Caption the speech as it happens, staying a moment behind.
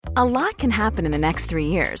A lot can happen in the next 3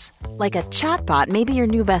 years. Like a chatbot may be your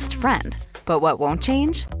new best friend. But what won't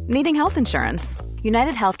change? Needing health insurance.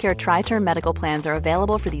 United Healthcare Tri-Term Medical Plans are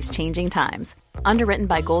available for these changing times. Underwritten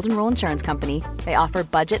by Golden Rule Insurance Company, they offer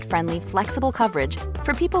budget-friendly, flexible coverage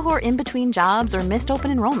for people who are in between jobs or missed open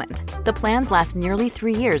enrollment. The plans last nearly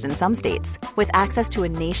 3 years in some states, with access to a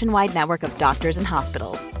nationwide network of doctors and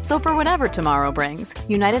hospitals. So for whatever tomorrow brings,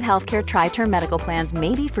 United Healthcare Tri-Term Medical Plans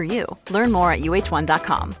may be for you. Learn more at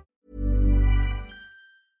uh1.com.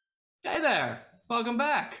 Hey there! Welcome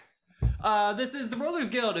back. This is the Rollers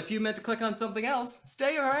Guild. If you meant to click on something else,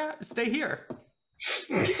 stay here.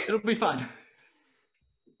 It'll be fun.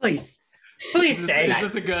 Please stay. Is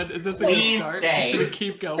this a good start? Stay. Should we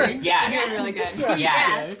keep going? Yes. You're really good.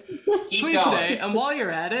 Yes. Please stay. And while you're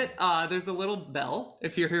at it, there's a little bell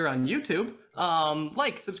if you're here on YouTube.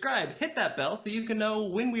 Like, subscribe, hit that bell so you can know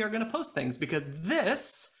when we are going to post things, because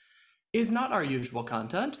this is not our usual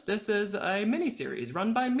content. This is a mini-series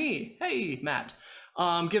run by me. Hey, Matt.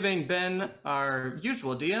 Giving Ben, our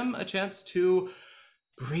usual DM, a chance to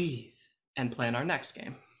breathe and plan our next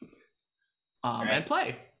game. And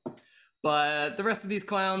play. But the rest of these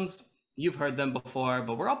clowns, you've heard them before,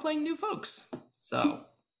 but we're all playing new folks. So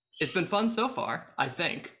it's been fun so far, I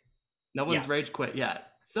think. No one's rage quit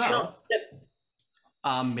yet. So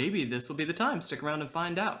maybe this will be the time. Stick around and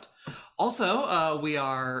find out. Also, we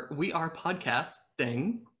are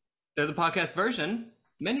podcasting. There's a podcast version.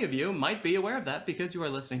 Many of you might be aware of that because you are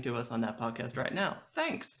listening to us on that podcast right now.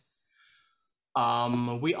 Thanks.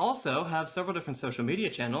 We also have several different social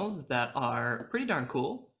media channels that are pretty darn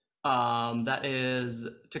cool. That is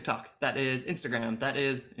TikTok. That is Instagram. That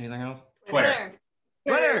is anything else? Twitter.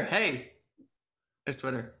 Hey, there's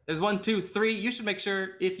Twitter. There's 1, 2, 3. You should make sure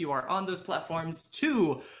if you are on those platforms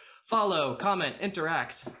to follow, comment,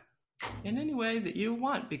 interact in any way that you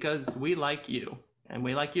want, because we like you and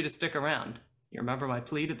we like you to stick around. You remember my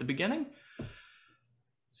plea at the beginning?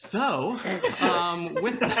 So,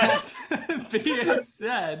 with that being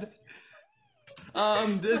said,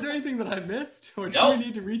 is there anything that I missed? Or do we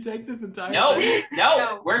need to retake this entire thing?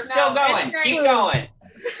 No, we're still going. Keep going.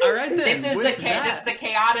 All right, then. This is the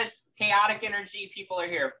chaotic energy people are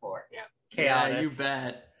here for. Yeah, you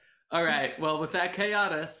bet. All right, well, with that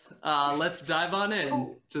chaos, let's dive on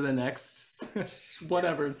in to the next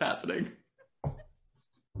whatever's happening.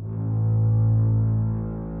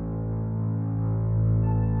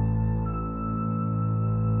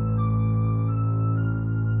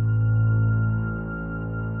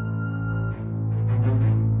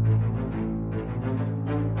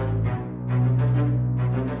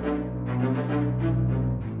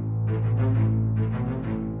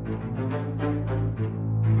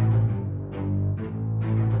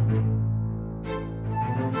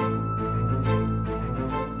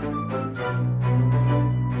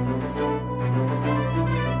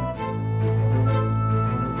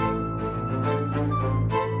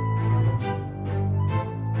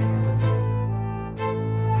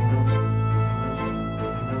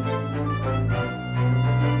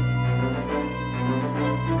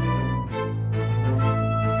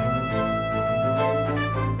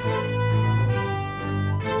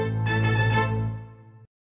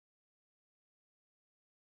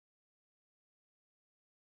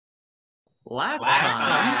 Last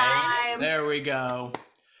time. There we go.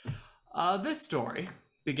 This story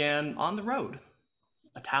began on the road.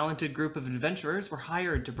 A talented group of adventurers were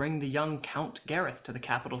hired to bring the young Count Gareth to the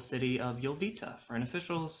capital city of Yelvita for an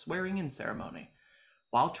official swearing-in ceremony.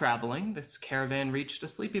 While traveling, this caravan reached a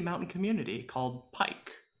sleepy mountain community called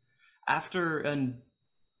Pike. After an,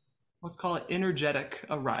 let's call it, energetic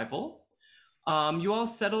arrival, you all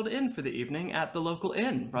settled in for the evening at the local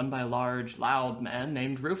inn, run by a large, loud man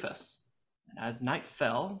named Rufus. And as night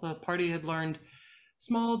fell, the party had learned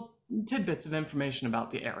small tidbits of information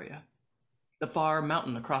about the area. The far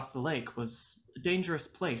mountain across the lake was a dangerous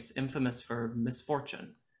place infamous for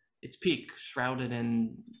misfortune, its peak shrouded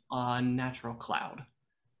in a unnatural cloud.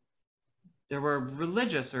 There were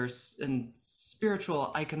religious and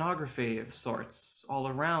spiritual iconography of sorts all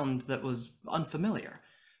around that was unfamiliar.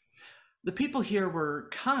 The people here were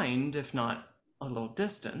kind, if not a little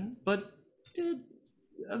distant, but did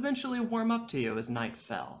eventually warm up to you as night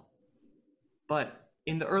fell. But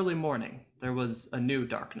in the early morning, there was a new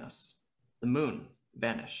darkness. The moon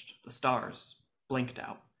vanished, the stars blinked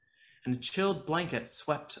out, and a chilled blanket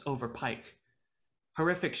swept over Pike.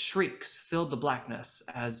 Horrific shrieks filled the blackness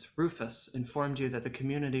as Rufus informed you that the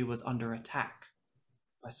community was under attack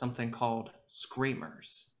by something called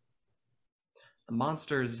Screamers. The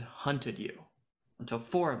monsters hunted you until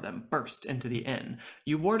 4 of them burst into the inn.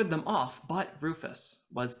 You warded them off, but Rufus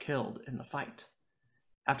was killed in the fight.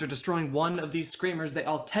 After destroying one of these screamers, they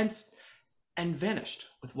all tensed and vanished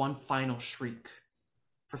with one final shriek.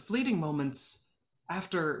 For fleeting moments,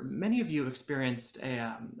 after many of you experienced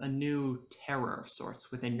a new terror of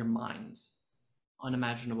sorts within your minds,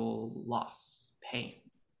 unimaginable loss, pain,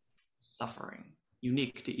 suffering,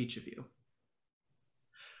 unique to each of you.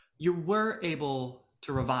 You were able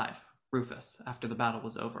to revive Rufus after the battle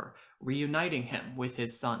was over, reuniting him with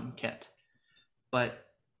his son, Kit. But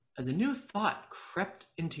as a new thought crept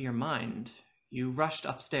into your mind, you rushed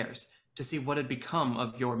upstairs to see what had become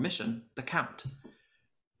of your mission, the Count.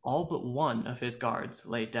 All but one of his guards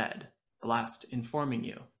lay dead, the last informing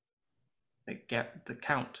you that the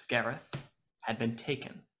Count, Gareth, had been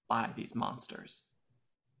taken by these monsters.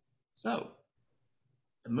 So,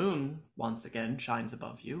 the moon once again shines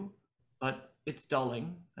above you, but it's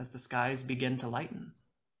dulling as the skies begin to lighten.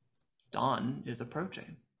 Dawn is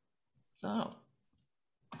approaching. So,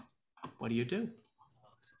 what do you do?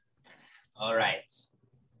 All right.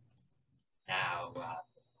 Now,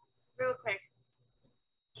 Real quick,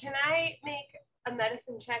 can I make a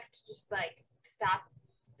medicine check to just, stop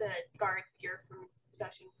the guard's ear from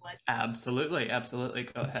gushing blood? Absolutely.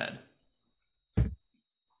 Go ahead.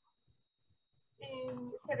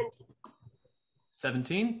 17.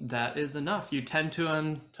 17? That is enough. You tend to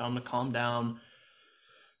him, tell him to calm down,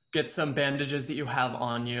 get some bandages that you have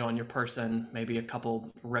on you, on your person, maybe a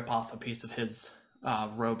couple, rip off a piece of his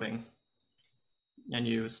robing, and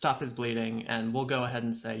you stop his bleeding, and we'll go ahead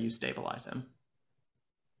and say you stabilize him.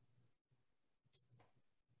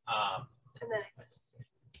 And then I go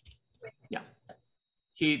downstairs. Yeah.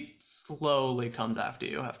 He slowly comes after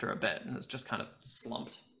you after a bit, and is just kind of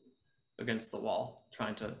slumped against the wall,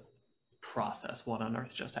 trying to process what on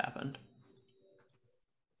earth just happened.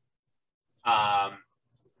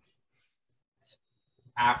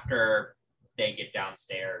 After they get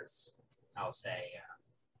downstairs, I'll say,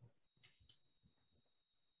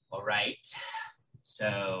 all right,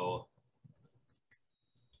 so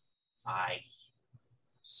I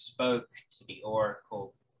spoke to the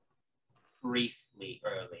Oracle briefly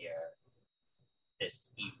earlier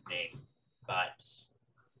this evening, but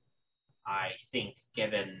I think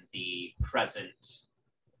given the present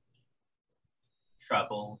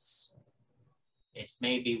troubles, it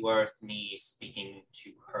may be worth me speaking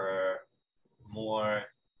to her more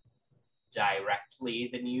directly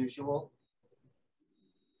than usual.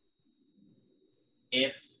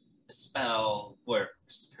 If the spell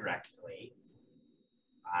works correctly,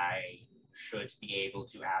 I should be able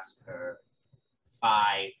to ask her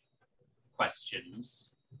 5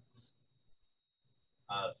 questions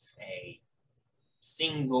of a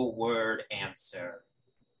single word answer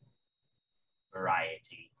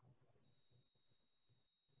variety.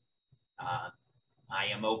 I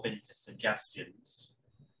am open to suggestions.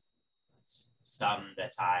 Some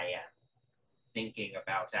that I am thinking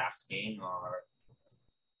about asking are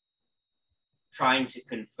trying to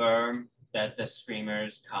confirm that the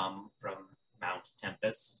screamers come from Mount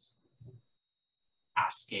Tempest,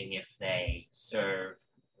 asking if they serve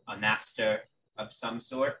a master of some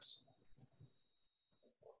sort,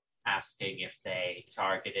 asking if they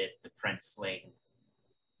targeted the princeling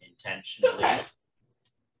intentionally,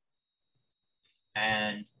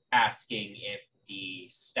 and asking if the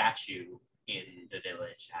statue in the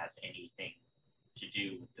village has anything to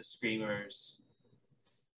do with the screamers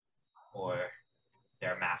or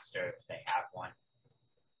their master if they have one.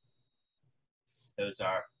 Those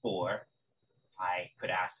are 4. I could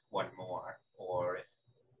ask one more, or if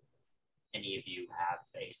any of you have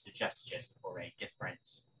a suggestion for a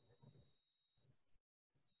different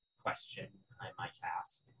question, I might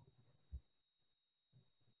ask.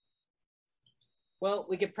 Well,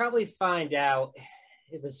 we could probably find out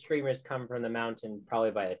if the streamers come from the mountain,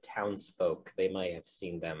 probably by the townsfolk. They might have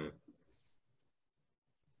seen them.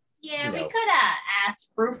 Yeah, we could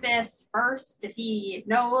ask Rufus first if he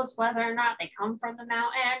knows whether or not they come from the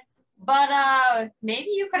mountain. But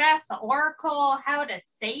maybe you could ask the Oracle how to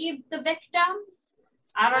save the victims.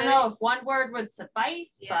 I don't know if one word would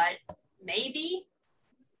suffice, but maybe.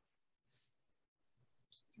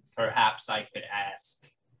 Perhaps I could ask,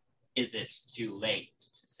 is it too late to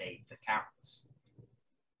save the Count?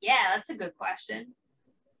 Yeah, that's a good question.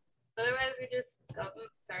 So otherwise we just go,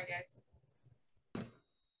 sorry guys.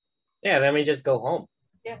 Yeah, then we just go home.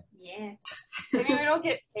 Yeah. I mean, we don't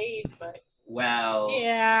get paid, but... Well...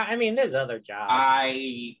 Yeah, I mean, there's other jobs.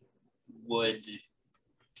 I would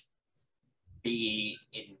be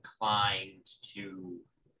inclined to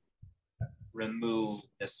remove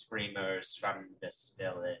the screamers from this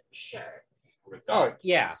village. Sure. Regardless. Oh,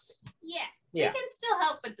 yeah. We Yeah. can still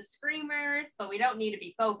help with the screamers, but we don't need to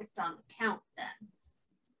be focused on the Count then.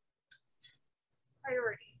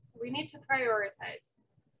 We need to prioritize.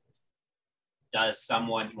 Does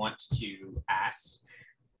someone want to ask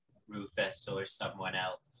Rufus or someone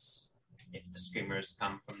else if the screamers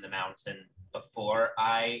come from the mountain before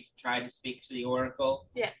I try to speak to the Oracle?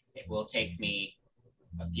 Yes. It will take me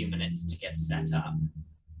a few minutes to get set up.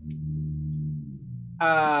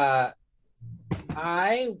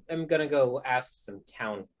 I am gonna go ask some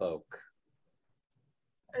town folk.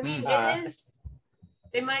 I mean, it is.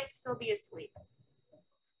 They might still be asleep.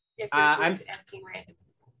 If you're I'm just asking random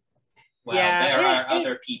people. Well, Yeah, there are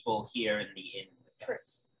other people here in the inn with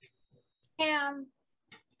us. And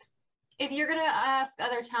if you're gonna ask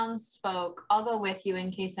other townsfolk, I'll go with you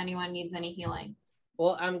in case anyone needs any healing.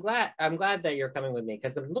 Well, I'm glad that you're coming with me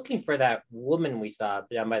because I'm looking for that woman we saw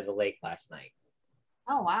down by the lake last night.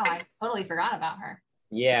 Oh wow, I totally forgot about her.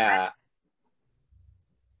 Yeah.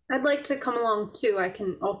 I'd like to come along too. I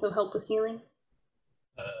can also help with healing.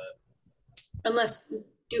 Unless,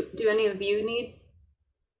 do any of you need?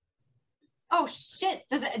 Oh shit!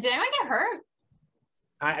 Did anyone get hurt?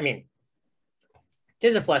 I mean,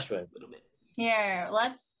 tis a flesh wound. Here,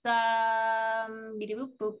 let's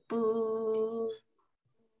boop boop boop.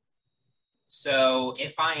 So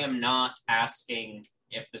if I am not asking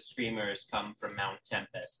if the screamers come from Mount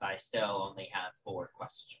Tempest, I still only have 4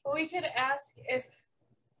 questions. Well, we could ask if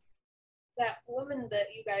that woman that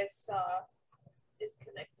you guys saw is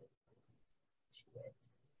connected to it.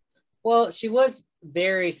 Well, she was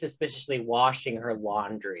very suspiciously washing her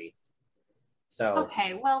laundry. So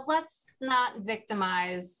Okay, well, let's not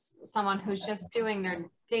victimize someone who's just doing their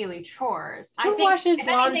daily chores. who washes if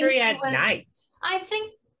anything, laundry she at was- night? I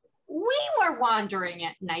think we were wandering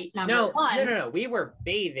at night, number one. No. We were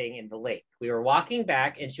bathing in the lake. We were walking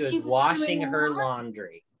back and she was She was washing doing her laundry.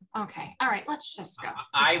 laundry. Okay, all right, let's just go.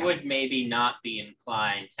 I would maybe not be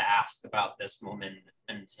inclined to ask about this woman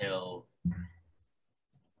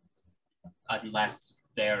unless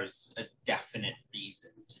there's a definite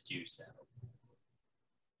reason to do so.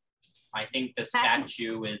 I think the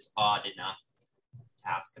statue is odd enough to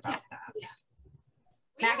ask about that. Yeah.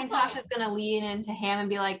 Macintosh is gonna lean into Ham and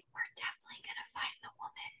be like, "We're definitely gonna find the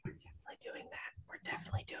woman. We're definitely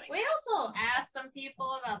doing that. We also asked some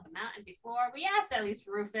people about the mountain before. We asked at least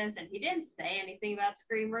Rufus, and he didn't say anything about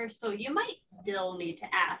screamers. So you might still need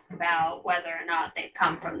to ask about whether or not they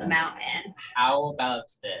come from the mountain. How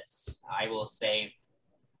about this? I will save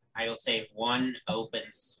 1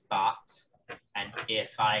 open spot, and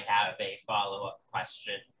if I have a follow-up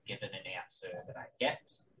question given an answer that I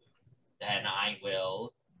get, then I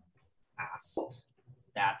will ask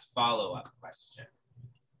that follow-up question.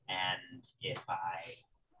 And if I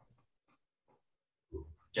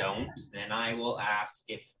don't, then I will ask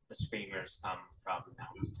if the screamers come from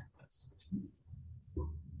Mount Tempest.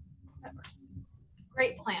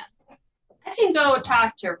 Great plan. I can go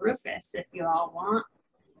talk to Rufus if you all want.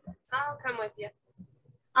 I'll come with you.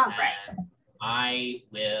 All right. And I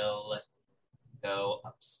will go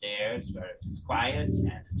upstairs where it is quiet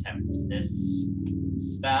and attempt this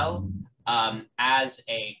spell. As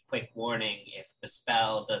a quick warning, if the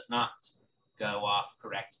spell does not go off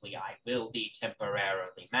correctly, I will be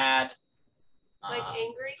temporarily mad. Like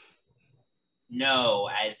angry? No,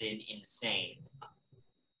 as in insane.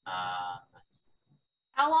 How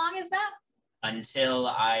long is that? Until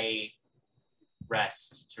I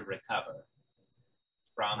rest to recover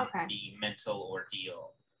from Okay. the mental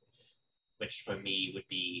ordeal, which for me would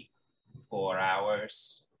be 4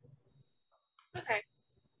 hours. Okay.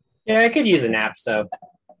 Yeah, I could use a nap, so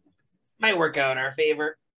might work out in our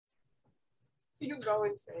favor. You go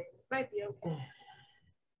insane. Might be okay.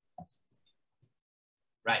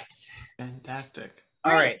 Right. Fantastic.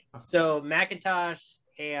 All right. So Macintosh,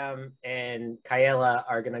 Ham, and Kyela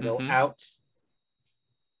are gonna go out.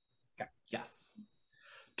 Yes.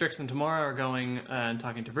 Trix and Tamara are going and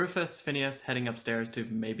talking to Rufus. Phineas heading upstairs to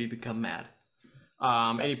maybe become mad.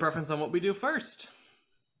 Any preference on what we do first?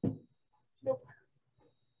 Nope.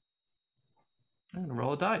 I'm gonna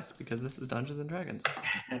roll a dice because this is Dungeons and Dragons.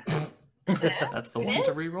 Yes, That's the it one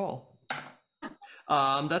to is. re-roll.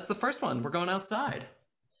 That's the first one. We're going outside.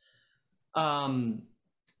 Ham,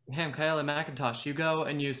 Kyle, and Macintosh, you go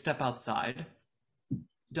and you step outside.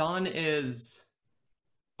 Dawn is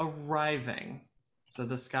arriving, so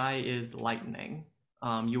the sky is lightening.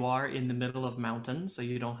 You are in the middle of mountains, so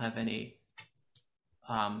you don't have any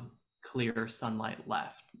clear sunlight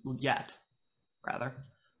left yet, rather.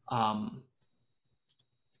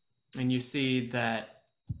 And you see that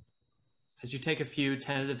as you take a few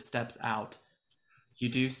tentative steps out, you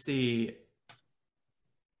do see,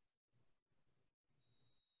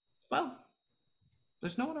 well,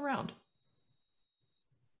 there's no one around.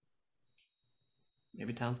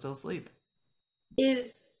 maybe town's still asleep.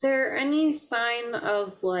 Is there any sign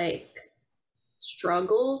of, like,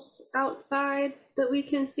 struggles outside that we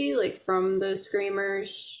can see, like, from those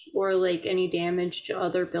screamers, or, like, any damage to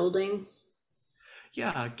other buildings?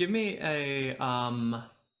 Yeah, give me a,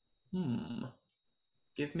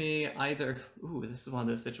 give me either, ooh, this is one of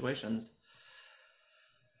those situations.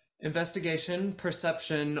 Investigation,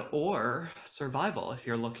 perception, or survival if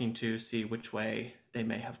you're looking to see which way they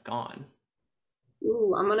may have gone.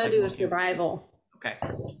 Ooh, I'm gonna do a survival. Okay.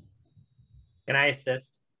 Can I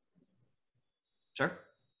assist? Sure.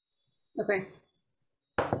 Okay.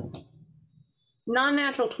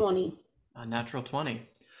 Non-natural 20. A natural 20.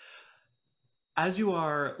 As you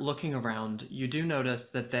are looking around, you do notice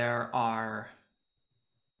that there are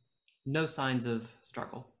no signs of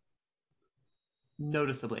struggle.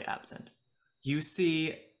 Noticeably absent. You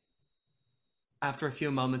see, after a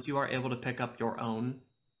few moments, you are able to pick up your own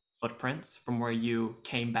footprints from where you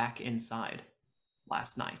came back inside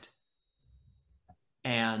last night.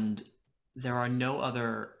 And there are no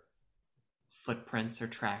other footprints or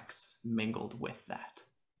tracks mingled with that.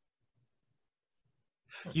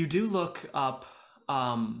 You do look up,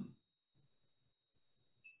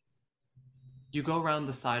 you go around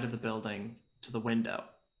the side of the building to the window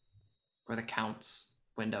where the Count's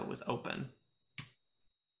window was open.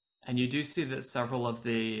 And you do see that several of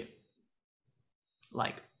the,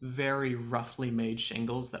 like, very roughly made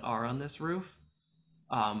shingles that are on this roof,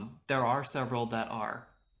 there are several that are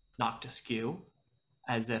knocked askew,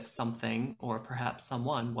 as if something or perhaps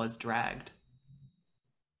someone was dragged.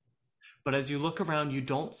 But as you look around, you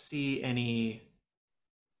don't see any,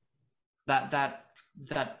 that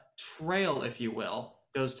trail, if you will,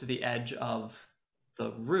 goes to the edge of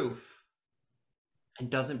the roof and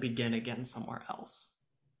doesn't begin again somewhere else.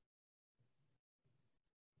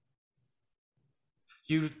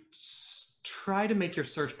 You try to make your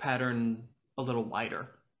search pattern a little wider.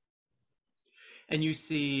 And you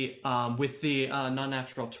see, with the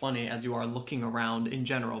non-natural 20, as you are looking around in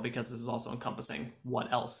general, because this is also encompassing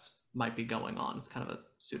what else might be going on. It's kind of a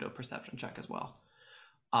pseudo-perception check as well.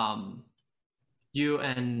 You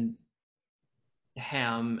and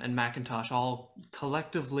Ham and Macintosh all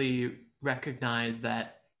collectively recognize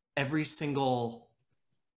that every single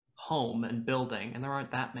home and building, and there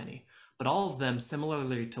aren't that many, but all of them,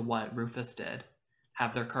 similarly to what Rufus did,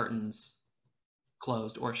 have their curtains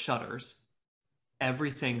closed or shutters.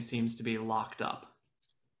 Everything seems to be locked up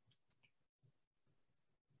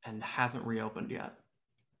and hasn't reopened yet.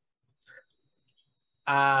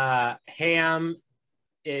 Ham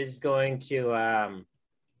is going to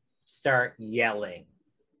start yelling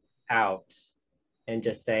out and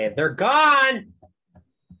just say, "They're gone!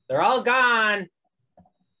 They're all gone!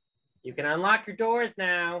 You can unlock your doors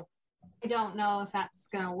now." I don't know if that's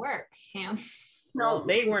gonna work, Ham. Well,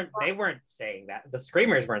 they weren't saying that. The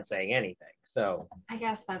screamers weren't saying anything, so I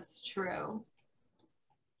guess that's true.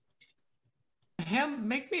 Ham,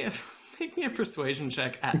 make me a persuasion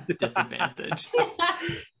check at disadvantage.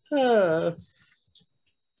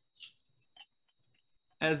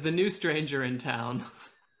 As the new stranger in town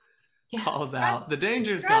calls out, "The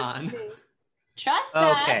danger's gone." Trust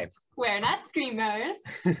Okay. us. We're not screamers.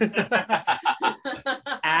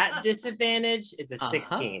 at disadvantage, it's a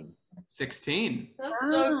 16. 16. That's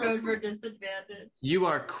so good for disadvantage. You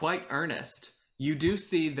are quite earnest. You do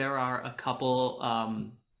see there are a couple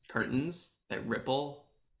curtains that ripple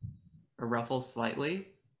or ruffle slightly,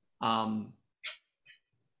 but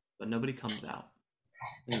nobody comes out.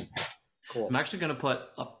 Cool. I'm actually going to put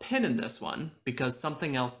a pin in this one because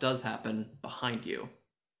something else does happen behind you.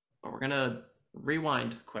 But we're going to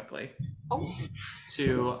rewind quickly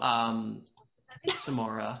to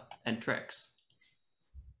Tamora and Trix.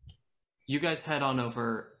 You guys head on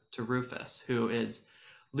over to Rufus, who is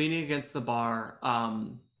leaning against the bar.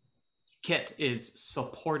 Kit is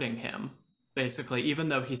supporting him, basically, even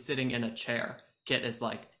though he's sitting in a chair. Kit is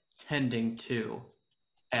like tending to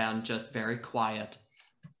and just very quiet,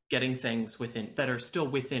 getting things within that are still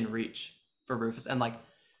within reach for Rufus. And like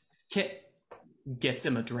Kit gets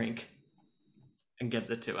him a drink and gives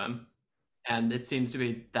it to him. And it seems to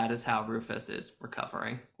be that is how Rufus is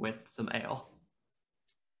recovering, with some ale.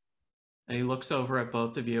 And he looks over at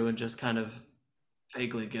both of you and just kind of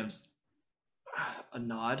vaguely gives a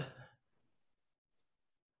nod.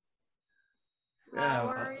 How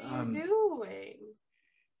are you doing?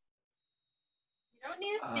 You don't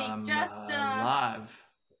need to speak, just alive.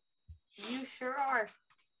 You sure are.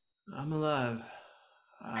 I'm alive.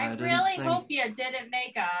 I really hope you didn't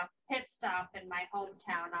make a pit stop in my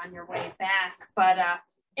hometown on your way back, but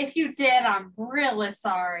if you did, I'm really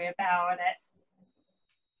sorry about it.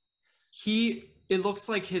 He It looks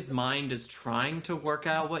like his mind is trying to work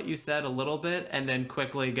out what you said a little bit, and then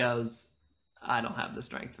quickly goes, I don't have the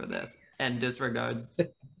strength for this, and disregards,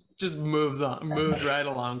 just moves right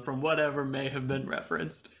along from whatever may have been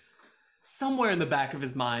referenced. Somewhere in the back of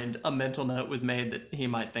his mind, a mental note was made that he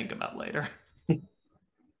might think about later.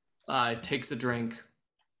 Takes a drink.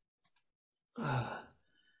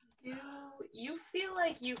 Do you feel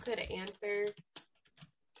like you could answer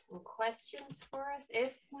some questions for us?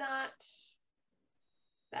 If not,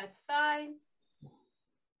 that's fine.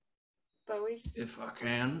 But we just... If I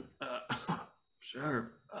can,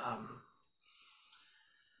 sure.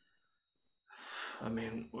 I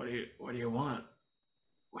mean, what do you want?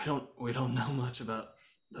 We don't know much about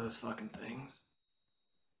those fucking things.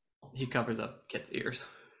 He covers up Kit's ears.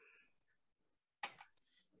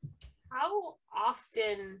 How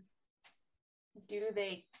often do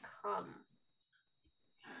they come?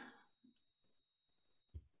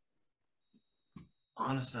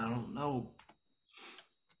 Honestly, I don't know.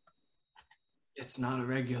 It's not a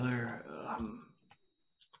regular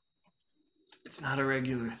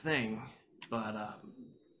thing, but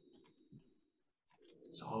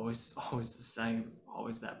it's always the same,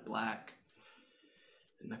 always that black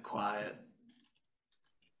and the quiet.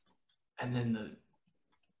 And then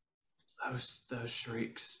those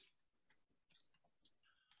shrieks.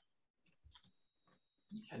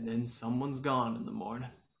 And then someone's gone in the morning.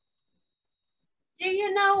 Do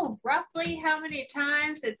you know roughly how many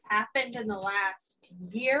times it's happened in the last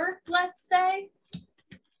year, let's say?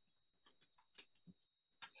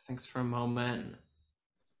 Thinks for a moment.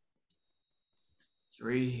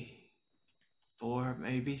 3, 4,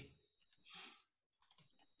 maybe.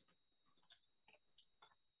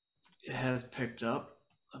 It has picked up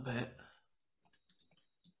a bit.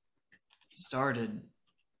 Started,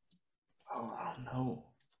 I don't know,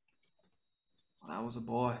 when I was a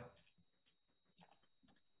boy.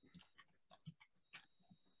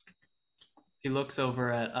 He looks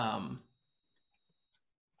over at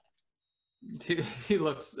he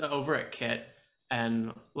looks over at Kit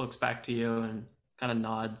and looks back to you and kind of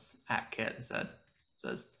nods at Kit and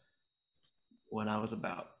says, when I was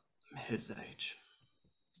about his age.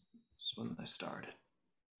 That's when they started.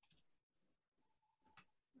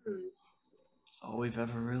 It's all we've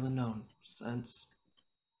ever really known since.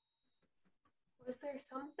 Was there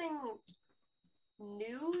something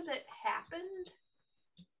new that happened?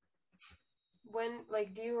 When,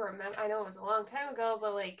 like, do you remember? I know it was a long time ago,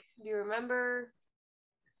 but, like, do you remember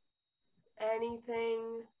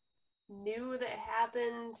anything new that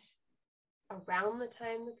happened around the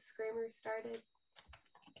time that the Screamers started?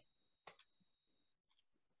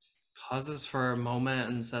 Pauses for a moment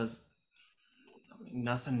and says, I mean,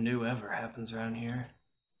 nothing new ever happens around here.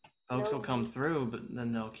 Folks will come through, but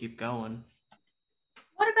then they'll keep going.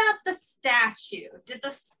 What about the statue? Did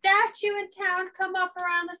the statue in town come up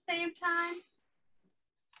around the same time?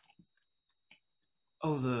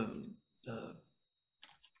 Oh, the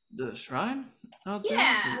shrine out there?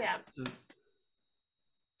 Yeah.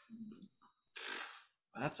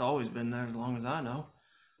 That's always been there as long as I know.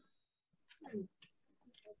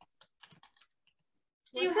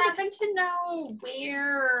 Do you happen to know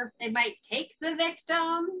where they might take the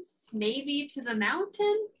victims? Maybe to the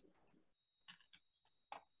mountain?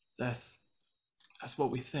 That's what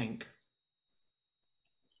we think.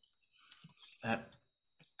 It's that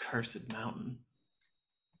cursed mountain.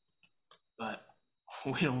 But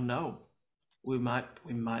we don't know. We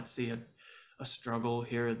might see a struggle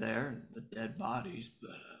here or there, the dead bodies,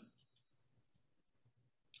 but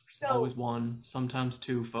there's always one, sometimes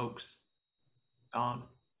two folks gone.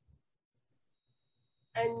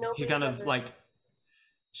 And he kind of like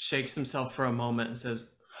shakes himself for a moment and says,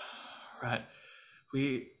 right,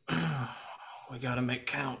 we gotta make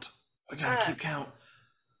count. We gotta keep count.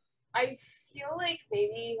 I feel like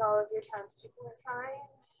maybe all of your townspeople are fine.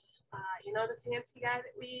 You know the fancy guy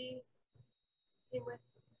that we came with?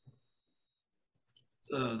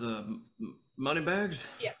 The money bags?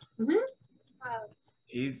 Yeah. Mm-hmm.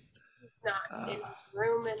 He's not in his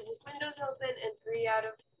room, and his window's open, and 3 out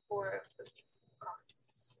of 4 of the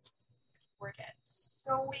guards were dead.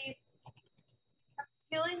 So we have a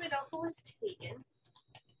feeling that Oko was taken.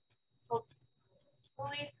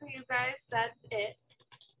 Hopefully for you guys, that's it.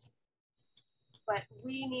 But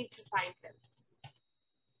we need to find him.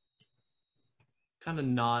 Kind of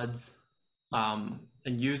nods and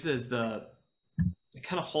uses it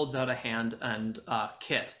kind of holds out a hand, and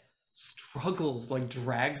Kit struggles, like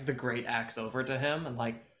drags the great axe over to him and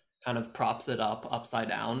like kind of props it up upside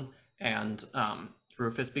down, and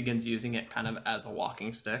Rufus begins using it kind of as a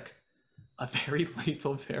walking stick, a very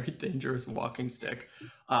lethal, very dangerous walking stick.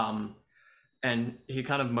 And he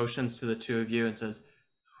kind of motions to the two of you and says,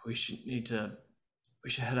 we should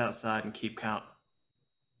head outside and keep count.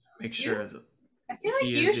 Make sure that I feel like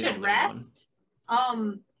you should rest.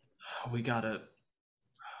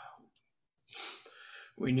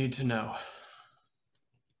 We need to know.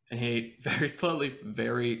 And he very slowly,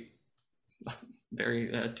 very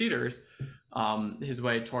teeters his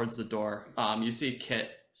way towards the door. You see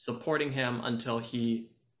Kit supporting him until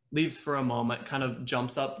he leaves for a moment, kind of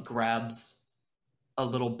jumps up, grabs a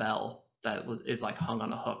little bell that is like hung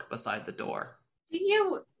on a hook beside the door. Do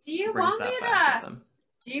you want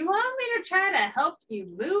me to try to help you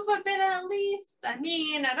move a bit at least? I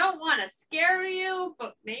mean, I don't want to scare you,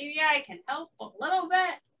 but maybe I can help a little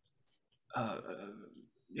bit.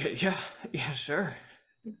 Yeah, sure.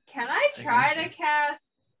 Can I try to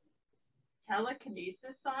cast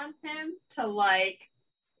telekinesis on him to like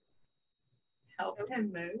help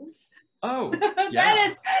him move? Oh, yeah.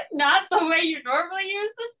 That is not the way you normally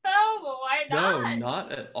use the spell, but why not? No,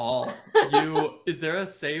 not at all. Is there a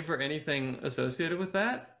save or anything associated with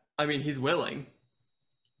that? I mean, he's willing.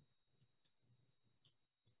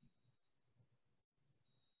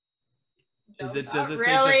 Does it say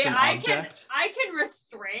just an object? I can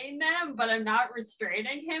restrain them, but I'm not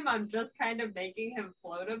restraining him. I'm just kind of making him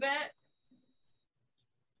float a bit.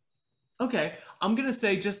 Okay, I'm gonna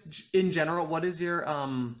say just in general, what is your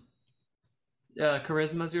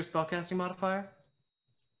charisma is your spellcasting modifier?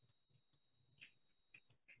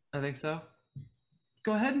 I think so.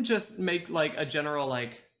 Go ahead and just make like a general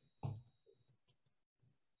like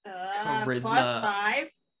charisma +5.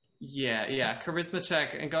 Yeah, charisma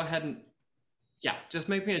check, and go ahead and just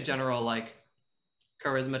make me a general like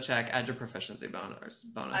charisma check. Add your proficiency bonus.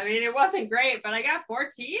 I mean, it wasn't great, but I got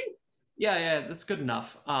 14. Yeah, that's good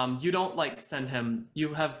enough. You don't like send him.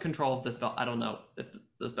 You have control of the spell. I don't know if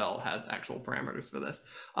the spell has actual parameters for this.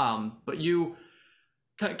 But you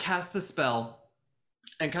kind of cast the spell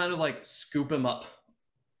and kind of like scoop him up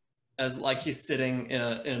as like he's sitting in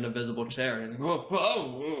an invisible chair. And he's like,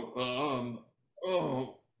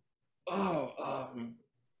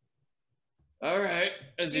 all right.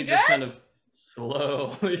 As you just kind of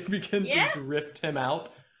slowly begin to drift him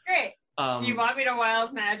out. Great. Do you want me to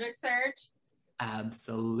wild magic surge?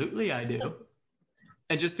 Absolutely, I do.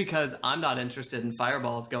 And just because I'm not interested in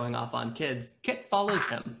fireballs going off on kids, Kit follows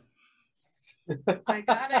him. I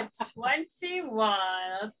got a 21.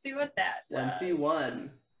 Let's see what that does.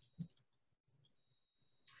 21.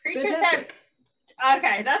 Creatures Fantastic. have...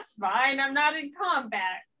 Okay, that's fine. I'm not in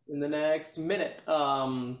combat. In the next minute,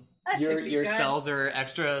 your spells are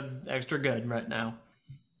extra good right now.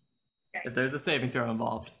 Okay. If there's a saving throw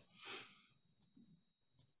involved.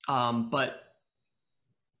 But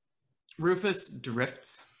Rufus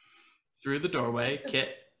drifts through the doorway. Kit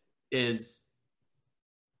is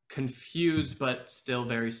confused but still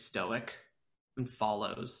very stoic and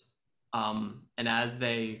follows. And as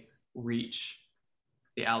they reach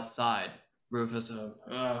the outside, Rufus,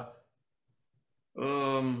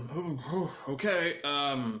 okay.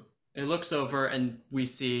 It looks over and we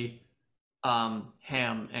see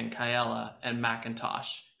Ham and Kyella and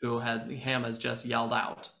Macintosh, who Ham has just yelled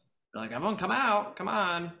out. They're like, everyone come out, come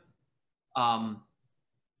on.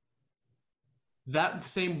 That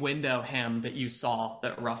same window, Ham, that you saw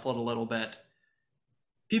that ruffled a little bit,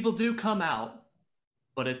 people do come out,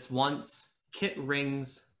 but it's once Kit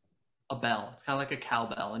rings a bell. It's kind of like a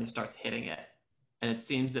cowbell, and he starts hitting it. And it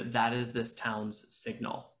seems that is this town's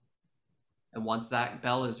signal. And once that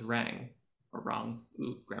bell is rung,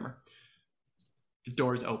 grammar, the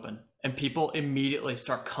doors open. And people immediately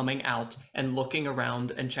start coming out and looking around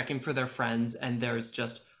and checking for their friends, and there's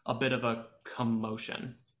just a bit of a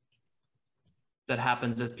commotion that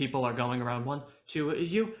happens as people are going around. 1,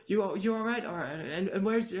 2, you all right? All right. And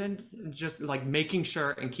where's, and just like making sure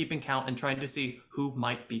and keeping count and trying to see who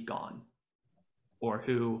might be gone or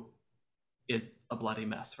who is a bloody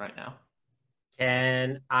mess right now.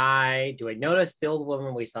 Do I notice the old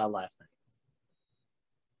woman we saw last night?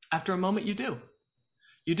 After a moment, you do.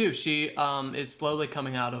 You do. She is slowly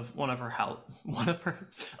coming out of one of her houses.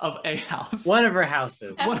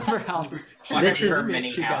 This is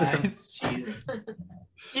many houses. She's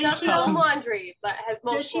does laundry, but has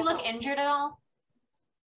multiple. Does she look injured at all?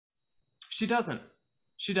 She doesn't.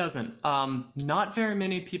 Not very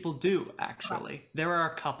many people do, actually. There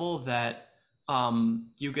are a couple that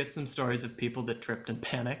you get some stories of people that tripped in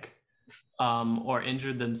panic or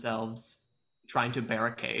injured themselves trying to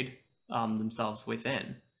barricade themselves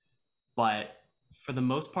within. But for the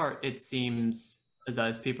most part, it seems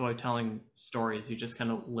as people are telling stories, you just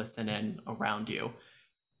kind of listen in around you.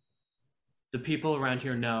 The people around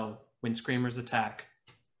here know when screamers attack,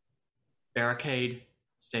 Barricade,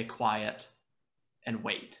 stay quiet, and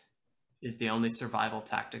wait is the only survival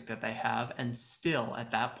tactic that they have. And still,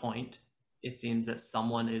 at that point, it seems that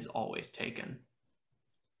someone is always taken.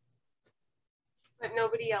 But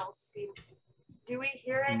nobody else seems. Do we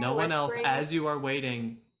hear any No one else, whisperings? as you are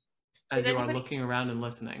waiting, as you are anybody- looking around and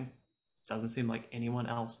listening, doesn't seem like anyone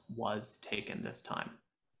else was taken this time.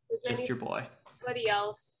 Was Just your boy. anybody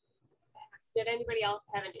else? Did anybody else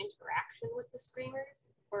have an interaction with the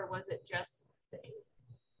screamers, or was it just they?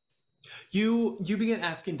 You begin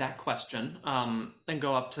asking that question, and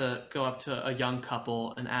go up to a young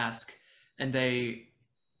couple and ask, and they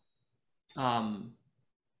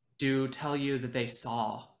do tell you that they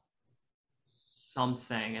saw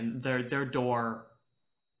something, and their door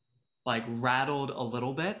like rattled a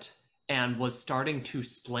little bit and was starting to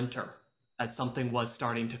splinter as something was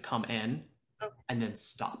starting to come in, and then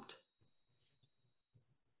stopped.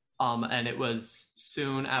 And it was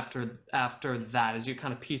soon after that, as you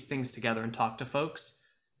kind of piece things together and talk to folks,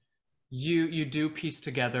 you do piece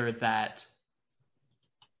together that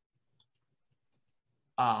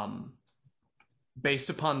based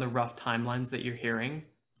upon the rough timelines that you're hearing,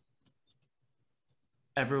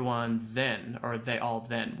 everyone then, or they all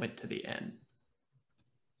then went to the inn.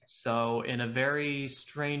 So in a very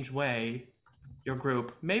strange way, your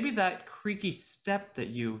group, maybe that creaky step that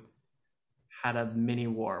you had a mini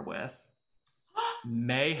war with,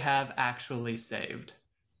 may have actually saved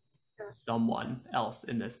someone else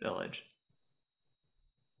in this village.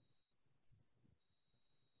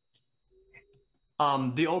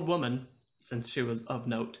 The old woman, since she was of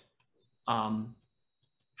note,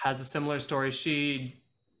 has a similar story.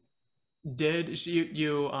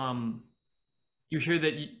 You hear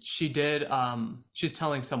that she did, she's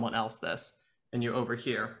telling someone else this, and you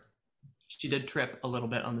overhear. She did trip a little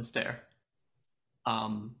bit on the stair,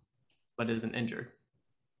 but isn't injured.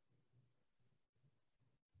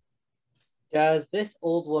 Does this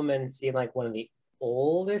old woman seem like one of the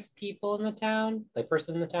oldest people in the town? Like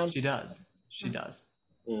person in the town? She does. She does.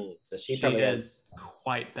 So she probably probably is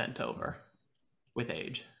quite bent over with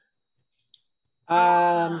age.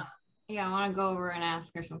 Yeah, I want to go over and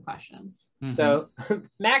ask her some questions. Mm-hmm. So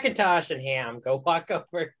Macintosh and Ham go walk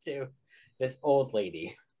over to this old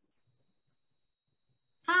lady.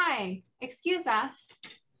 Hi, excuse us.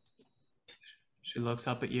 She looks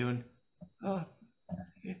up at you and,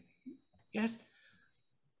 yes?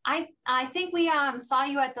 I think we saw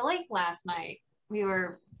you at the lake last night. We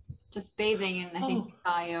were just bathing, and I think we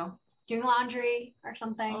saw you doing laundry or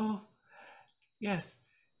something. Oh, yes.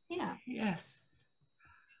 Yeah. Yes.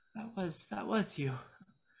 That was you.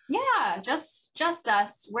 Yeah, just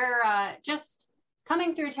us. We're just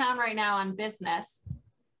coming through town right now on business.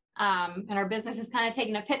 And our business is kind of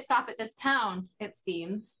taking a pit stop at this town, it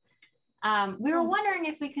seems. We were wondering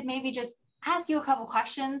if we could maybe just ask you a couple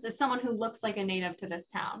questions as someone who looks like a native to this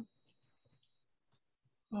town.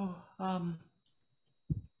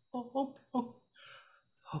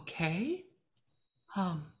 Okay.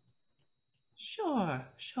 Sure.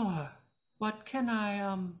 What can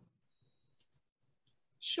I,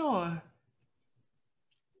 Sure.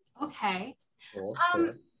 Okay. Cool.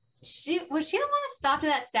 Was she the one that stopped at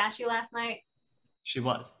that statue last night? She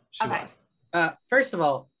was. She Okay. was. First of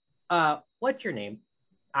all, what's your name?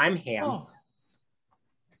 I'm Ham. Oh.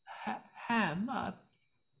 Ham,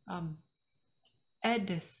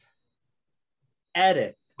 Edith.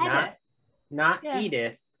 Edith. Edith. Not Yeah.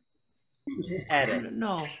 Edith. Edith.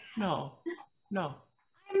 No.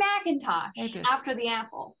 I'm Macintosh, Edith. after the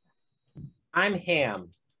apple. I'm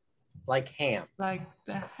Ham. Like ham. Like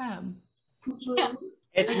the ham.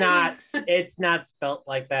 It's not spelt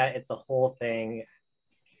like that. It's a whole thing.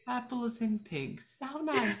 Apples and pigs. How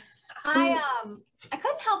nice. I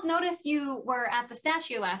couldn't help notice you were at the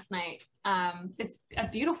statue last night. It's a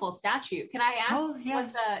beautiful statue. Can I ask Oh, yes.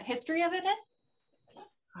 what the history of it is?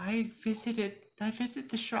 I visit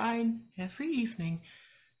the shrine every evening,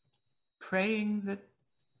 praying that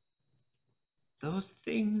those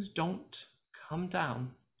things don't come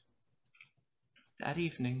down. That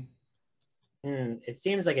evening. It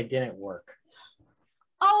seems like it didn't work.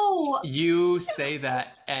 Oh, You say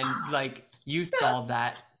that, and like you saw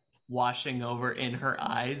that washing over in her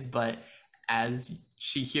eyes, but as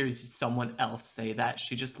she hears someone else say that,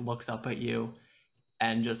 she just looks up at you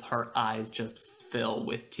and just her eyes just fill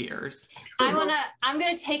with tears. I'm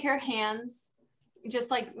gonna take her hands,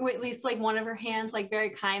 just like at least like one of her hands, like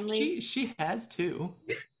very kindly. She has two.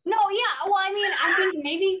 No, yeah. Well, I mean, I think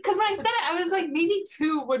maybe because when I said it, I was like, maybe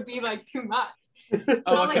two would be like too much.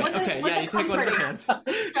 Oh, like, okay. what's Yeah, the you take one of her comforting hands.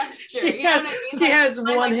 gesture, you know what I mean? She has I'm,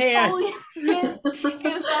 one like, hand. fully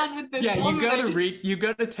hands on with this Yeah, you woman. go to you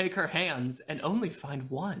go to take her hands and only find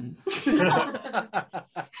one. I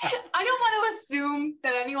don't want to assume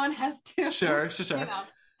that anyone has two. Sure. You know,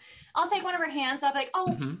 I'll take one of her hands. I'll be like, "Oh,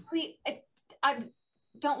 Mhm. please, I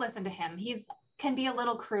don't listen to him. He's can be a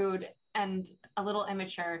little crude and a little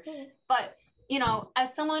immature, but you know,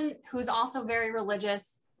 as someone who's also very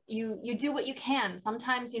religious, you do what you can.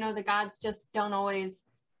 Sometimes, you know, the gods just don't always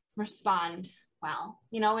respond well.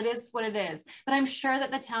 You know, it is what it is. But I'm sure that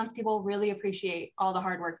the townspeople really appreciate all the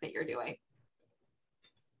hard work that you're doing."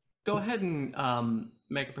 Go ahead and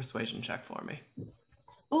make a persuasion check for me.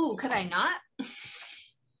 Ooh, could I not?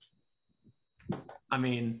 I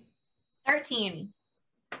mean, 13.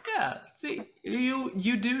 yeah. See,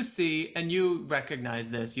 you do see, and you recognize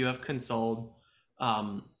this. You have consoled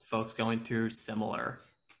folks going through similar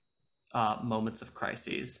moments of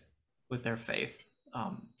crises with their faith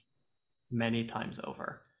many times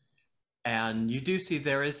over, and you do see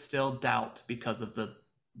there is still doubt because of the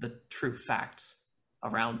true facts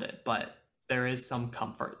around it, but there is some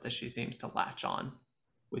comfort that she seems to latch on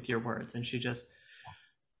with your words, and she just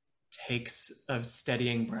takes a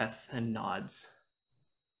steadying breath and nods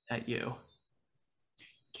at you.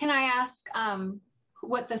 Can I ask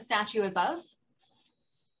what the statue is of?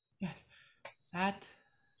 Yes, that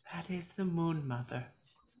is the Moon Mother.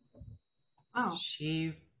 Oh.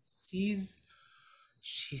 She sees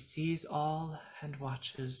all and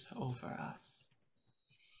watches over us.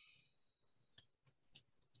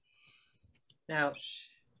 Now,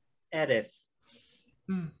 Edith,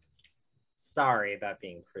 Hmm. sorry about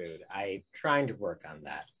being crude. I'm trying to work on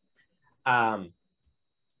that.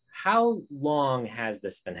 How long has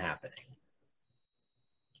this been happening?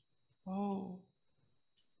 Oh,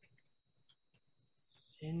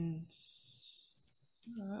 since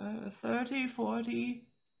 30, 40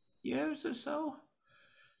 years or so.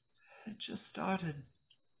 It just started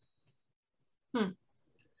happening.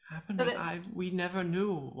 So We never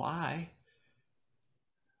knew why,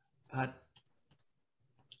 but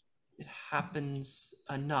it happens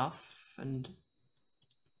enough, and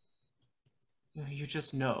you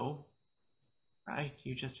just know, right?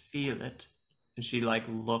 You just feel it. And she like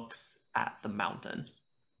looks at the mountain.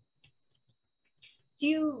 Do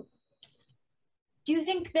you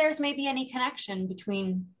think there's maybe any connection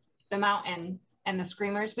between the mountain and the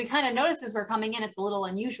screamers? We kind of noticed as we're coming in, it's a little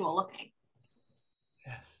unusual looking.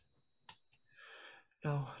 Yes.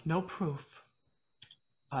 No proof.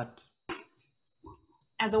 But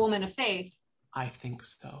As a woman of faith, I think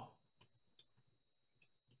so.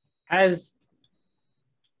 Has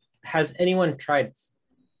anyone tried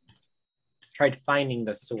finding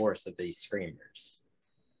the source of these screamers?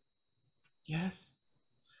 Yes.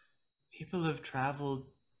 People have traveled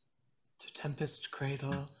to Tempest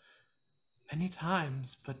Cradle many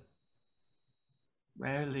times, but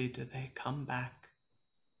rarely do they come back.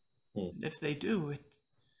 And if they do,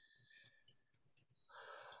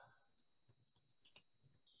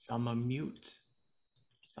 some are mute,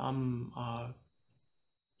 some are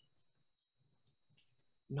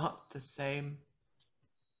not the same.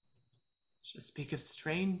 Just speak of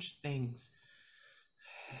strange things.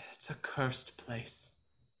 It's a cursed place.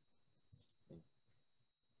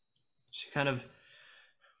 She kind of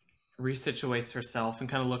resituates herself and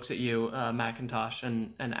kind of looks at you, Macintosh,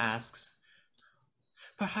 and asks,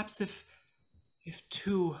 perhaps if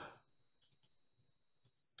two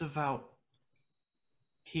devout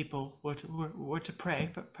people were to pray,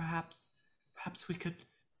 but perhaps we could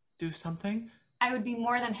do something. I would be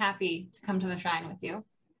more than happy to come to the shrine with you.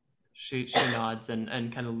 She nods and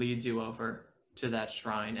kind of leads you over to that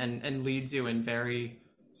shrine and leads you in very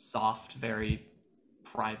soft, very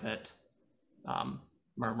private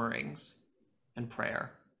murmurings and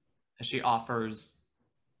prayer as she offers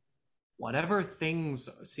whatever things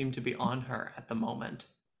seem to be on her at the moment.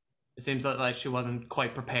 It seems like she wasn't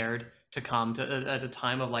quite prepared to come to at a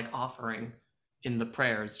time of like offering in the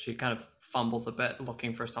prayers. She kind of fumbles a bit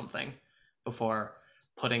looking for something before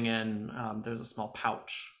putting in there's a small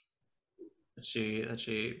pouch that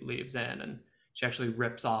she leaves in, and she actually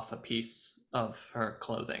rips off a piece of her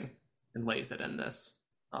clothing and lays it in this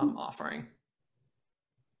offering.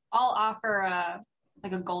 I'll offer a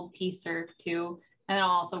gold piece or two, and then I'll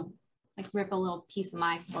also like rip a little piece of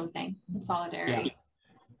my clothing in solidarity. Yeah.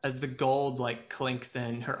 As the gold like clinks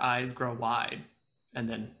in, her eyes grow wide and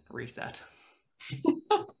then reset.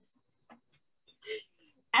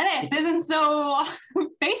 Edith isn't so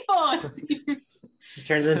faithful. She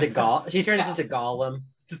turns into into Gollum.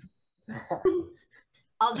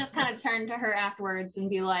 I'll just kind of turn to her afterwards and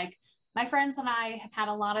be like, my friends and I have had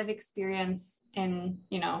a lot of experience in,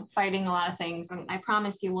 fighting a lot of things, and I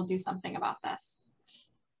promise you we'll do something about this.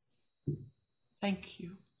 Thank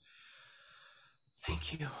you.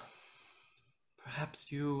 Thank you.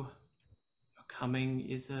 Perhaps your coming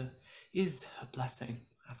is a blessing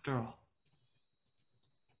after all.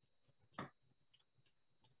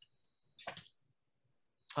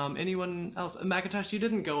 Anyone else? Macintosh, you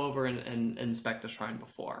didn't go over and inspect the shrine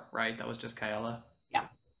before, right? That was just Kaela? Yeah.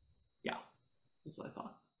 Yeah, that's what I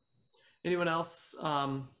thought. Anyone else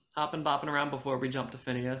hopping, bopping around before we jump to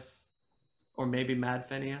Phineas? Or maybe Mad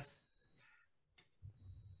Phineas?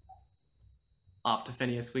 Off to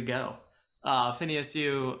Phineas we go. Phineas,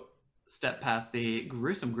 you step past the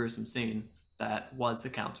gruesome scene that was the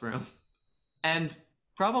Count's room. And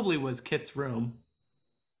probably was Kit's room.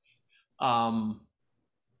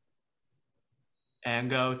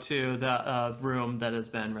 And go to the room that has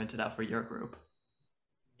been rented out for your group.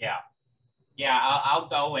 Yeah, I'll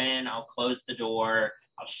go in, I'll close the door,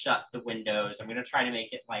 I'll shut the windows. I'm going to try to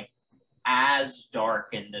make it like as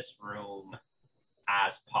dark in this room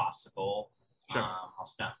as possible. Sure. I'll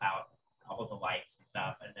snuff out all the lights and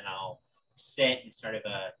stuff, and then I'll sit in sort of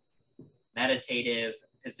a meditative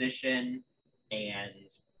position.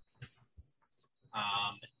 And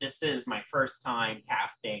this is my first time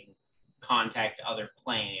casting Contact Other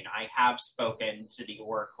Plane. I have spoken to the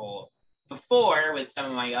Oracle before with some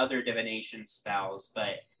of my other divination spells,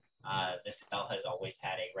 but this spell has always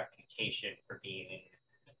had a reputation for being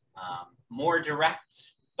more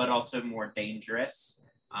direct, but also more dangerous.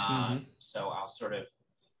 So I'll sort of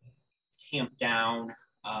tamp down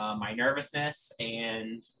my nervousness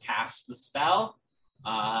and cast the spell.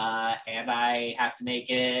 And I have to make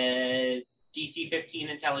a DC 15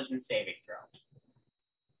 intelligence saving throw.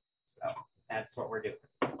 So that's what we're doing.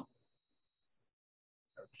 Okay.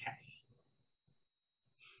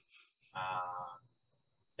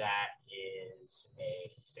 That is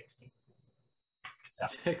a 16.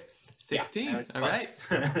 So, 16? Yeah, all right.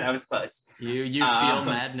 That was close. You feel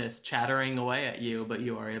madness chattering away at you, but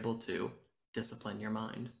you are able to discipline your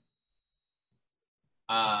mind.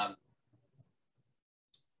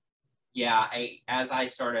 Yeah, I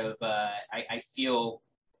feel,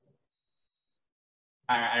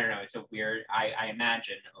 I don't know, it's a weird, I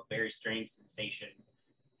imagine a very strange sensation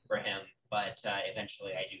for him, but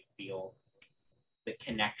eventually I do feel the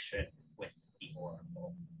connection with the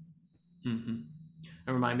Oracle. And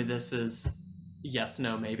remind me, this is yes,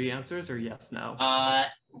 no, maybe answers, or yes, no?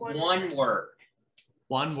 One word.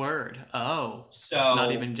 One word. Oh, so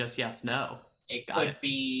not even just yes, no. It could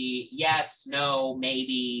be yes, no,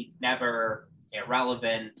 maybe, never,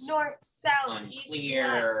 irrelevant, North, south,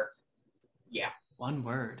 unclear. east, west. Yeah. One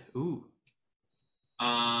word. Ooh.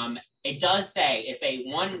 It does say if a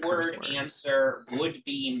one-word answer would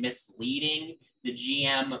be misleading, the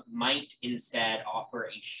GM might instead offer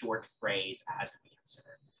a short phrase as an answer.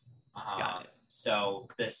 Got it. So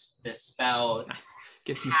this spell nice.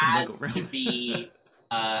 Gives me some wiggle has room. to be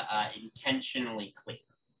intentionally clear.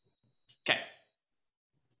 Okay.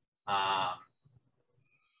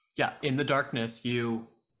 Yeah, in the darkness, you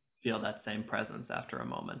feel that same presence after a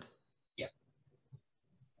moment. Yeah.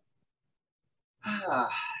 Hello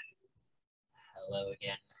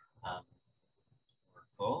again,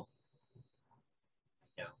 Oracle.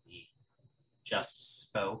 I know we just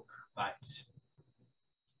spoke, but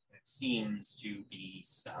it seems to be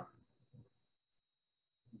some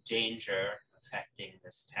danger affecting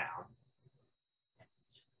this town.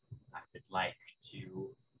 I would like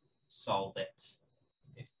to solve it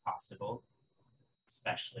if possible,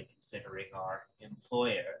 especially considering our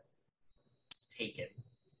employer was taken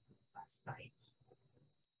last night.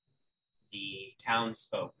 The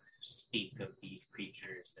townsfolk speak of these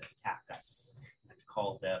creatures that attack us and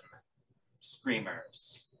call them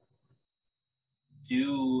screamers.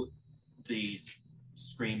 Do these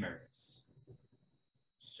screamers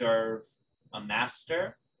serve a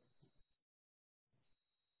master?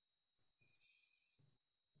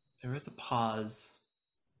 There is a pause.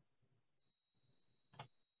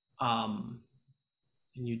 And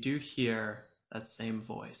you do hear that same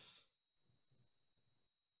voice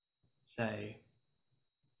say,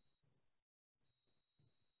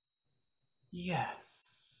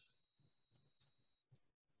 yes.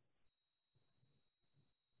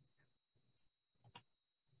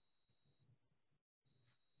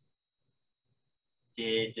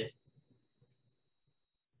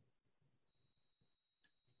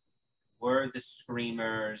 Were the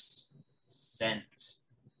screamers sent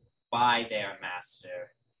by their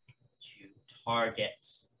master to target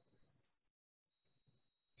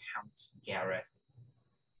Count Gareth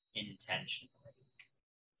intentionally?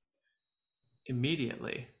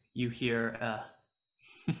 immediately you hear a,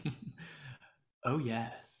 oh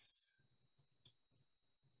yes.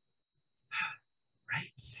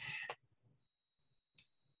 Right.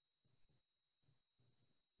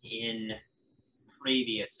 In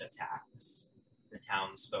previous attacks, the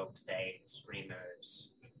townsfolk say the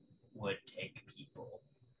screamers would take people.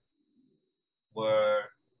 Were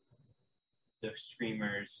the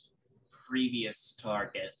screamers' previous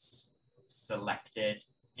targets selected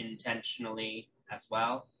intentionally as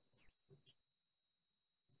well?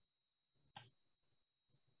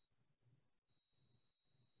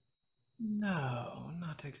 No,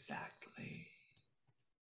 not exactly.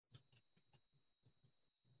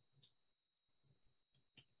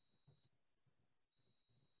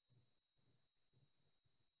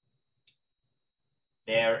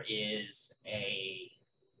 There is a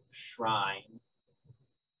shrine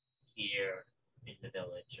here in the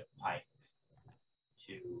village of Pike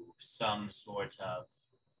to some sort of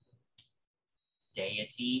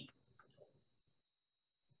deity.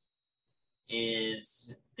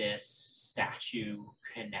 Is this statue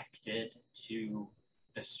connected to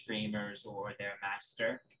the screamers or their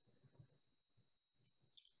master?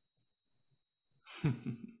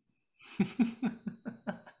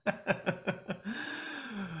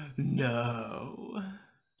 No.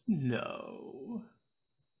 No.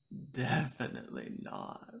 Definitely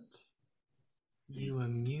not. You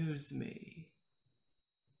amuse me.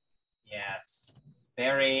 Yes.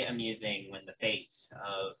 Very amusing when the fate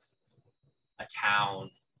of a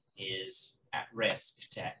town is at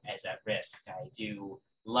risk. I do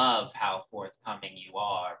love how forthcoming you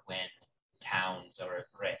are when towns are at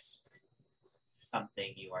risk.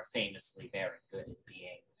 Something you are famously very good at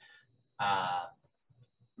being.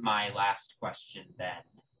 My last question then,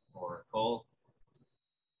 Oracle.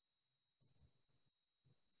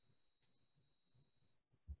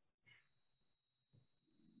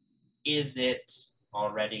 Is it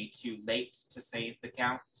already too late to save the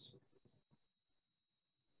Count?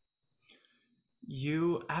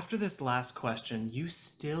 You, after this last question, you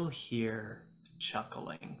still hear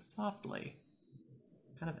chuckling softly,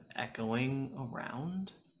 kind of echoing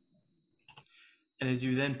around. And as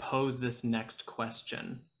you then pose this next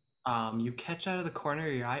question, you catch out of the corner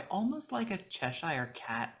of your eye, almost like a Cheshire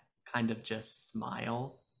cat kind of just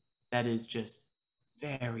smile that is just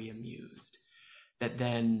very amused, that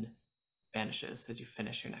then vanishes as you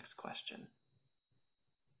finish your next question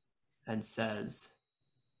and says,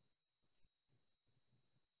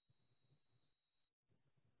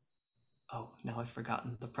 oh, now I've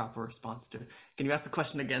forgotten the proper response to it. Can you ask the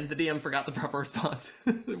question again? The DM forgot the proper response.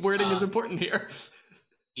 Wording is important here.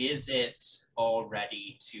 Is it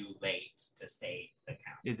already too late to save the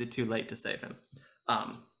Count? Is it too late to save him?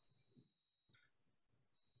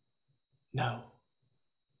 No.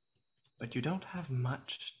 But you don't have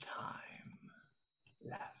much time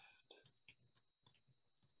left.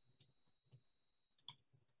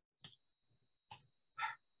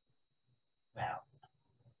 Well,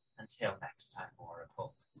 until next time,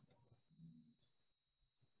 Oracle.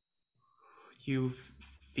 You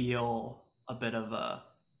feel a bit of a,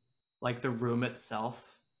 like the room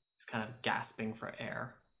itself is kind of gasping for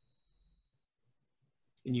air.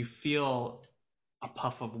 And you feel a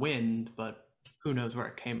puff of wind, but who knows where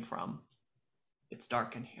it came from. It's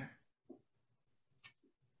dark in here.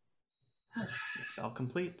 The spell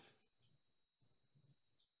completes.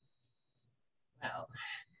 Well,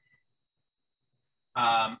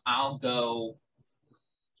 I'll go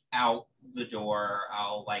out the door.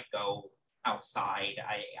 I'll go outside.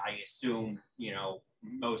 I assume,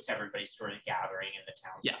 most everybody's sort of gathering in the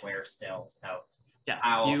town square still. So yes,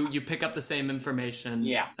 you pick up the same information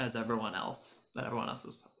as everyone else that everyone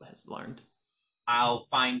else has learned. I'll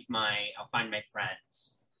find my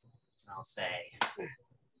friends. I'll say,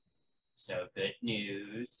 so good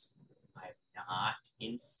news. I'm not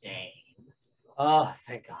insane. Oh,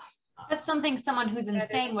 thank God. That's something someone who's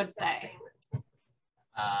insane would say.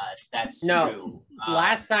 That's true.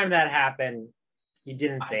 Last time that happened, you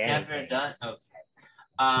didn't say anything. I've never done.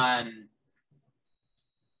 Okay.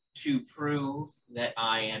 To prove that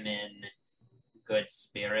I am in good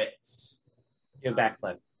spirits, do a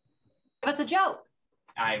backflip. It's a joke.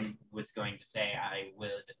 I was going to say I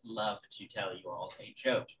would love to tell you all a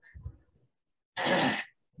joke.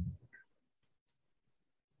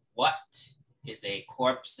 What is a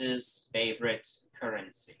corpse's favorite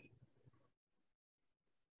currency?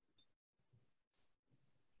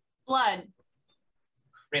 Blood.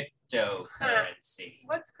 Cryptocurrency.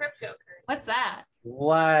 What's cryptocurrency? What's that?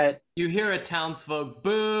 What? You hear a townsfolk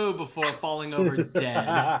boo before falling over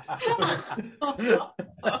dead.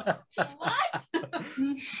 What?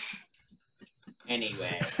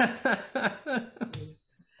 Anyway,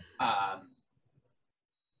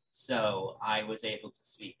 so I was able to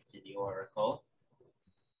speak to the Oracle,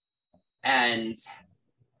 and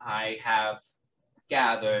I have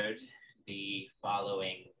gathered the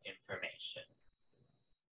following information.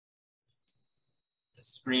 The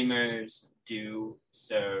Screamers do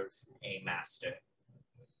serve a master.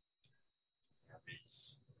 There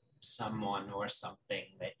is someone or something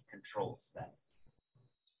that controls them.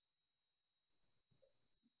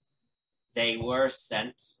 They were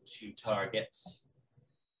sent to target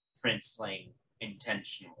Princeling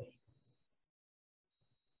intentionally,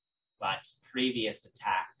 but previous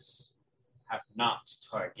attacks have not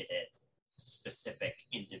targeted specific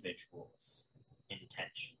individuals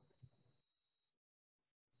intentionally.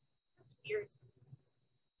 That's weird.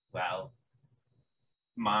 Well,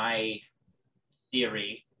 my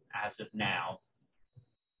theory as of now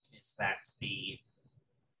is that the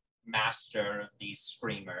master of these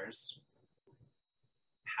Screamers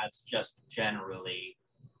has just generally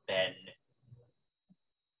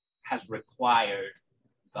has required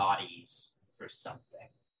bodies for something,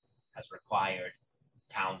 has required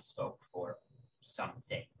townsfolk for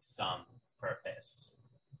something, some purpose.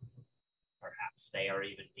 Perhaps they are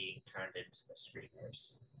even being turned into the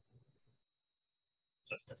Screamers.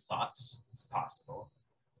 Just a thought, it's possible.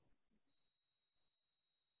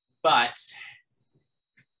 But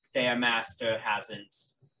their master hasn't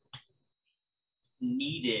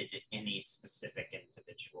needed any specific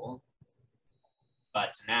individual.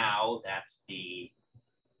 But now that the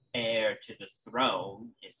heir to the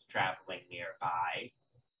throne is traveling nearby,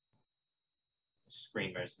 the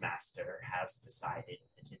Screamer's master has decided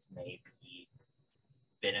that it may be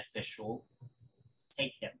beneficial to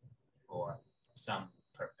take him for some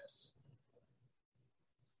purpose.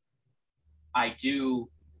 I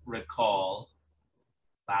do recall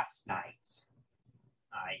last night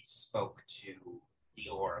I spoke to the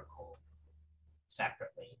Oracle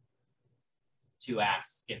separately to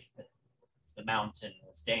ask if the mountain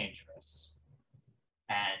was dangerous.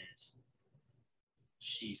 And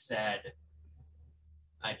she said,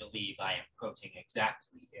 I believe I am quoting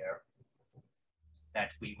exactly here,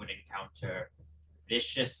 that we would encounter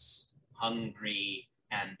vicious, hungry,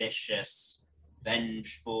 ambitious,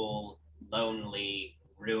 vengeful, lonely,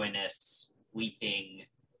 ruinous, weeping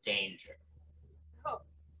danger. Oh.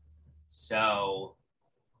 So,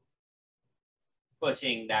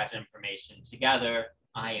 putting that information together,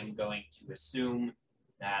 I am going to assume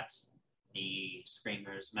that the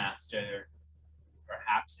Screamer's master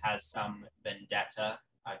perhaps has some vendetta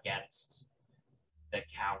against the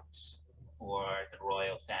Count or the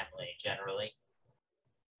royal family generally.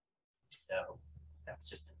 So, that's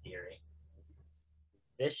just a theory.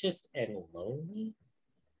 Vicious and lonely?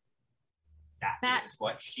 That Matt. is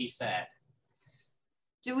what she said.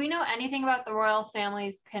 Do we know anything about the royal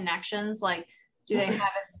family's connections? Like, do they have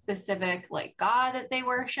a specific like god that they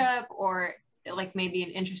worship, or like maybe an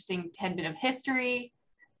interesting tidbit of history?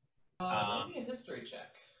 Maybe a history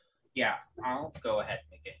check. Yeah, I'll go ahead and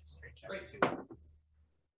make a history check.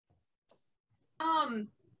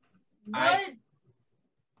 Great.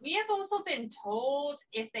 We have also been told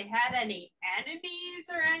if they had any enemies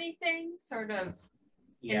or anything, sort of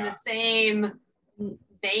in the same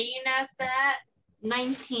vein as that.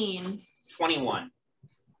 19. 21.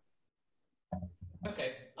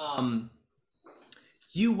 Okay.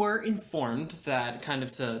 You were informed that, kind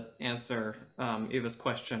of to answer Eva's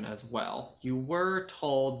question as well, you were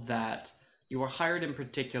told that you were hired in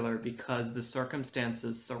particular because the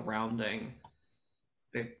circumstances surrounding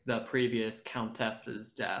the previous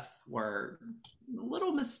countess's death were a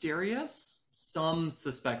little mysterious. Some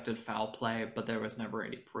suspected foul play, but there was never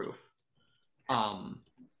any proof.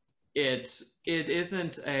 It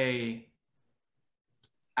isn't a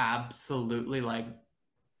absolutely like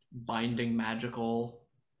binding magical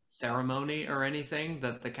ceremony or anything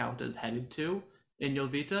that the Count is headed to in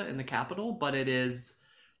Yolvita, in the capital, but it is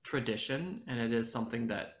tradition, and it is something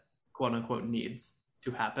that quote unquote needs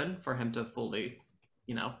to happen for him to fully,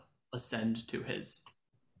 ascend to his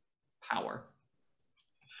power.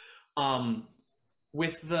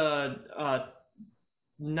 With the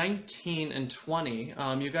 19 and 20,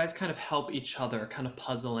 you guys kind of help each other, kind of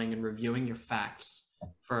puzzling and reviewing your facts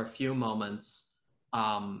for a few moments.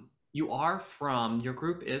 Your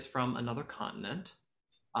group is from another continent,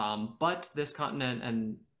 but this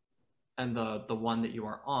continent and the one that you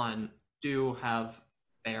are on do have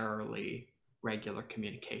fairly regular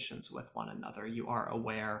communications with one another. You are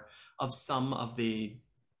aware of some of the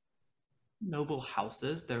noble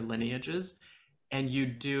houses, their lineages, and you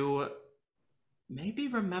do maybe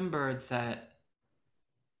remember that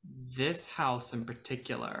This house in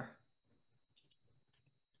particular,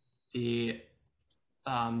 your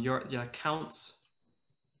count's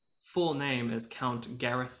full name is Count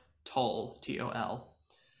Gareth Toll, Tol.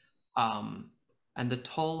 And the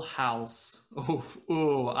Toll house.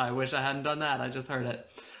 Ooh, I wish I hadn't done that. I just heard it.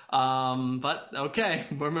 But okay,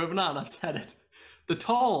 we're moving on. I've said it. The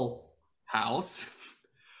Toll house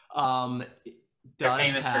They're does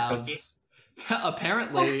famous for have. cookies.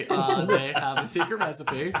 Apparently, they have a secret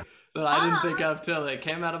recipe that I didn't think of till it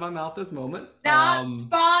came out of my mouth this moment. Not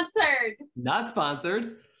sponsored. Not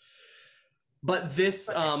sponsored. But this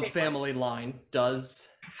family line does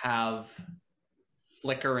have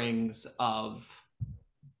flickerings of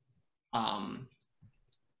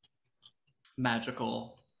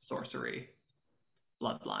magical sorcery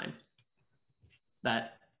bloodline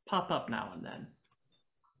that pop up now and then.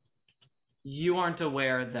 You aren't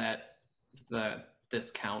aware that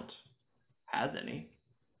this count has any,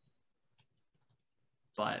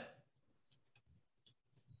 but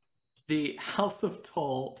the House of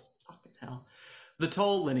Toll, fucking hell, the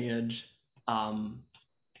Toll lineage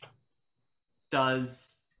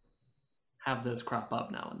does have those crop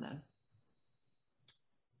up now and then.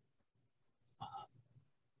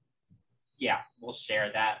 Yeah, we'll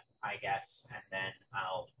share that, I guess, and then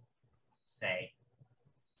I'll say,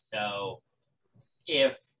 so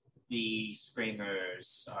if the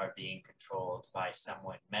Screamers are being controlled by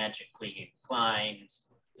someone magically inclined,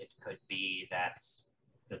 it could be that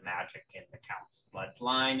the magic in the Count's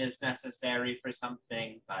bloodline is necessary for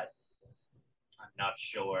something, but I'm not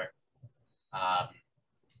sure.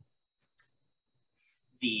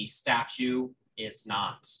 The statue is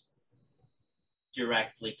not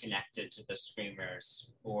directly connected to the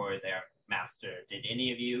Screamers or their master. Did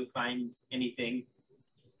any of you find anything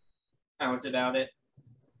out about it?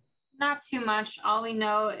 Not too much. All we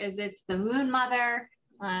know is it's the Moon Mother,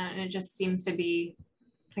 and it just seems to be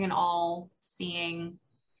like an all-seeing,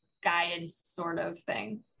 guided sort of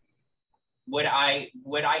thing. Would I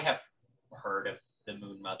have heard of the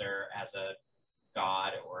Moon Mother as a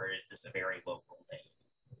god, or is this a very local thing?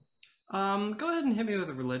 Go ahead and hit me with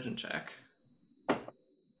a religion check.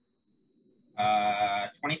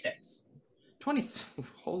 26. 20.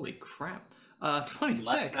 Holy crap. 26.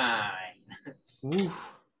 Plus 9.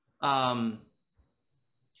 Oof.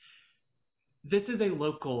 This is a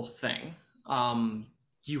local thing.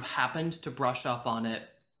 You happened to brush up on it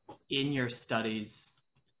in your studies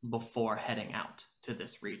before heading out to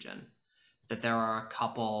this region. That there are a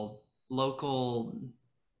couple local,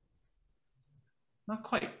 not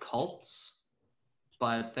quite cults,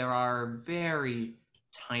 but there are very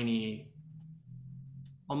tiny,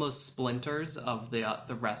 almost splinters of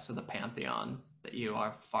the rest of the pantheon that you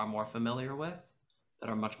are far more familiar with, that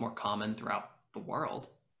are much more common throughout the world.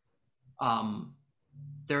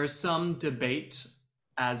 There is some debate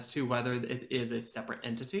as to whether it is a separate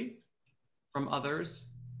entity from others.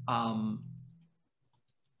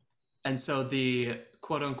 And so the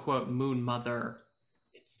quote-unquote Moon Mother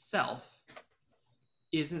itself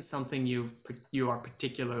isn't something you are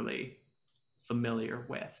particularly familiar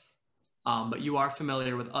with. But you are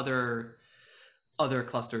familiar with other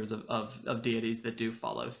clusters of deities that do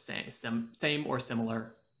follow same or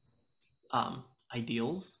similar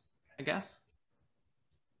ideals, I guess.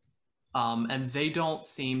 And they don't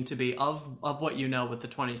seem to be, of what you know with the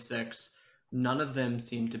 26, none of them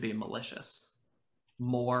seem to be malicious.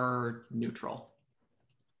 More neutral.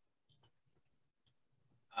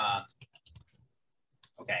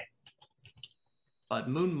 Okay. But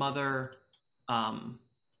Moon Mother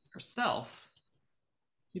herself,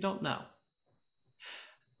 you don't know.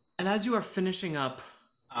 And as you are finishing up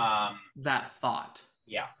that thought,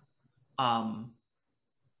 yeah,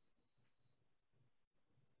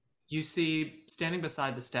 you see standing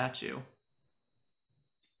beside the statue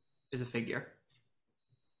is a figure.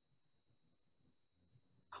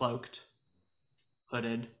 Cloaked,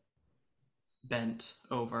 hooded, bent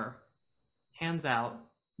over, hands out,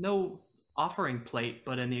 no offering plate,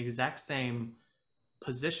 but in the exact same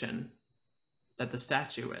position that the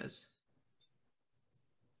statue is.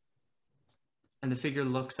 And the figure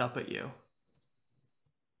looks up at you.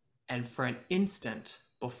 And for an instant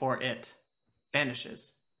before it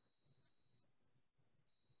vanishes.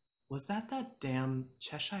 Was that damn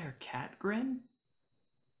Cheshire Cat grin?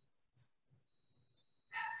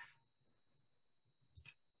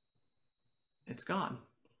 It's gone.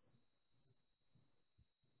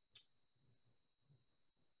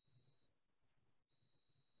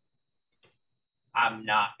 I'm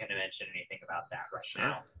not going to mention anything about that right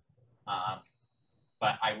now.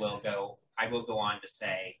 But I will go on to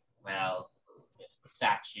say, well, if the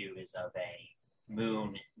statue is of a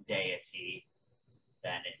moon deity,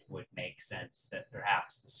 then it would make sense that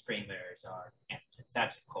perhaps the screamers are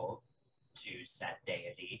antithetical to said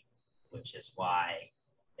deity, which is why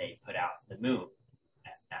they put out the moon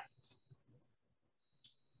at night.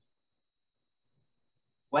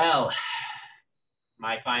 Well,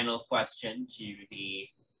 my final question to the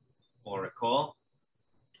Oracle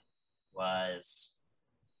was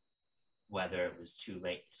whether it was too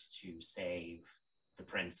late to save the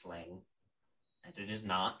princeling, and it is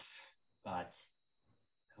not, but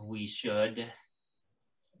we should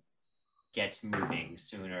get moving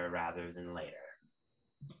sooner rather than later.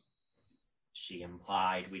 She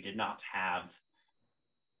implied we did not have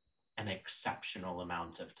an exceptional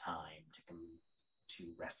amount of time to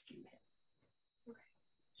rescue him.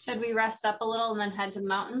 Should we rest up a little and then head to the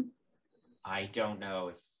mountain? I don't know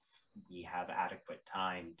if we have adequate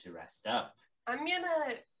time to rest up. I'm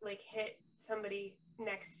gonna hit somebody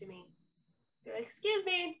next to me. Be like, excuse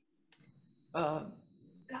me.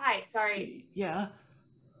 Hi, sorry. Yeah.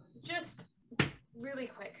 Just really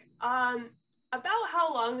quick. About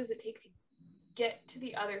how long does it take to get to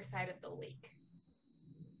the other side of the lake?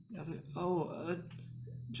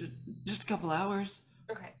 Just a couple hours.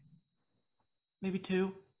 Okay. Maybe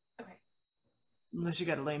 2. Okay. Unless you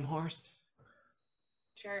got a lame horse.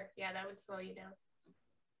 Sure. Yeah, that would slow you down.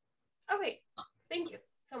 Okay. Thank you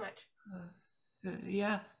so much.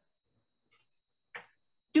 Yeah.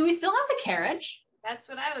 Do we still have the carriage? That's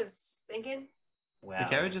what I was thinking. Well, The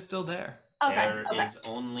carriage is still there. Okay. there is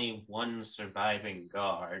only one surviving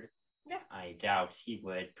guard. Yeah. I doubt he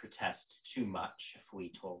would protest too much if we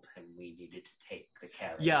told him we needed to take the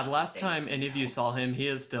carriage. Yeah, the to last save time the any of you house. saw him, he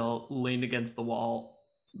is still leaned against the wall,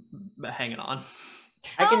 hanging on.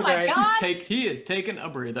 I can Oh my drive. God. He is taking a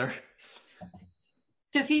breather.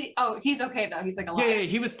 Does he? Oh, he's okay though. He's like alive. Yeah,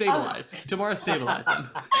 he was stabilized. Tomorrow stabilized him.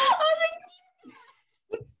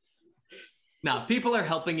 Now, people are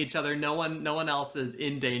helping each other. No one else is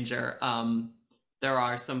in danger. There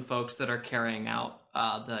are some folks that are carrying out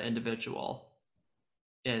the individual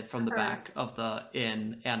from the back of the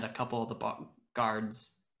inn, and a couple of the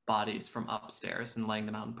guards' bodies from upstairs, and laying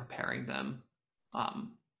them out and preparing them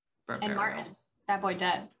for And burial. Martin, that boy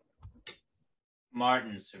dead.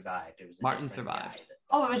 Martin survived. It was a Martin different survived. guy that-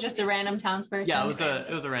 Oh, it was just a random townsperson. Yeah, it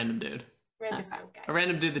was a random dude. Random Okay. drunk guy. A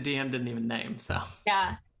random dude the DM didn't even name, so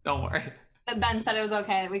Yeah. don't worry. But Ben said it was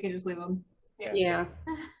okay. We could just leave him. Yeah.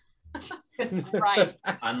 Jesus Christ.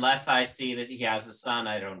 Unless I see that he has a son,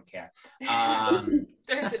 I don't care.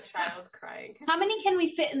 There's a child crying. How many can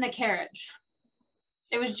we fit in the carriage?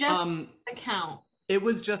 It was just the count. It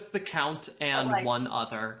was just the count and like- one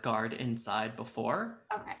other guard inside before.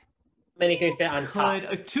 Okay. Many can fit on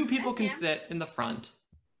top. Two people can Yeah. sit in the front.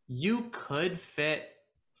 You could fit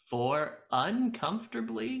 4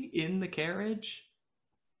 uncomfortably in the carriage.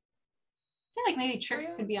 I feel like maybe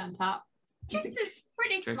Trix could be on top. Trix is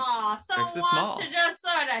pretty Trix- small. Someone Trix is wants small. to just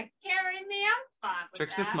sort of carry me. I'm fine with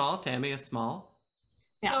Trix that. is small, Tammy is small.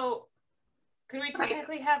 Yeah. So, could we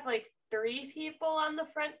technically have 3 people on the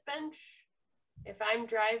front bench if I'm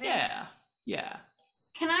driving? Yeah.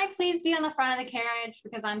 Can I please be on the front of the carriage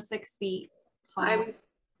because I'm 6 feet tall? I'm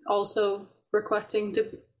also requesting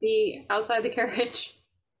to be outside the carriage.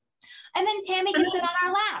 And then Tammy can sit on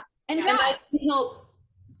our lap and And I drive. can help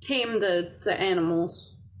tame the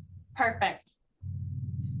animals. Perfect.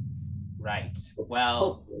 Right. Well,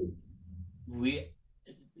 Hopefully. we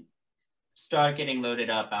start getting loaded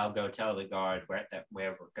up. I'll go tell the guard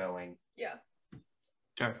where we're going. Yeah.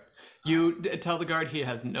 Sure. You tell the guard he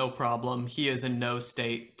has no problem. He is in no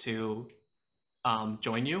state to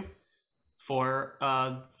join you for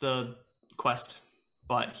the quest,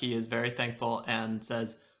 but he is very thankful and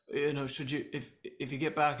says, should you, if you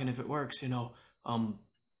get back and if it works,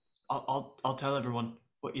 I'll tell everyone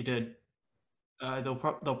what you did. They'll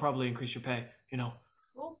probably increase your pay.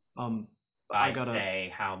 Cool. I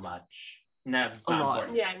say how much. No, it's A not lot.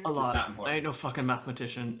 important. Yeah. A It's lot. not important. I ain't no fucking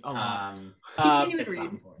mathematician. A lot. He can't even It's not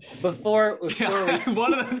read. important. Before Yeah, we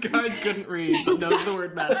one of those guards couldn't read, but knows the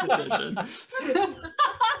word mathematician.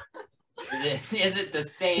 Is it the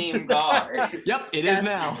same guard? Yep, it is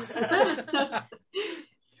now.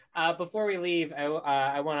 before we leave,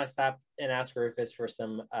 I want to stop and ask Rufus for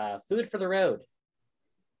some food for the road.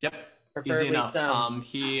 Yep. Preferably Easy enough. some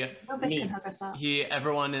Lucas can hook us up.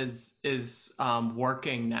 Everyone is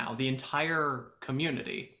working now. The entire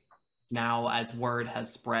community now, as word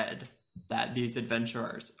has spread that these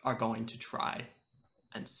adventurers are going to try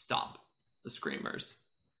and stop the Screamers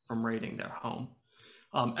from raiding their home.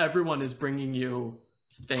 Everyone is bringing you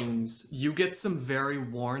things. You get some very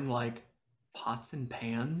worn, pots and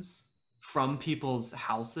pans from people's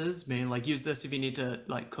houses, meaning like use this if you need to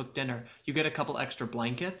like cook dinner. You get a couple extra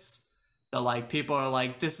blankets that like people are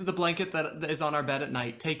like, this is the blanket that is on our bed at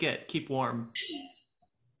night. Take it, keep warm.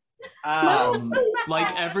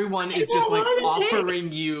 Like everyone is just like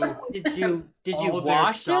offering you. Did you all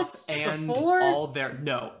wash their stuff it and before? all their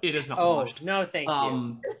no, it is not Oh washed. no, thank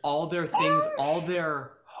you. All their things, all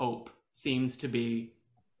their hope seems to be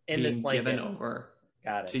In this being blanket. given over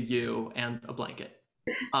Got it. to you and a blanket.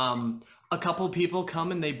 A couple people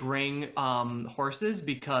come and they bring horses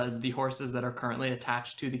because the horses that are currently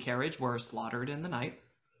attached to the carriage were slaughtered in the night.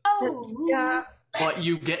 Oh, yeah. But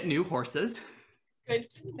you get new horses. Good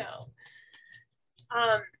to know.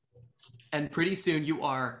 And pretty soon you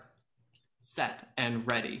are set and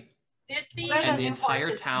ready. Did the Where And the new entire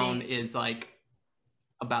horses town meet? is like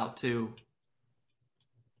about to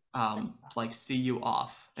like see you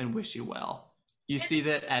off and wish you well. You see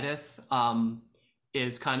that Edith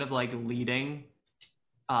is kind of like leading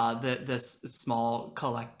this small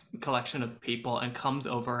collection of people and comes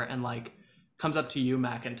over and like comes up to you,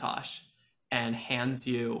 Macintosh, and hands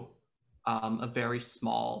you a very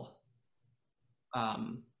small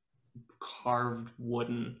carved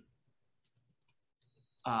wooden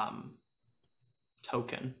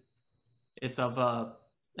token. It's of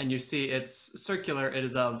and you see it's circular. It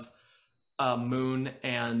is of a moon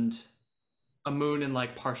in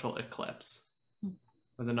like partial eclipse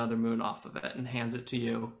with another moon off of it, and hands it to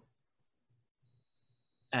you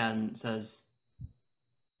and says,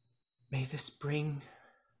 may this bring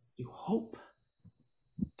you hope,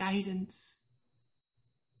 guidance,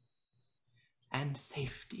 and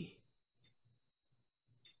safety.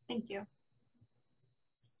 Thank you.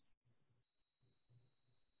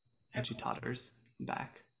 And she totters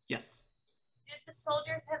back. Yes. Did the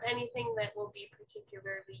soldiers have anything that will be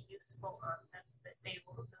particularly useful on them that they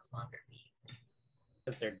will no longer be using?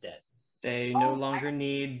 Because they're dead. They no longer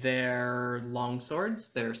need their long swords,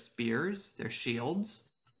 their spears, their shields.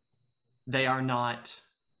 They are not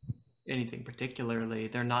anything particularly.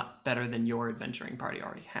 They're not better than your adventuring party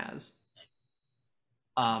already has.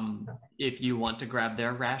 If you want to grab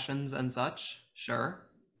their rations and such, sure.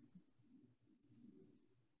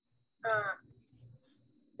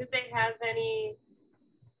 Did they have any,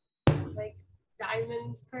 like,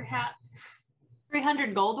 diamonds, perhaps?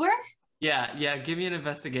 300 gold worth? Yeah, give me an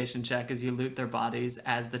investigation check as you loot their bodies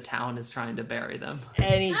as the town is trying to bury them.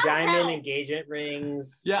 Any diamond engagement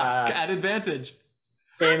rings? Yeah, at advantage.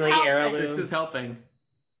 Family Help. heirlooms. This is helping.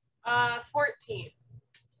 14.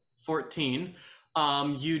 14.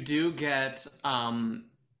 You do get one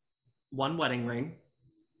wedding ring.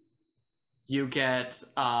 You get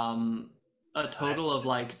a total of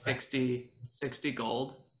like 60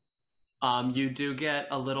 gold. You do get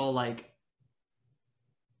a little like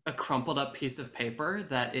a crumpled up piece of paper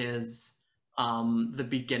that is the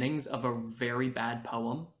beginnings of a very bad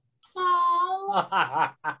poem. Oh,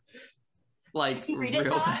 Like Can you read it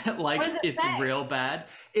real to us? bad. Like What does it it's say? real bad.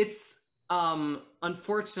 It's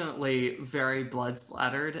unfortunately very blood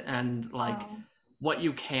splattered, and like Oh. what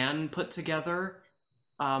you can put together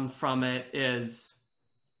from it is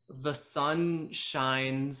the sun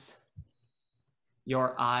shines,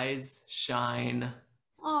 your eyes shine.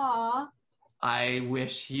 Aw. I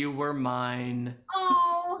wish you were mine,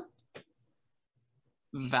 Oh.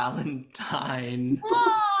 Valentine.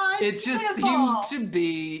 Aw, It it's just beautiful. seems to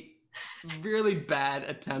be really bad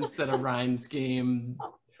attempts at a rhyme scheme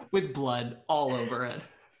with blood all over it.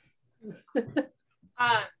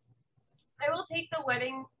 I will take the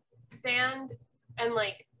wedding band and,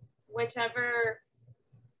 like, whichever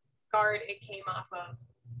guard it came off of,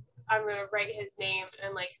 I'm gonna write his name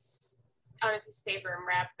and, like, on a piece of paper and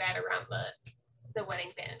wrap that around the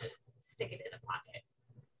wedding band and stick it in a pocket.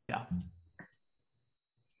 Yeah.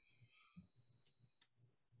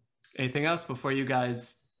 Anything else before you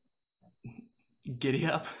guys giddy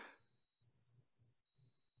up?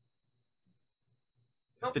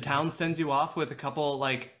 Nope. The town sends you off with a couple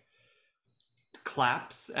like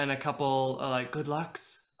claps and a couple like good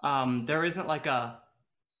lucks. There isn't like a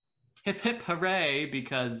hip hip hooray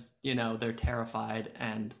because you know they're terrified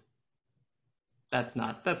and that's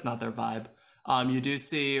not their vibe. You do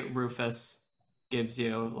see Rufus gives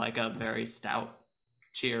you like a very stout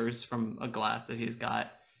cheers from a glass that he's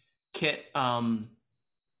got. Kit runs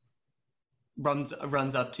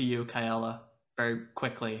up to you, Kaela, very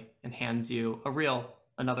quickly and hands you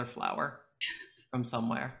another flower from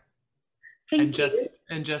somewhere. Thank you.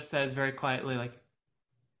 And just says very quietly, like,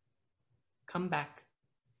 come back.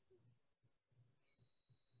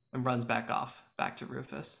 And runs back to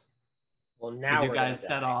Rufus. Well, now As you we're guys gonna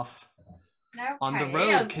set die. off Now on the Kaea's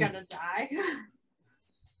road, gonna die.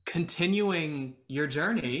 continuing your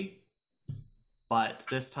journey, but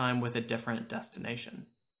this time with a different destination.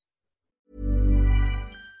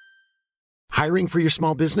 Hiring for your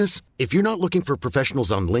small business? If you're not looking for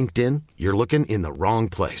professionals on LinkedIn, you're looking in the wrong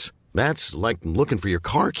place. That's like looking for your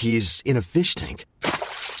car keys in a fish tank.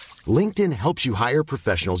 LinkedIn helps you hire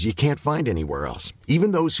professionals you can't find anywhere else,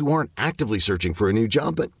 even those who aren't actively searching for a new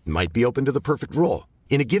job but might be open to the perfect role.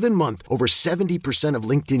 In a given month, over 70% of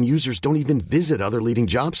LinkedIn users don't even visit other leading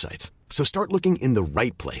job sites. So start looking in the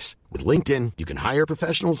right place. With LinkedIn, you can hire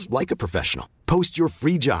professionals like a professional. Post your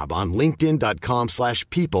free job on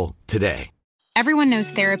linkedin.com/people today. Everyone knows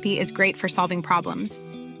therapy is great for solving problems,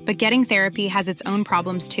 but getting therapy has its own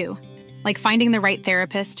problems too, like finding the right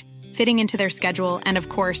therapist, fitting into their schedule, and of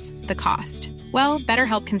course, the cost. Well,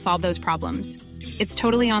 BetterHelp can solve those problems. It's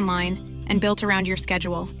totally online and built around your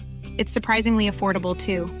schedule. It's surprisingly affordable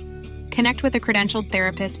too. Connect with a credentialed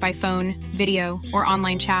therapist by phone, video, or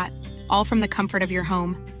online chat, all from the comfort of your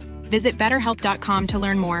home. Visit BetterHelp.com to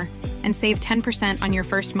learn more and save 10% on your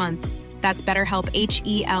first month. That's BetterHelp,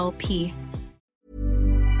 H-E-L-P.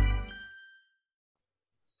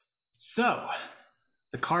 So,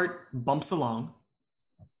 the cart bumps along.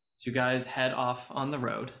 So you guys head off on the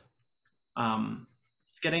road.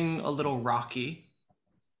 It's getting a little rocky.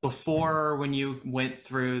 Before, when you went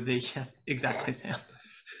through the... Yes, exactly, Sam.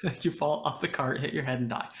 You fall off the cart, hit your head, and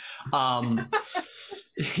die.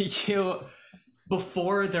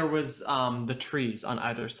 Before there was the trees on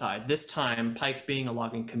either side. This time, Pike, being a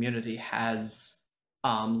logging community, has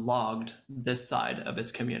logged this side of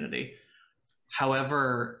its community.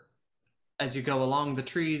 However, as you go along, the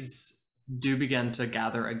trees do begin to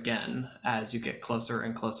gather again as you get closer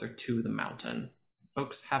and closer to the mountain.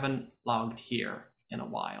 Folks haven't logged here in a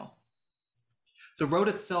while. The road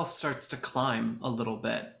itself starts to climb a little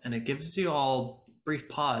bit, and it gives you all a brief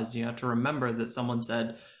pause. You have to remember that someone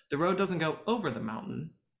said the road doesn't go over the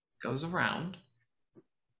mountain, it goes around,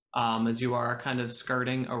 as you are kind of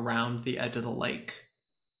skirting around the edge of the lake.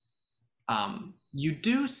 You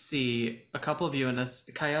do see, a couple of you, and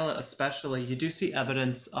Kyella especially, you do see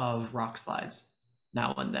evidence of rock slides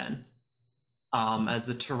now and then. As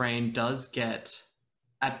the terrain does get,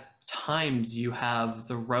 at times you have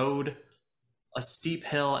the road, a steep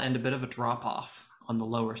hill, and a bit of a drop off on the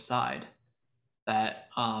lower side that,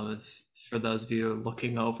 for those of you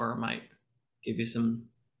looking over, might give you some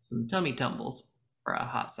tummy tumbles for a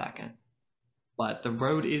hot second. But the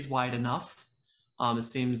road is wide enough. It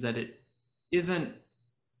seems that it isn't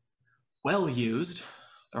well used.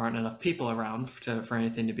 There aren't enough people around for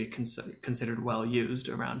anything to be considered well used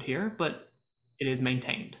around here, but it is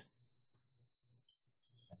maintained.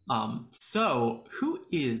 So who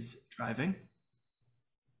is driving?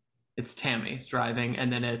 It's Tammy's driving,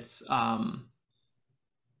 and then it's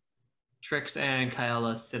Trix and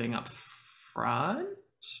Kyella sitting up front.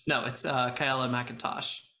 No, it's Kyella and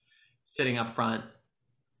Macintosh sitting up front.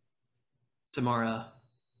 Tamora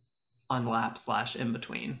on lap / in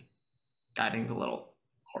between, guiding the little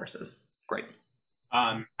horses. Great.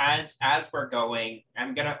 As we're going,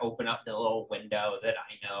 I'm gonna open up the little window that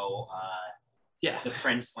I know the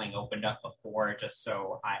Princeling opened up before, just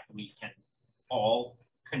so we can all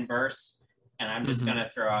converse. And I'm just gonna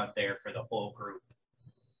throw out there for the whole group.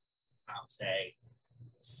 I'll say,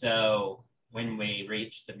 so when we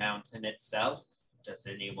reach the mountain itself, does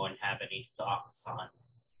anyone have any thoughts on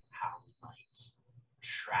how we might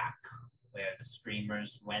track where the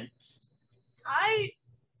screamers went? I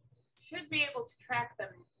should be able to track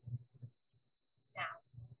them now.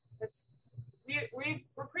 Because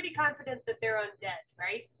we're pretty confident that they're undead,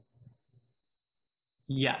 right?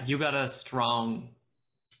 Yeah, you got a strong...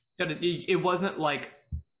 It wasn't like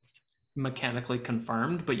mechanically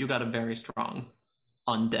confirmed, but you got a very strong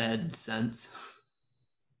undead sense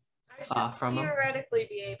I from them. theoretically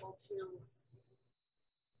be able to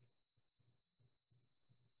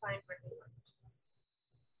find where they went.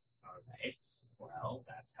 All right. Well,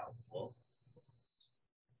 that's helpful.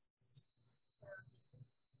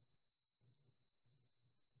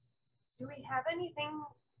 Do we have anything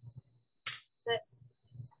that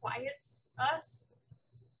quiets us?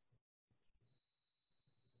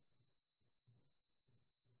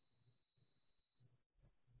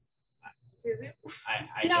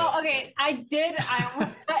 I No, don't- okay, I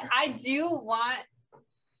do want.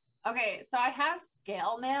 Okay, so I have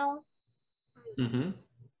scale mail, Mm-hmm.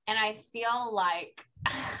 and I feel like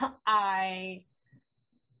I.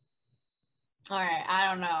 All right, I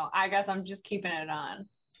don't know. I guess I'm just keeping it on.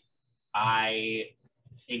 I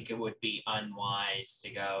think it would be unwise to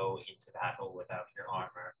go into battle without your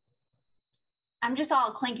armor. I'm just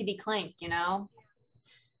all clinkety clink, you know.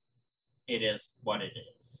 it is what it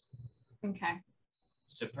is. Okay.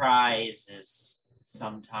 Surprise is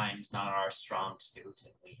sometimes not our strong suit,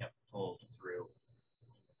 and we have pulled through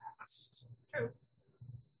in the past. True.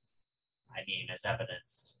 I mean, as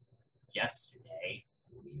evidenced yesterday,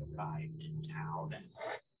 we arrived in town at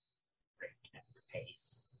breakneck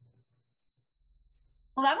pace.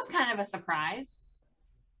 Well, that was kind of a surprise.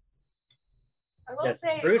 I will Just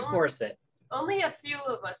say brute force it. only a few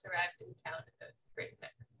of us arrived in town at a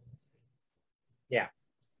breakneck. Yeah.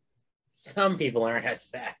 Some people aren't as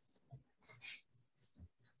fast.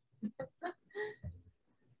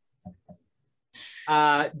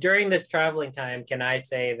 During this traveling time, can I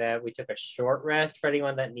say that we took a short rest for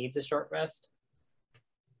anyone that needs a short rest?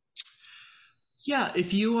 Yeah,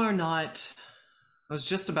 if you are not... I was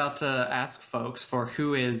just about to ask folks for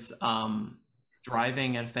who is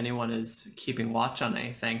driving and if anyone is keeping watch on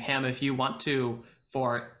anything. Ham, if you want to,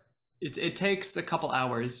 it takes a couple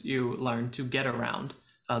hours, you learn, to get around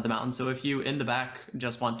the mountain. So if you, in the back,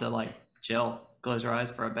 just want to, like, chill, close your eyes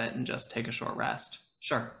for a bit and just take a short rest,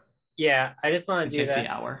 sure. Yeah, I just want to do take that.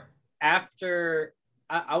 the hour. After,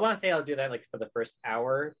 I want to say I'll do that like for the first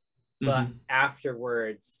hour, but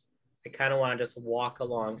afterwards, I kind of want to just walk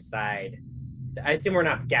alongside. I assume we're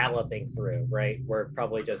not galloping through, right? We're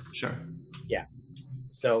probably just... Sure. Yeah.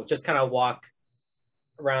 So just kind of walk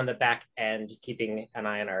around the back end, just keeping an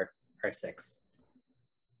eye on our six.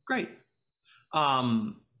 Great.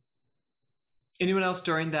 Anyone else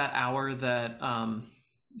during that hour that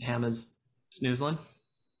Ham is snoozling?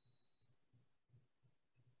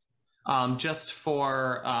 Just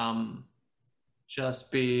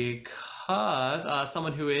because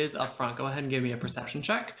someone who is up front, go ahead and give me a perception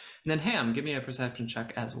check. And then Ham, give me a perception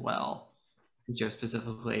check as well, since you're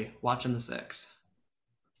specifically watching the six.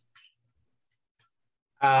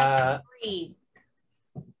 23.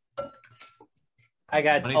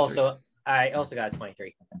 I also got a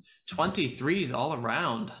 23. 23s all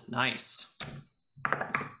around. Nice.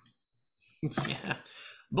 Yeah.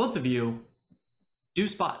 Both of you do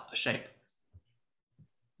spot a shape.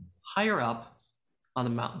 Higher up on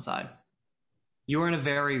the mountainside. You are in a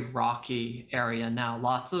very rocky area now.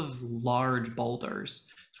 Lots of large boulders.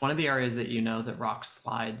 It's one of the areas that you know that rock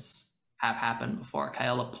slides have happened before.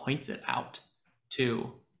 Kaela points it out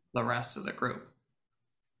to the rest of the group.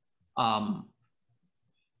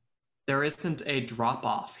 There isn't a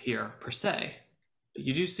drop-off here, per se. But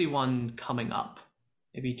you do see one coming up,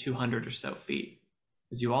 maybe 200 or so feet,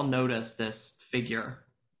 as you all notice this figure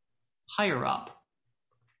higher up.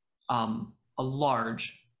 A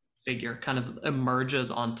large figure kind of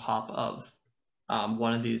emerges on top of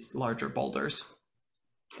one of these larger boulders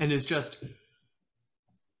and is just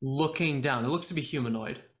looking down. It looks to be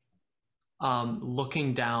humanoid,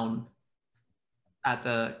 looking down at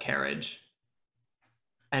the carriage,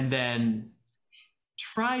 and then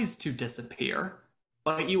tries to disappear,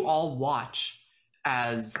 but you all watch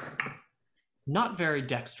as, not very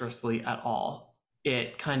dexterously at all,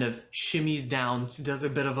 it kind of shimmies down, does a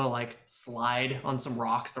bit of a like slide on some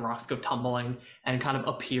rocks. The rocks go tumbling and kind of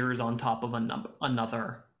appears on top of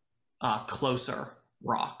another closer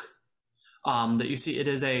rock. That you see, it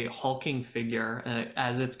is a hulking figure.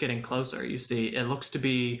 As it's getting closer, you see it looks to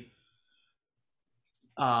be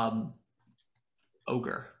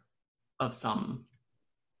ogre of some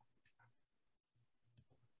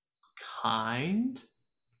kind.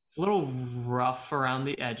 It's a little rough around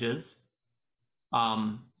the edges.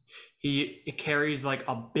 He carries like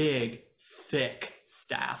a big, thick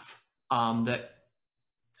staff that,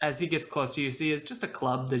 as he gets closer, you see is just a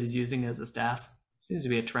club that he's using as a staff. Seems to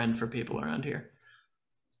be a trend for people around here.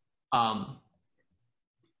 And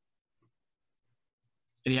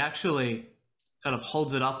he actually kind of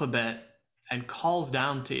holds it up a bit and calls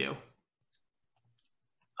down to you.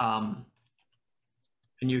 And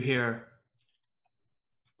you hear,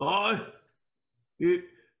 "Oh,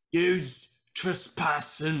 you's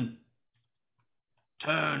trespassing.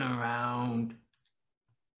 Turn around."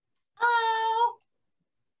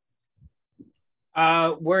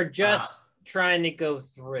 Oh, We're just trying to go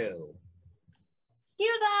through.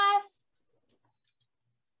 excuse us.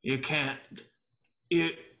 You can't.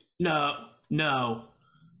 No.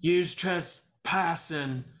 You's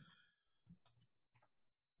trespassing.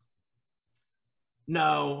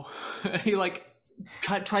 No. He like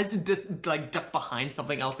tries to duck behind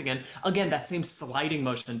something else again. Again, that same sliding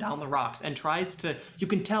motion down the rocks, and tries to, you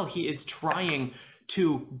can tell he is trying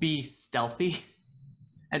to be stealthy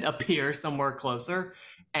and appear somewhere closer,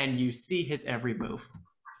 and you see his every move.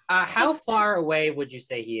 How far away would you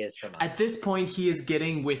say he is from us? At this point, he is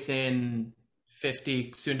getting within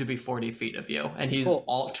 50, soon to be 40 feet of you, and he's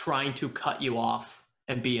all trying to cut you off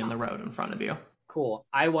and be in the road in front of you. Cool.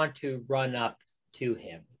 I want to run up to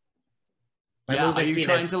him. Are you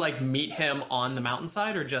trying to like meet him on the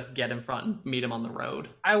mountainside or just get in front and meet him on the road?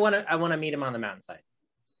 I want to meet him on the mountainside.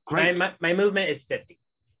 Great. My movement is 50.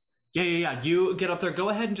 Yeah. You get up there. Go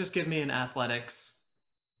ahead and just give me an athletics,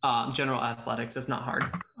 general athletics. It's not hard.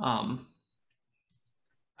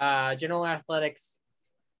 General athletics,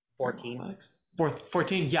 14.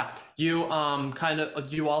 14. Yeah. You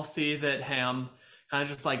you all see that Ham kind of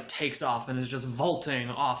just like takes off and is just vaulting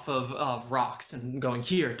off of rocks and going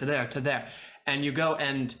here to there to there. And you go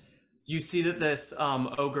and you see that this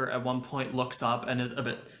ogre at one point looks up and is a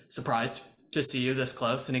bit surprised to see you this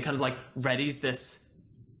close. And he kind of like readies this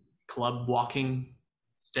club walking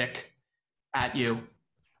stick at you.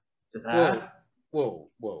 Says,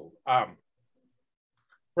 Whoa.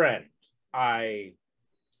 Friend, I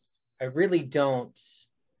really don't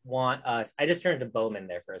want us. I just turned to Bowman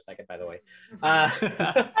there for a second, by the way. I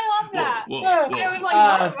love that. Whoa. I was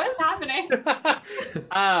like, what is happening?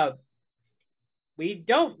 We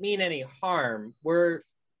don't mean any harm. We're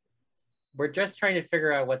just trying to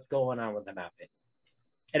figure out what's going on with the mountain.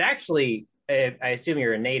 And actually, I assume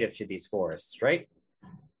you're a native to these forests, right?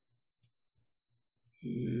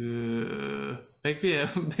 Make me a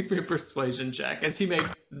persuasion check as he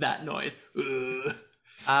makes that noise.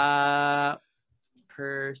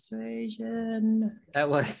 Persuasion. That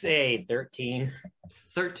was a 13.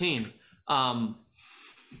 13.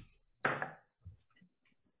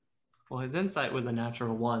 Well, his insight was a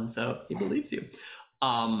natural 1, so he believes you.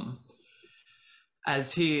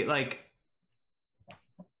 As he the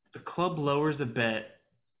club lowers a bit.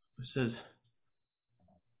 It says,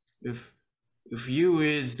 if you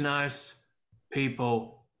is nice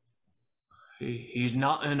people, he's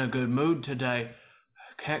not in a good mood today.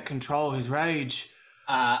 Can't control his rage.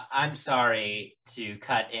 I'm sorry to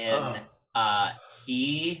cut in.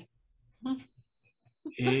 He's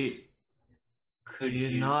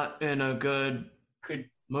not in a good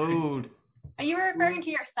mood. Are you referring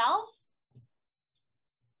to yourself?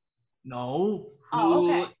 No. Oh,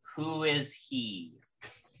 okay. Who is he?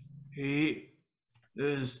 He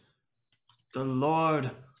is the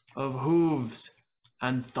Lord of Hooves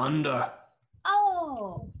and Thunder.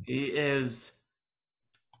 Oh. He is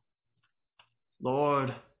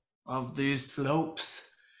Lord of these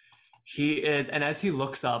slopes. He is, and as he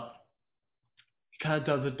looks up, he kind of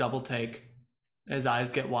does a double take. His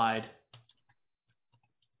eyes get wide.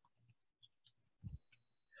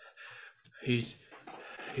 He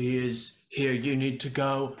is here. You need to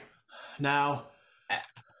go now.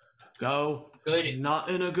 Go. Good. He's not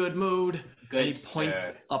in a good mood. Good, and he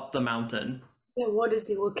points up the mountain. Yeah, what is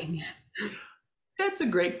he looking at? That's a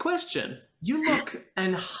great question. You look,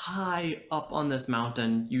 and high up on this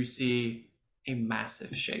mountain, you see a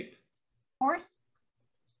massive shape. Horse?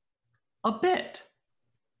 A bit.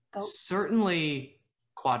 Goat? Certainly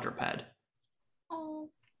quadruped. Oh.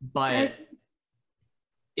 But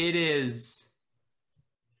it is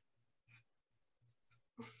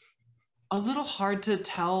a little hard to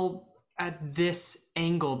tell at this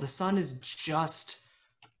angle. The sun is just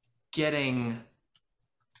getting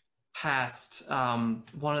past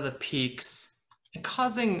one of the peaks and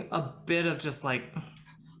causing a bit of just like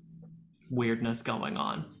weirdness going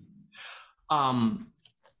on.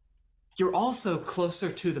 You're also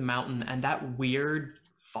closer to the mountain, and that weird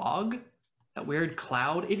fog, that weird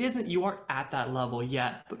cloud, you aren't at that level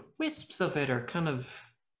yet, but wisps of it are kind of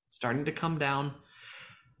starting to come down.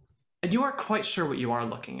 And you aren't quite sure what you are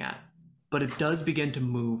looking at, but it does begin to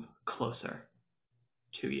move closer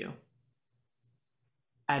to you.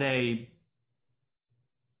 At a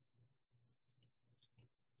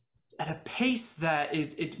pace that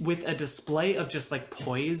is with a display of just like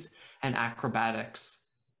poise and acrobatics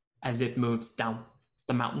as it moves down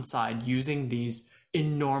the mountainside using these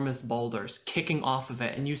enormous boulders kicking off of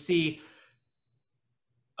it. And you see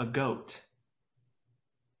a goat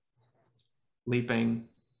leaping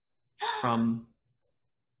from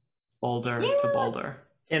boulder to boulder.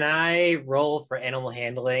 Can I roll for animal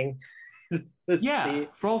handling?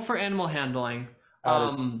 Roll for animal handling.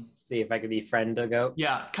 See if I can befriend a goat.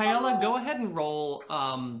 Yeah, Kyella, go ahead and roll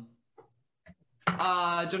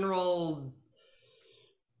general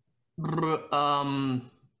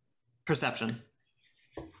perception.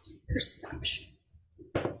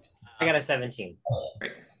 I got a 17.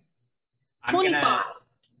 Great. 25.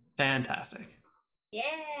 Fantastic. Yeah.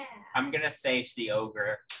 I'm gonna say to the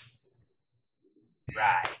ogre,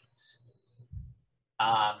 right.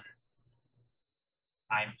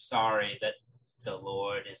 I'm sorry that the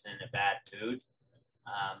Lord is in a bad mood.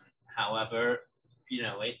 However,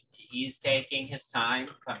 he's taking his time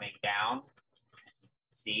coming down.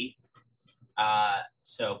 See?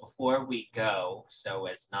 So before we go, so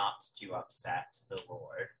as not to upset the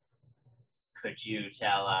Lord, could you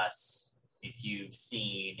tell us if you've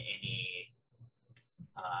seen any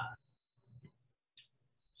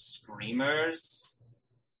screamers?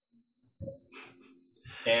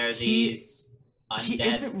 They're these undead He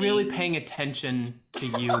isn't really things. paying attention to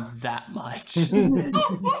you that much.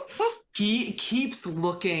 He keeps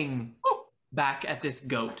looking back at this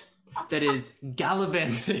goat that is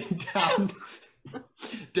gallivanting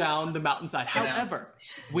down the mountainside. However,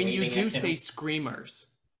 when you do say screamers,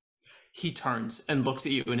 he turns and looks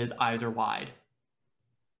at you and his eyes are wide.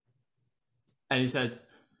 And he says,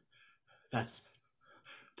 that's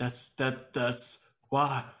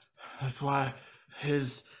why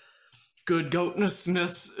his good goatness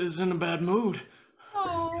is in a bad mood.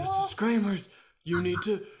 Because the screamers, you need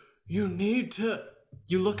to.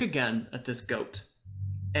 You look again at this goat.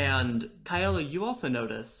 And Kyella, you also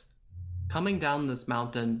notice, coming down this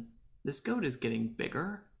mountain, this goat is getting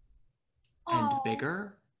bigger and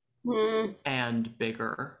bigger and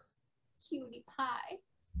bigger. Cutie pie.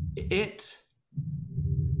 It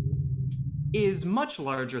is much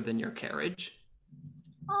larger than your carriage.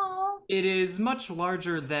 Oh. It is much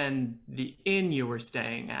larger than the inn you were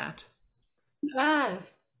staying at.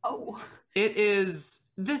 Oh. It is...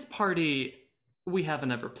 This party, we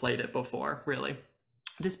haven't ever played it before, really.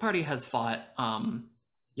 This party has fought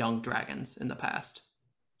young dragons in the past.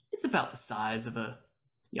 It's about the size of a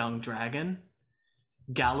young dragon,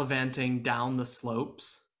 gallivanting down the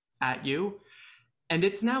slopes at you. And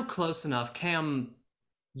it's now close enough. Cam,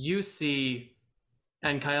 you see,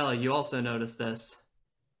 and Kyella, you also notice this.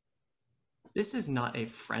 This is not a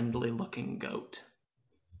friendly-looking goat.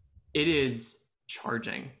 It is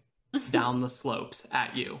charging down the slopes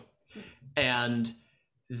at you. And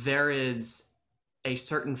there is a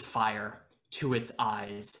certain fire to its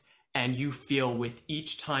eyes. And you feel with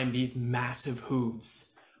each time these massive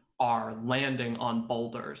hooves are landing on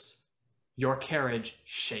boulders, your carriage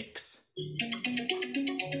shakes. Sorry.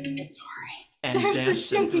 And There's dances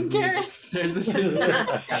the shaking with music. carriage. There's the shaking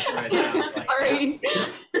carriage. That's what it sounds like. Sorry.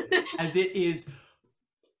 As it is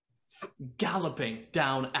galloping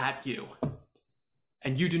down at you.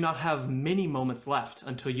 And you do not have many moments left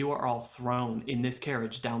until you are all thrown in this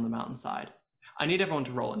carriage down the mountainside. I need everyone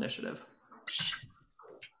to roll initiative.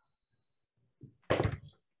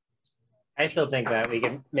 I still think that we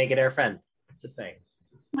can make it our friend. Just saying.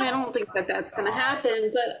 I don't think that that's going to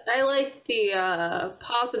happen, but I like the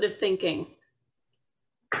positive thinking.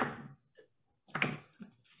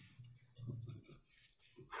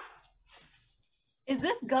 Is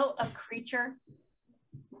this goat a creature?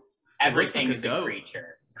 Everything Looks is like a a goat.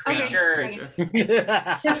 creature. Okay.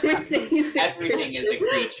 Everything is a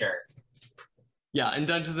creature. Yeah, in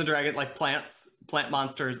Dungeons and Dragons, like plant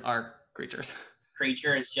monsters are creatures.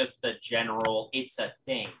 Creature is just the general, it's a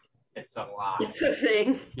thing. It's alive. It's a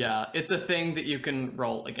thing. Yeah, it's a thing that you can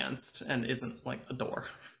roll against and isn't like a door.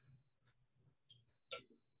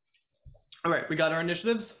 All right, we got our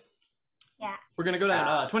initiatives? Yeah. We're going to go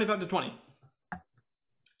down 25 to 20.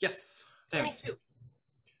 Yes, Tammy.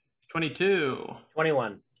 22.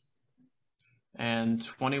 21. And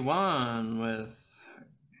 21 with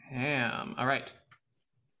Ham. All right.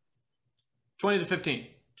 20 to 15.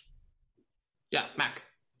 Yeah, Mac.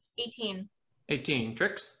 18. 18.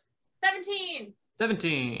 Trix. 17.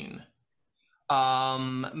 17.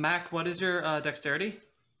 Mac, what is your dexterity?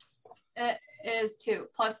 It is 2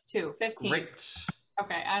 plus 2, 15. Great.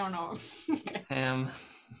 Okay, I don't know. Ham,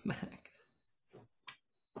 Mac.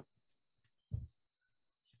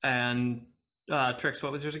 And Trix,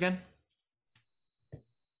 what was yours again?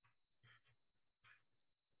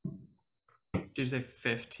 Did you say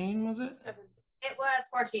 15, was it? It was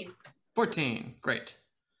 14. 14. Great.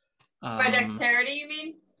 My dexterity, you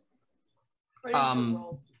mean?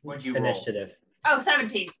 What'd you roll? Initiative. Oh,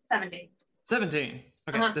 17. 17. 17.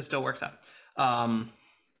 Okay, this still works out.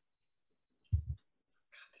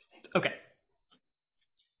 Okay.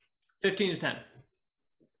 15 to 10.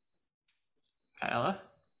 Kyla?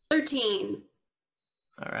 13.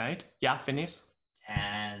 All right. Yeah, Phineas?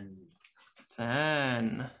 10.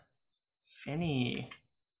 10. Finny.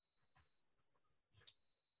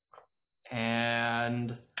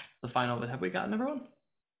 And the final bit. Have we gotten everyone?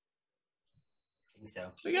 I think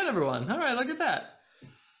so. We got everyone. All right, look at that.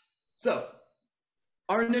 So,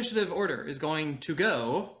 our initiative order is going to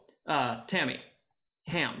go Tammy,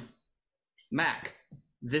 Ham, Mac,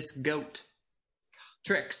 this goat,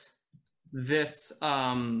 Trix, this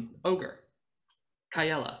ogre,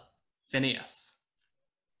 Kyella, Phineas.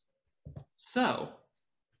 So,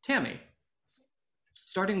 Tammy,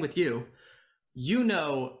 starting with you, You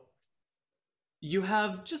know, you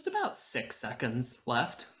have just about 6 seconds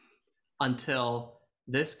left until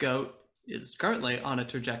this goat is currently on a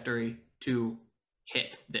trajectory to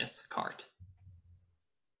hit this cart.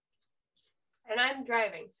 And I'm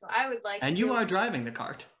driving, so I would like And to... you are driving the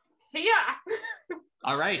cart. Yeah!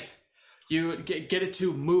 All right. You get it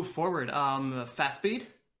to move forward. Fast speed?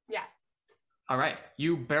 Yeah. All right.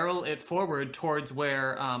 You barrel it forward towards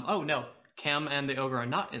where... oh, no. Cam and the ogre are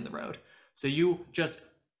not in the road. So you just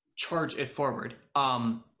charge it forward.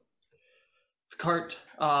 The cart...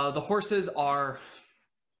 the horses are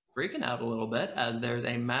freaking out a little bit as there's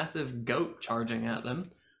a massive goat charging at them.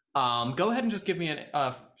 Go ahead and just give me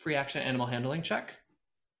a free action animal handling check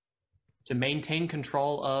to maintain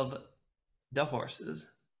control of the horses.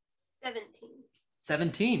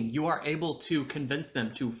 17. You are able to convince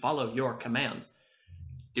them to follow your commands.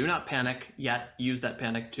 Do not panic yet. Use that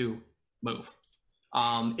panic to move.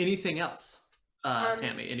 Anything else,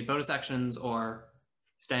 Tammy? Any bonus actions or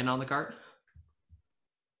staying on the cart?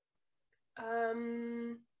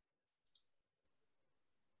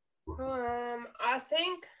 I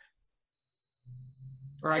think...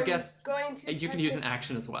 Or I guess going to you can use an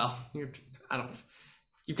action as well. You've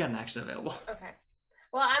got an action available. Okay.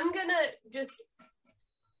 Well, I'm gonna just,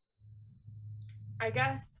 I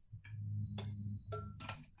guess,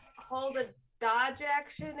 hold a dodge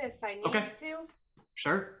action if I need to.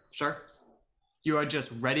 Sure. You are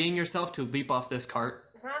just readying yourself to leap off this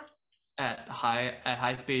cart at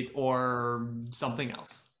high speeds or something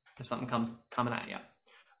else if something comes coming at you.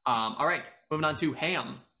 All right, moving on to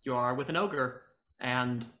Ham. You are with an ogre,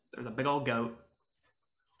 and there's a big old goat.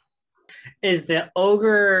 Is the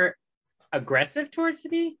ogre aggressive towards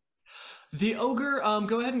me? The ogre,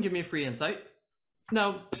 go ahead and give me a free insight.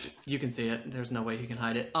 No, you can see it. There's no way you can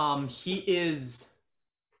hide it.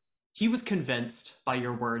 He was convinced by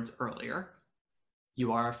your words earlier.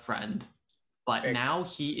 You are a friend, but now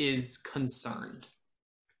he is concerned.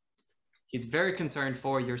 He's very concerned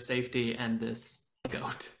for your safety and this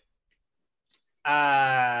goat.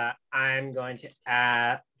 I'm going to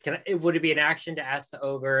would it be an action to ask the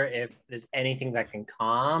ogre if there's anything that can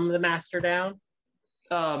calm the master down?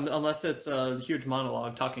 Unless it's a huge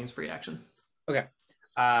monologue, talking is free action. Okay.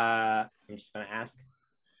 I'm just going to ask,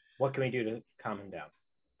 what can we do to calm him down?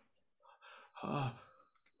 I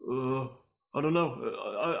don't know.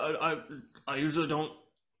 I usually don't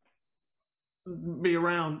be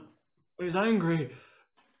around. He's angry.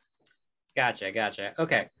 Gotcha.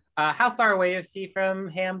 Okay. How far away is he from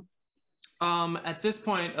Ham? At this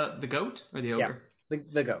point, the goat or the ogre? Yeah,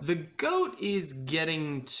 the goat. The goat is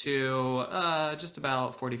getting to just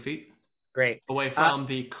about 40 feet. Great. Away from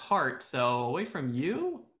the cart, so away from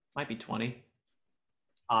you might be 20.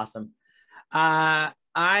 Awesome. I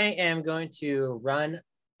am going to run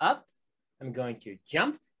up. I'm going to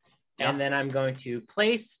jump, and then I'm going to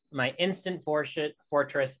place my instant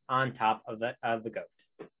fortress on top of the goat.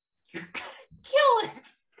 You're gonna kill it.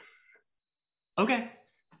 Okay.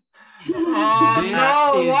 Oh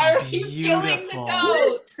no! Why are you killing the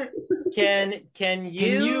goat?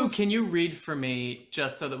 Can you read for me,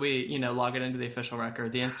 just so that we log it into the official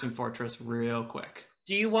record, the instant fortress real quick?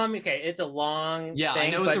 Do you want me? Okay, it's a long. Yeah, thing,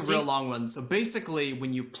 I know it's a real long one. So basically,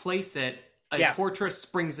 when you place it, a fortress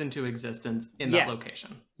springs into existence in that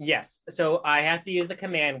location. Yes. So I have to use the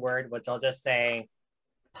command word, which I'll just say,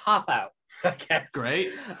 pop out. Okay.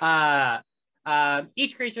 Great.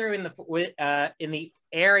 Each creature in the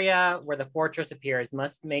area where the fortress appears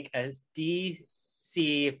must make a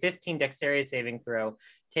DC 15 dexterity saving throw,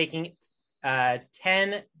 taking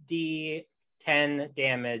 10d10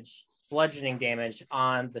 damage, bludgeoning damage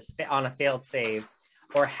on a failed save,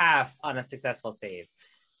 or half on a successful save.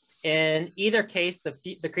 In either case,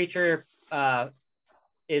 the creature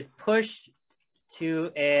is pushed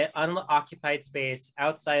to an unoccupied space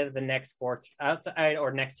outside of the next outside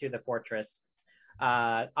or next to the fortress.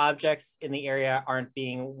 Objects in the area aren't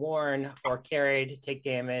being worn or carried, take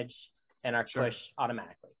damage, and are pushed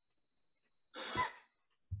automatically.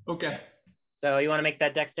 Okay. So you want to make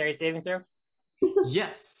that dexterity saving throw?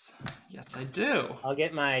 Yes, I do. I'll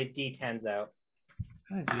get my D10s out.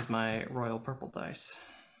 I'm gonna use my royal purple dice.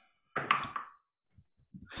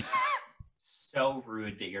 So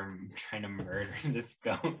rude that you're trying to murder this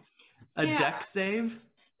goat. A dex save?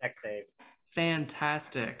 Dex save.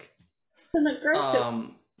 Fantastic. An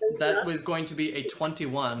aggressive. That was going to be a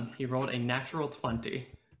 21. He rolled a natural 20.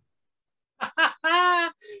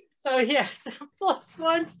 So yes,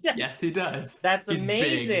 +1. Yes, he does. That's He's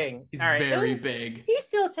amazing. Big. He's very big. He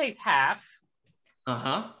still takes half.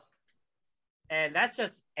 Uh-huh. And that's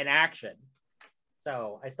just an action.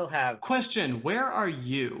 So I still have Question, where are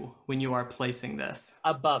you when you are placing this?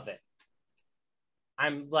 above it.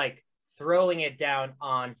 I'm like throwing it down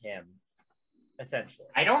on him, essentially.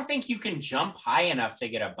 I don't think you can jump high enough to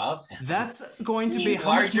get above him. That's going to be He's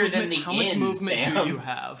larger than the how much inn, movement Sam. do you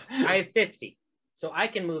have? I have 50, so I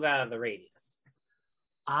can move out of the radius.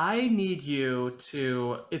 I need you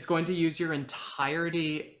to... It's going to use your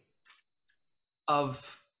entirety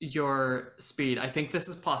of your speed. I think this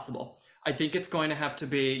is possible. I think it's going to have to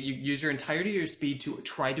be... You use your entirety of your speed to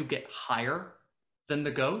try to get higher than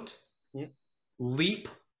the goat. Yep. Leap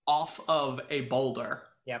off of a boulder.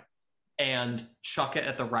 Yep. And chuck it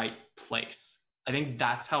at the right place. I think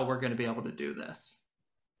that's how we're going to be able to do this.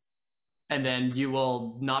 And then you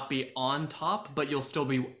will not be on top, but you'll still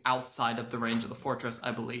be outside of the range of the fortress,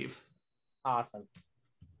 I believe. Awesome.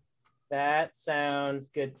 That sounds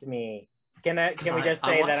good to me. Can we just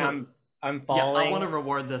say that I'm falling? Yeah, I want to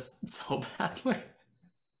reward this so badly.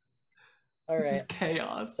 All right. This is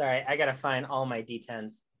chaos. Sorry, I gotta find all my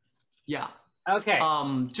D10s. Yeah. Okay.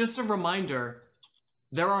 Just a reminder,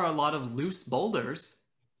 there are a lot of loose boulders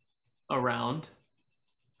around.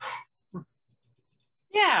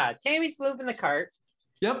 Yeah, Tammy's moving the cart.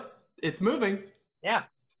 Yep, it's moving. Yeah.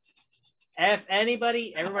 If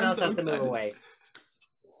anybody, everyone else so has to move excited. away.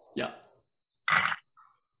 Yeah.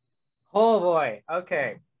 Oh boy.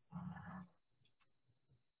 Okay.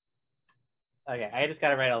 Okay, I just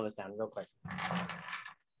gotta write all this down real quick.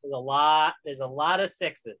 There's a lot of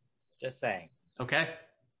sixes. Just saying. Okay.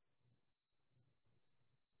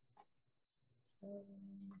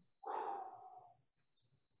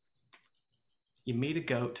 You meet a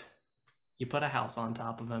goat. You put a house on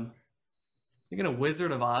top of him. You're gonna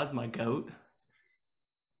Wizard of Oz my goat?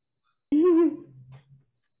 They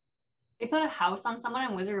put a house on someone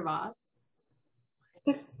in Wizard of Oz.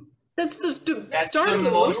 That's the That's start the of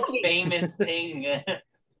the most movie. famous thing.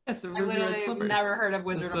 Yes, the I Ruby Red literally have Slippers. never heard of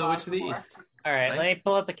Wizard That's of the Oz Witch of the before. East. All right, Right. let me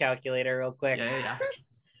pull up the calculator real quick. Yeah.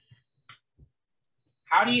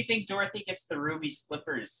 How do you think Dorothy gets the ruby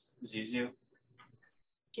slippers, Zuzu?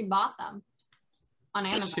 She bought them on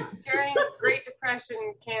Amazon. During Great Depression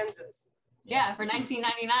in Kansas. Yeah, for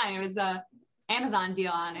 $19.99. It was a Amazon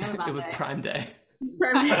deal on Amazon. It was Day. Prime Day.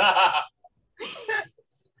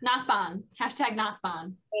 Not spawn. Hashtag not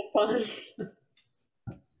spawn. That's fun.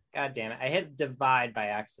 God damn it! I hit divide by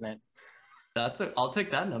accident. I'll take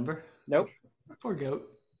that number. Nope. Poor goat.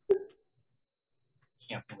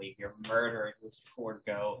 Can't believe you're murdering this poor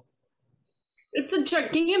goat. It's a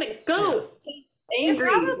gigantic goat. Angry.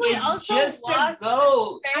 Probably It's also just a lost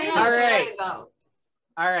goat. his I family. know, All right. there you go.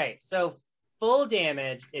 All right, so full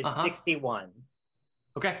damage is Uh-huh. 61.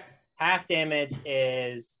 Okay. Half damage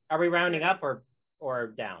is. Are we rounding up or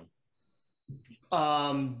down?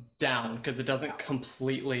 Down, because it doesn't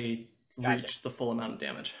completely Gotcha. reach the full amount of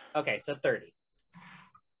damage. Okay, so 30.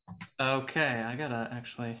 Okay, I gotta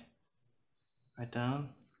actually write down.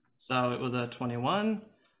 So it was a 21,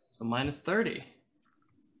 so minus 30.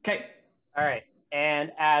 Okay. All right,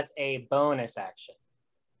 and as a bonus action,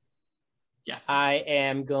 Yes. I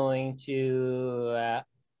am going to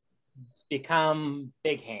become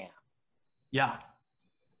Big Ham. Yeah.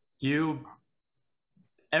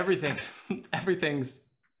 Everything's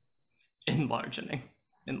enlarging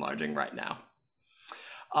right now.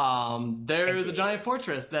 There's a giant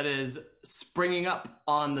fortress that is springing up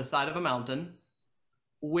on the side of a mountain,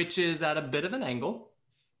 which is at a bit of an angle,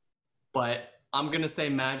 but I'm gonna say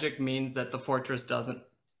magic means that the fortress doesn't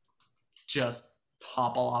just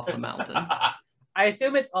topple off the mountain. I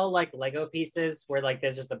assume it's all like Lego pieces where like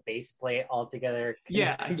there's just a base plate all together.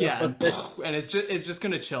 Yeah, and it's just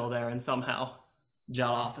gonna chill there and somehow jut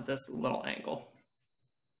off at this little angle.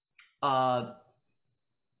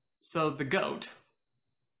 So the goat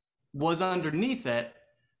was underneath it,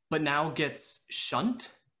 but now gets shunt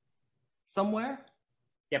somewhere.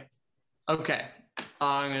 Yep. Okay.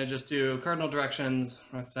 I'm gonna just do cardinal directions,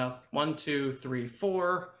 north, south. 1, 2, 3,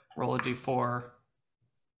 4. Roll a d4.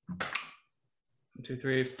 1, 2,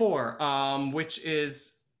 3, 4. Which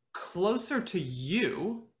is closer to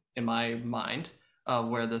you in my mind of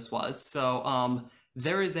where this was. So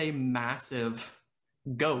there is a massive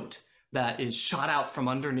goat that is shot out from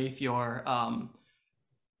underneath your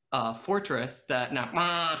fortress that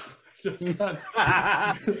now just got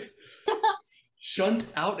shunt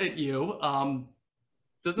out at you.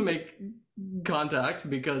 Doesn't make contact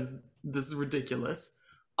because this is ridiculous.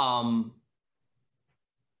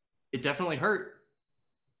 It definitely hurt.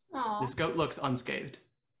 Aw. This goat looks unscathed.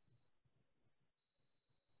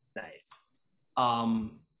 Nice.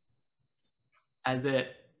 As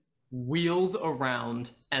it wheels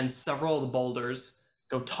around and several of the boulders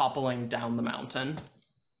go toppling down the mountain.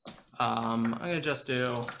 I'm going to just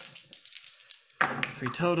do 3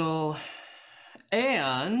 total.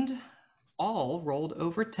 And all rolled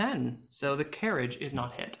over 10. So the carriage is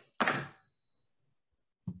not hit.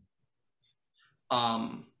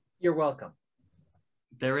 You're welcome.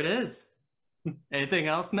 There it is. Anything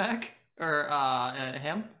else, Mac? Or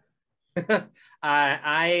Ham?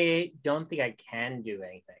 I don't think I can do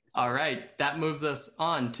anything. So. All right. That moves us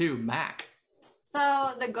on to Mac.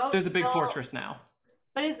 So the goat. There's a big fortress now.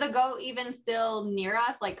 But is the goat even still near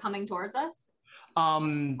us, like coming towards us? Or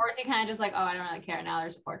is he kind of just like, oh, I don't really care. Now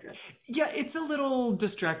there's a fortress. Yeah, it's a little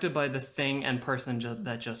distracted by the thing and person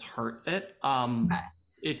that just hurt it. Okay.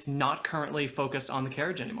 It's not currently focused on the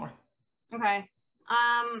carriage anymore. Okay.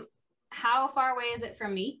 How far away is it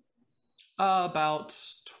from me? About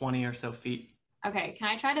 20 or so feet. Okay. Can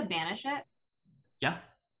I try to banish it? Yeah.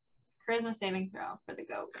 Charisma saving throw for the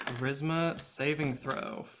goat. Charisma saving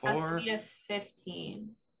throw for... Has to be to 15.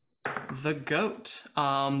 The goat.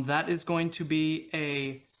 That is going to be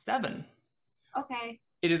a 7. Okay.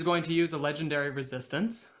 It is going to use a legendary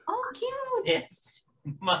resistance. Oh, cute. This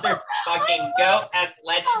motherfucking goat has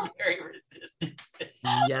legendary resistance.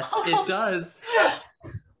 Yes, it does.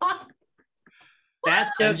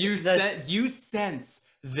 That and you sense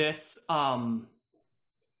this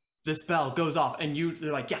the spell goes off, and you're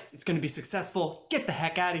like, yes, it's going to be successful. Get the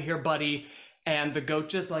heck out of here, buddy. And the goat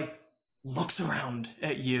just like looks around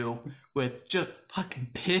at you with just fucking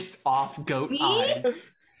pissed off goat eyes,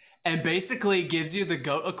 and basically gives you the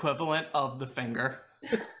goat equivalent of the finger,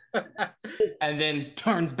 and then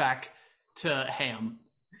turns back to Ham,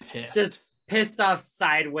 pissed. Just pissed off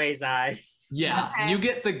sideways eyes. Yeah, okay. You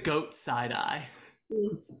get the goat side eye.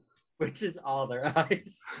 Which is all their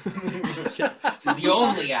eyes. The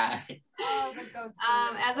only eye. Oh, the goat's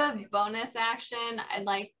as a bonus action, I'd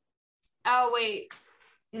like... Oh, wait.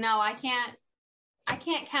 No, I can't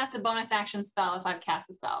cast a bonus action spell if I've cast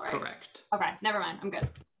a spell, right? Correct. Okay, never mind. I'm good.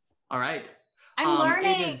 All right. I'm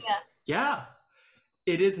learning.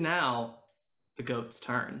 It is now the goat's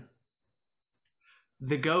turn.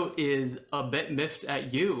 The goat is a bit miffed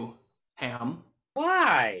at you, Ham.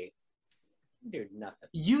 Why? Do nothing.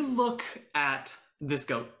 You look at this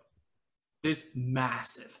goat, this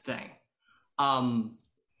massive thing.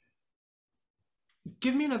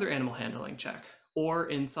 Give me another animal handling check or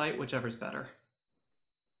insight, whichever's better.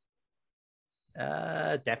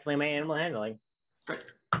 Definitely my animal handling. Great.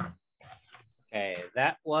 Okay,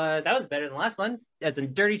 that was better than the last one. That's a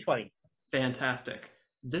dirty 20. Fantastic.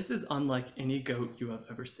 This is unlike any goat you have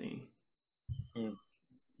ever seen.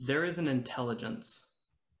 There is an intelligence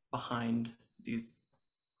behind these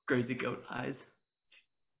crazy goat eyes.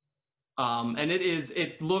 And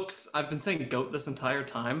it looks, I've been saying goat this entire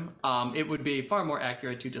time. It would be far more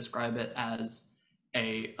accurate to describe it as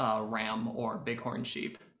a ram or bighorn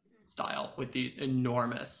sheep style with these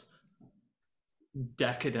enormous,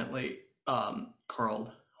 decadently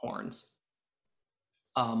curled horns.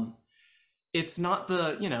 It's not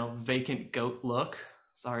the, vacant goat look.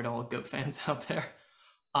 Sorry to all goat fans out there.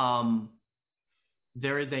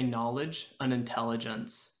 There is a knowledge, an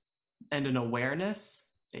intelligence, and an awareness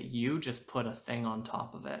that you just put a thing on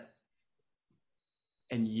top of it.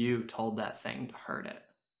 And you told that thing to hurt it.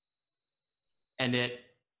 And it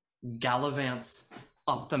gallivants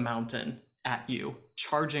up the mountain at you,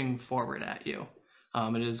 charging forward at you.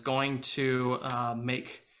 It is going to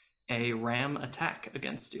make a ram attack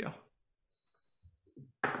against you.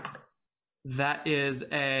 That is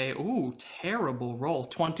a terrible roll.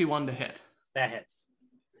 21 to hit. That hits.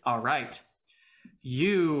 All right.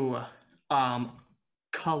 You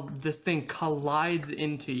this thing collides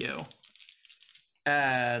into you.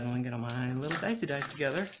 As let me get my little dicey dice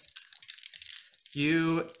together.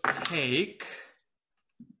 You take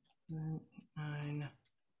 9.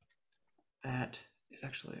 That is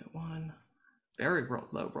actually a 1. Very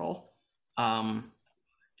low roll.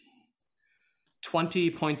 20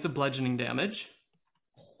 points of bludgeoning damage.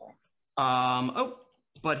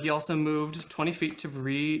 But he also moved 20 feet to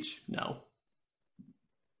reach... No.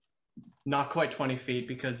 Not quite 20 feet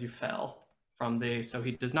because you fell from so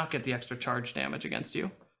he does not get the extra charge damage against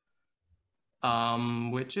you.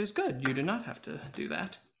 Which is good. You do not have to do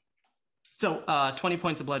that. So, 20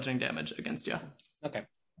 points of bludgeoning damage against you. Okay.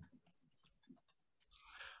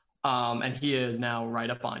 And he is now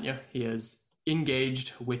right up on you. He is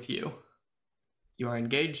engaged with you. You are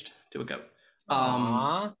engaged to a goat.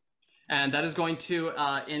 And that is going to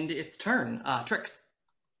end its turn. Trix.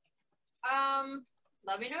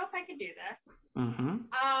 Let me know if I can do this. Mm-hmm.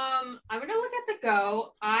 I'm gonna look at the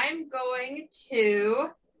goat. I'm going to...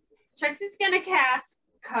 Trix is gonna cast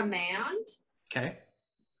Command. Okay.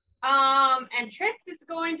 And Trix is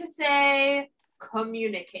going to say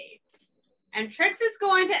communicate. And Trix is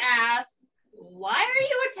going to ask, why are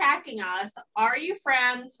you attacking us? Are you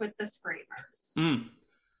friends with the Screamers?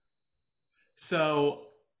 So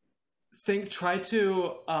try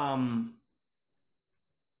to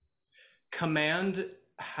command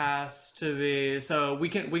has to be, so we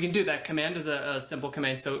can do that. Command is a simple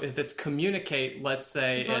command. So if it's communicate, let's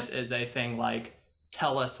say it is a thing like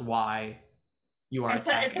tell us why you are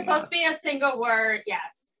attacking It's supposed us. to be a single word.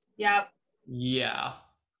 Yes. Yep. Yeah.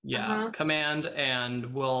 Command,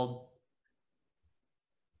 and we'll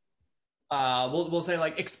say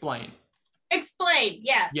like explain. Explain.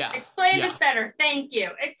 Yes. Yeah. Explain is better. Thank you.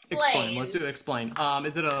 Explain. Let's do explain.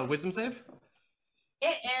 Is it a wisdom save?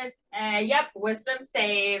 It is wisdom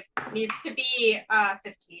save. Needs to be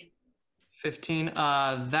 15. 15.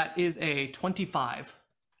 That is a 25.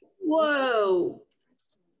 Whoa.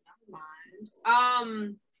 Never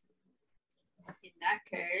mind. In that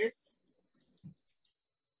case,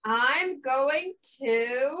 I'm going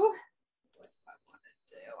to what do I want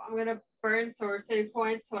to do? I'm gonna burn sorcery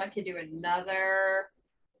points so I can do another.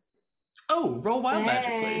 Oh, roll wild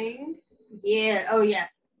magic, please. thing. Yeah. Oh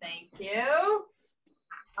yes. Thank you.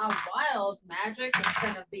 Wild magic is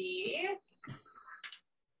gonna be.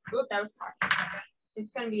 Oop, that was cocky. It's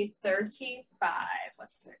gonna be 35.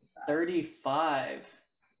 What's 35? 35.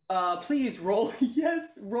 Please roll.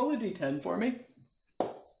 Yes, roll a d10 for me.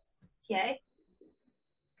 Okay.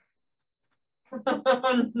 No.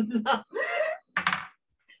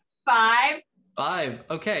 5. 5.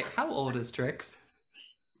 Okay. How old is Trix?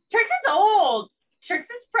 Trix is old. Trix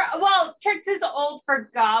is old for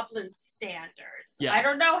goblin standards. Yeah. I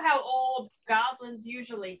don't know how old goblins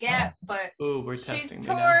usually get, but Ooh, we're she's testing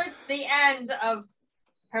towards the end of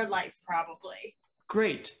her life, probably.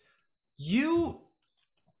 Great. You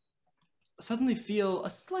suddenly feel a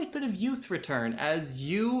slight bit of youth return as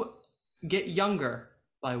you get younger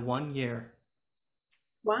by 1 year.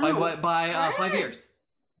 Wow. By 5 years.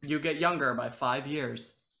 You get younger by 5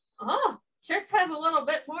 years. Oh, Trix has a little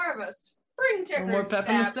bit more of a spring to A her little more pep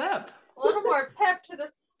in the step. A little more pep to the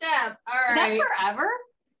step. All Is right. that forever?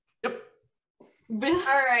 Yep.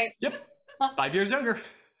 All right. Yep. 5 years younger.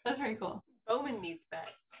 That's very cool. Bowman needs that.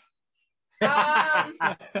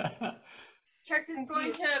 Trix is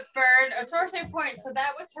going to burn a sorcery point, so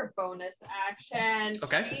that was her bonus action.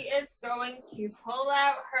 Okay. She is going to pull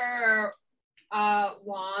out her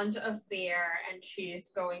wand of fear, and she's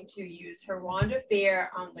going to use her wand of fear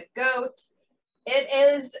on the goat. It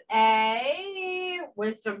is a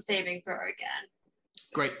wisdom saving throw again.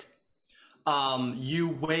 Great. You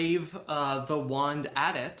wave the wand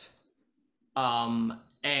at it,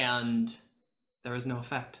 and there is no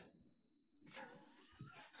effect.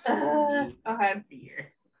 Okay.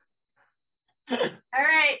 Fear. All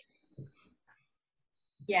right.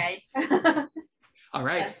 Yay. All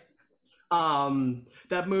right.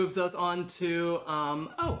 That moves us on to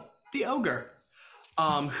the ogre,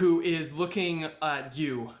 who is looking at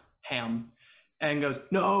you, Ham, and goes,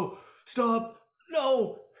 "No, stop,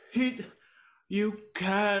 no, you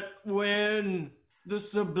can't win. The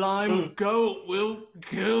sublime goat will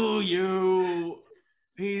kill you.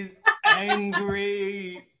 He's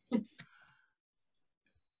angry."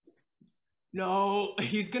 No,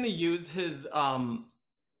 he's gonna use his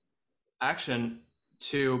action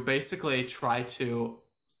to basically try to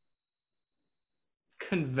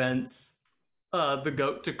convince the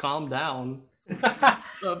goat to calm down.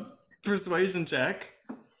 A persuasion check.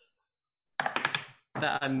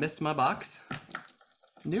 That I missed my box.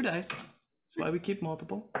 New dice. That's why we keep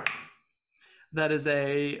multiple. That is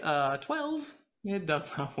a 12. It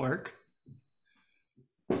does not work.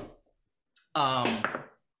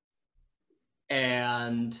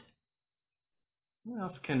 And what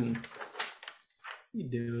else can he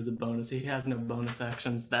do as a bonus? He has no bonus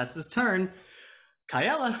actions. That's his turn.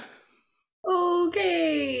 Kyella.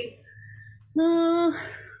 Okay. I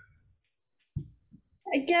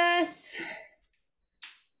guess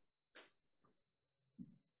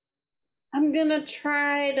I'm gonna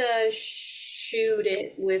try to shoot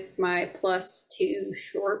it with my +2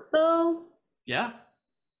 short bow. Yeah.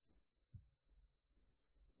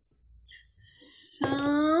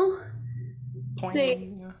 So,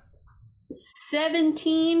 say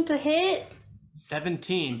 17 to hit.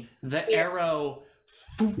 17. The arrow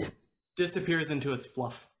disappears into its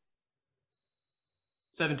fluff.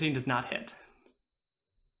 17 does not hit.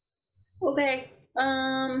 Okay.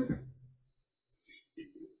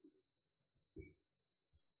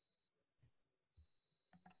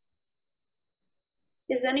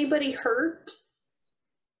 Is anybody hurt?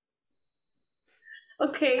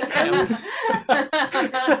 Okay.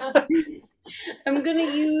 I'm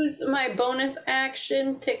gonna use my bonus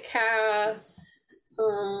action to cast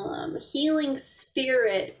Healing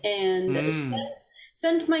Spirit and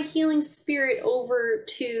send my Healing Spirit over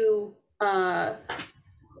to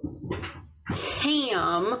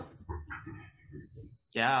Ham.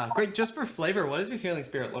 Yeah, great. Just for flavor, what does your Healing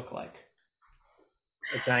Spirit look like?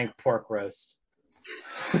 A giant pork roast.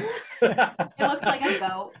 It looks like a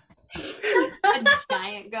goat. A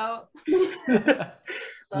giant goat.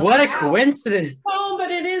 What a coincidence! Oh, but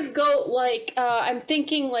it is goat. Like I'm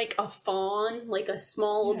thinking like a fawn, like a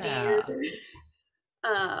small deer.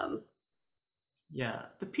 Yeah,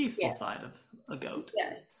 the peaceful side of a goat.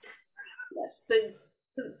 Yes, the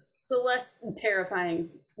less terrifying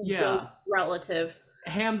goat relative.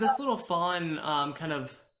 Ham, this little fawn kind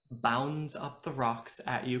of bounds up the rocks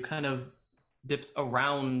at you, kind of dips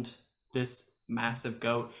around this massive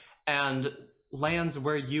goat, and lands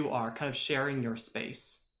where you are, kind of sharing your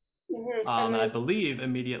space. And I believe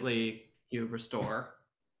immediately you restore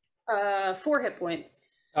 4 hit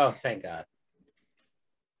points. Oh, thank God.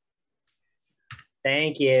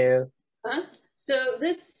 Thank you. So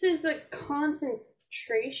this is a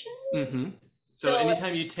concentration? So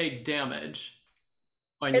anytime you take damage,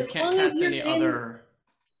 and you can't cast any other...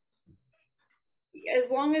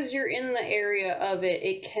 As long as you're in the area of it,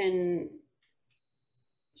 it can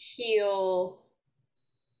heal...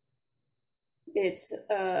 It's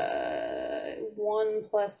 1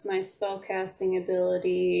 plus my spellcasting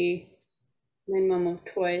ability, minimum of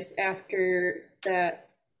twice. After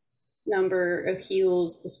that number of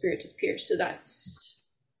heals, the spirit disappears. So that's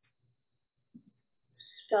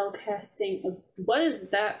spellcasting. What does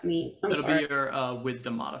that mean? That'll be your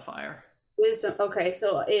wisdom modifier. Wisdom. Okay,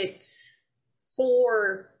 so it's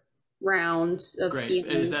 4 rounds of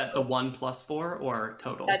healing. Is that the 1 plus 4 or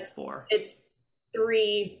total? That's 4. It's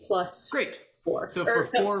 3 plus 4. So for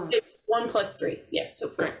 4... 1 plus 3. Yeah, so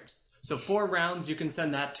 4. Great. So 4 rounds, you can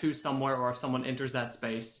send that to somewhere, or if someone enters that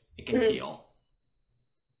space, it can heal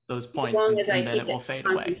those points, and then it will fade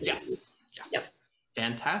away. Yes. Yep.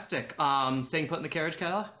 Fantastic. Staying put in the carriage,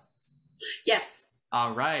 Kayla? Yes.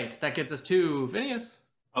 All right. That gets us to Phineas.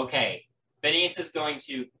 Okay. Phineas is going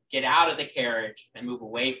to get out of the carriage and move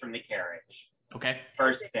away from the carriage. Okay.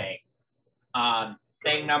 First thing.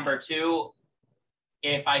 Thing number 2,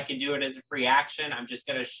 if I can do it as a free action, I'm just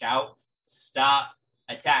going to shout, "Stop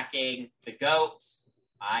attacking the goat.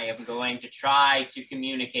 I am going to try to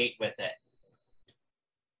communicate with it."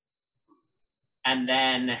 And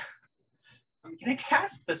then I'm going to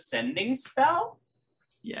cast the sending spell.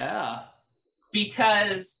 Yeah.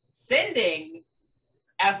 Because sending,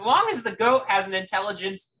 as long as the goat has an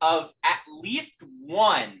intelligence of at least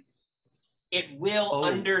 1, it will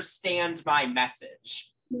understand my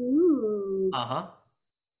message. Ooh.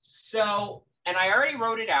 So, and I already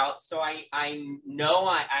wrote it out, so I know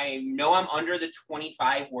I'm under the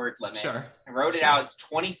 25 word limit. Sure. I wrote it out. It's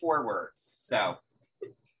 24 words. So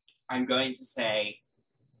I'm going to say,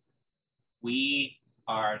 "We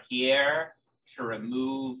are here to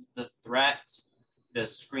remove the threat the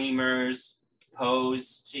screamers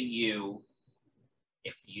pose to you.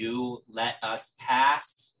 If you let us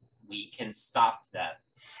pass, we can stop them.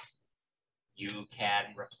 You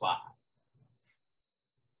can reply."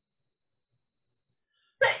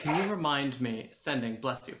 Can you remind me, sending,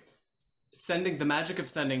 bless you, sending, the magic of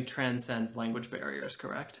sending transcends language barriers,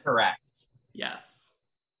 correct? Correct. Yes.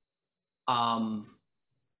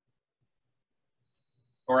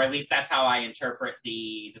 Or at least that's how I interpret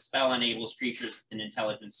the spell enables creatures with an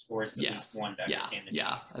intelligence scores of at least 1 to understand the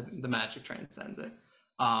the magic transcends it.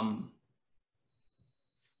 Roll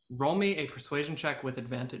me a persuasion check with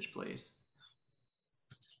advantage, please.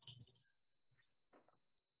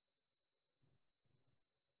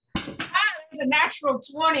 It's a natural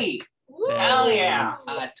 20. Hell yeah.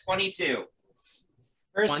 22.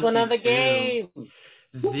 First 22. One of the game.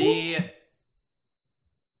 The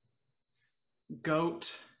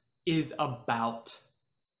goat is about,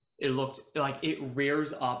 it looked like it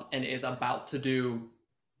rears up and is about to do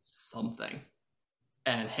something.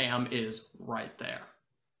 And Ham is right there.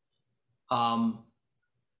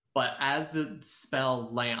 But as the spell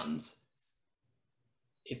lands,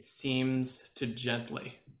 it seems to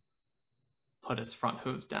gently put its front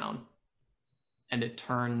hooves down, and it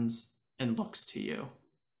turns and looks to you.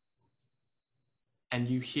 And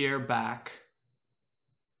you hear back,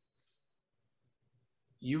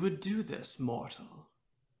 "You would do this, mortal.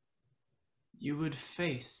 You would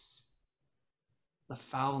face the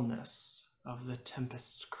foulness of the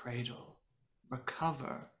Tempest cradle,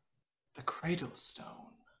 recover the cradle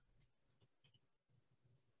stone."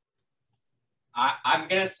 I'm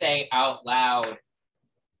gonna say out loud.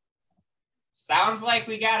 Sounds like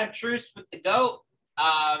we got a truce with the goat.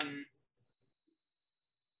 I'm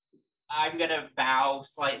gonna bow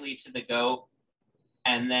slightly to the goat,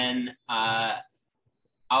 and then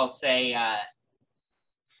I'll say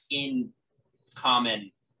in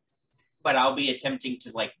common, but I'll be attempting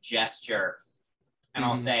to like gesture, and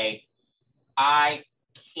I'll say, I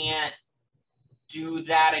can't do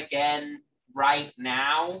that again right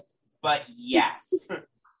now, but yes.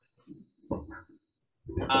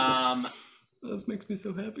 This makes me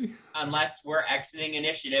so happy. Unless we're exiting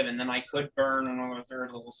initiative, and then I could burn another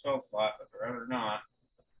third level spell slot, but I'd rather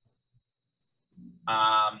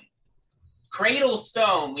not. Cradle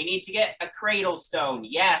stone. We need to get a cradle stone.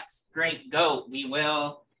 Yes, great goat. We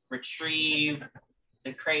will retrieve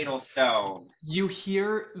the cradle stone. You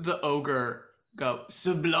hear the ogre go,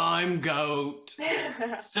 sublime goat.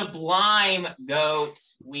 Sublime goat.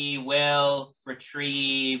 We will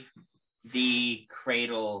retrieve the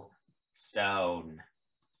cradle stone.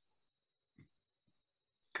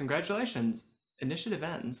 Congratulations. Initiative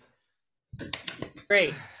ends.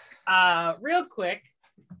 Great. Real quick,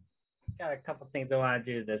 got a couple things I want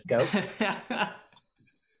to do to this goat.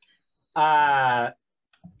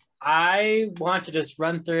 I want to just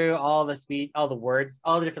run through all the words,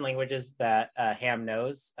 all the different languages that Ham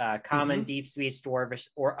knows. Common, deep speech, dwarvish,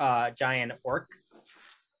 or giant, orc.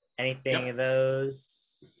 Anything of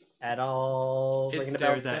those at all? It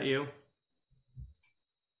stares at you.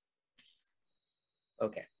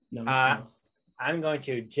 Okay. No response. I'm going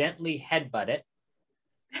to gently headbutt it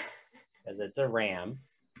because it's a ram,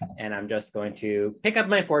 and I'm just going to pick up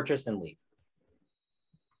my fortress and leave.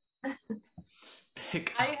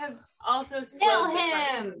 I have also kill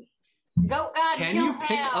him. Goat God, can kill you him.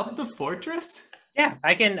 pick up the fortress? Yeah,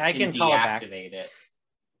 I can call it back. Deactivate it.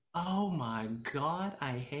 Oh my god,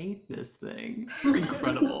 I hate this thing.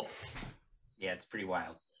 Incredible. Yeah, it's pretty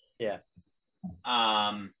wild. Yeah.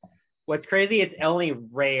 What's crazy? It's only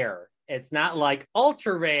rare. It's not like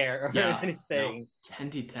ultra rare or anything. No.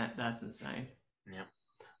 10d10. That's insane. Yeah.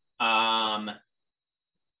 I'm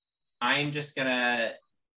just gonna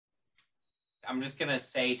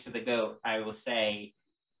say to the goat, I will say,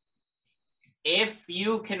 if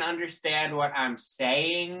you can understand what I'm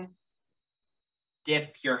saying,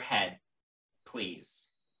 dip your head, please.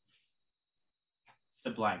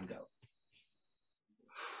 Sublime goat.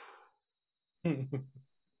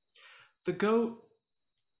 The goat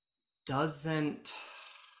doesn't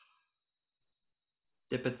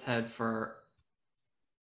dip its head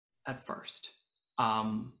at first.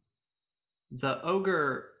 The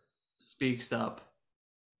ogre speaks up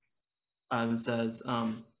and says,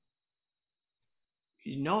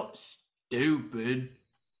 he's not stupid.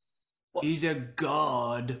 He's a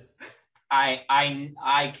god.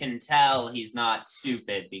 I can tell he's not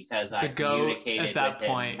stupid because I communicated at that with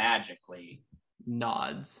point him magically.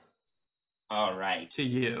 Nods. All right. To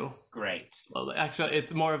you. Great. Slowly. Actually,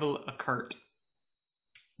 it's more of a curt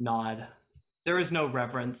nod. There is no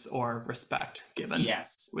reverence or respect given.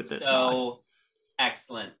 Yes. With this nod. nod.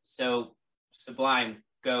 Excellent. So, Sublime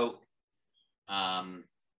Goat,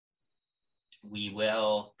 we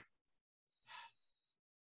will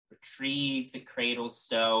retrieve the cradle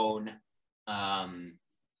stone. The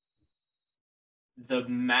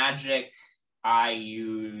magic I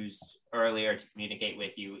used earlier to communicate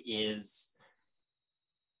with you is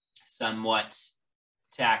somewhat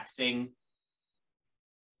taxing,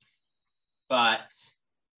 but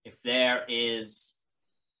if there is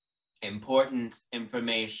important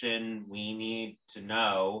information we need to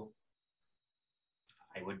know,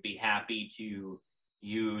 I would be happy to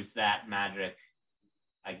use that magic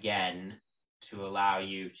again to allow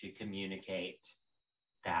you to communicate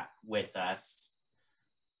that with us.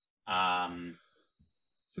 The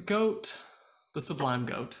goat, the sublime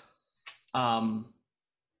goat,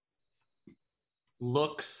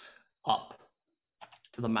 looks up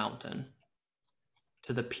to the mountain,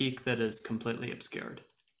 to the peak that is completely obscured.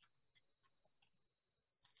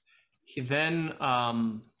 He then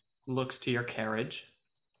looks to your carriage,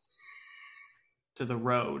 to the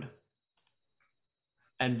road,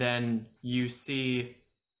 and then you see...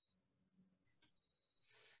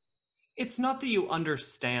 It's not that you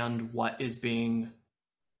understand what is being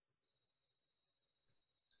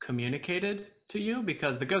communicated to you,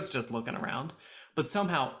 because the goat's just looking around, but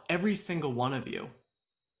somehow every single one of you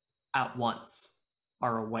at once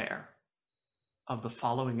are aware of the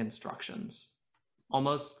following instructions,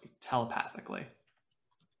 almost telepathically.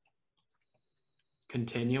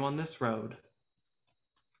 Continue on this road.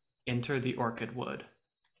 Enter the orchid wood.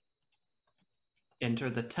 Enter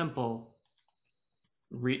the temple.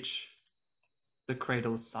 Reach the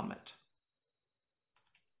Cradle's summit.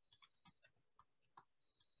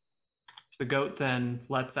 The goat then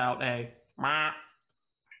lets out a mah,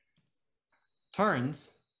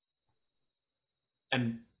 turns,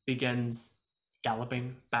 and begins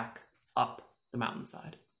galloping back up the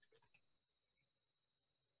mountainside.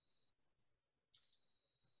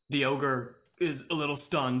 The ogre is a little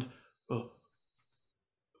stunned. Oh.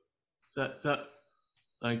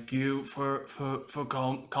 Thank you for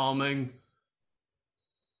calming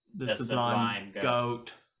the sublime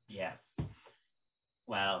goat. Yes.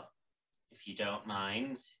 Well, if you don't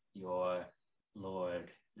mind, your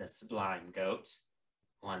lord, the sublime goat,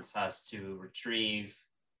 wants us to retrieve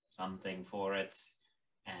something for it,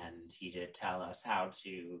 and he did tell us how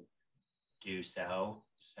to do so.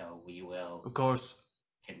 So we will, Of course,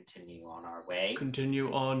 continue on our way.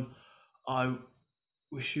 Continue on. I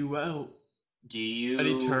wish you well. Do you? And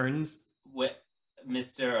he turns.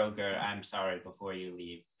 Mr. Ogre, I'm sorry. Before you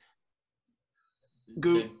leave,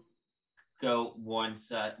 Goot. The goat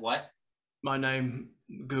wants what? My name,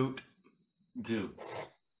 Goot. Goot.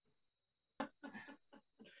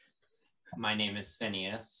 My name is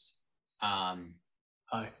Phineas.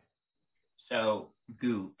 Hi. So,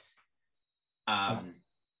 Goot,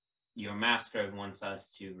 your master wants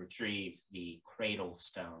us to retrieve the Cradle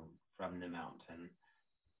stone from the mountain.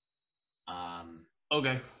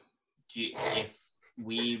 Okay. If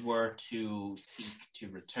we were to seek to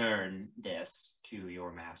return this to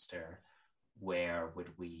your master, where would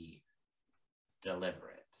we deliver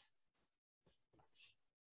it?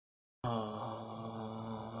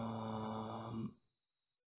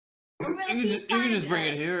 You can just bring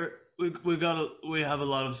it here. We have a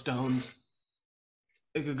lot of stones.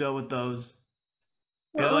 It could go with those.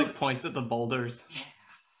 He like points at the boulders. Yeah.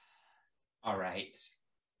 All right.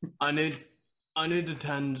 I need to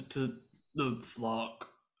tend to the flock.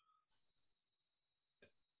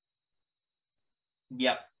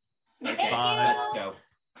 Yep. Okay, let's go.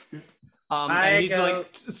 And he like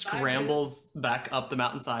scrambles back up the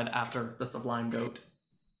mountainside after the sublime goat.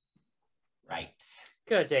 Right.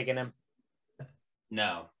 Could have taken him.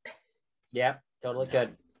 No. Yep, totally No,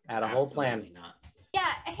 good. Had a whole plan. Absolutely not.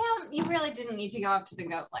 Yeah, him, you really didn't need to go up to the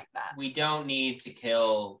goat like that. We don't need to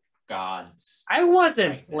kill gods. I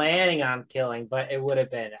wasn't planning on killing, but it would have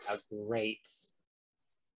been a great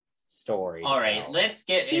story. All right, let's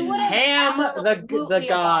get He in. would have Ham the absolutely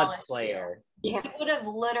God abolished Slayer. Yeah. He would have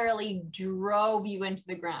literally drove you into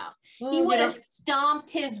the ground. Well, He would you have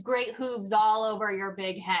stomped his great hooves all over your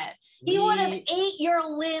big head. He would have ate your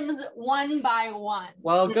limbs one by one.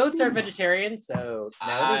 Well, goats are vegetariarian, so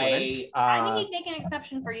now the women. I think he'd make an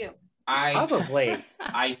exception for you. Probably.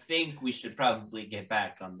 I think we should probably get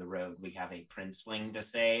back on the road. We have a princeling to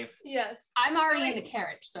save. Yes. I'm already in the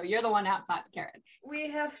carriage, so you're the one outside the carriage. We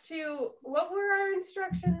have to. What were our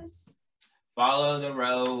instructions? Follow the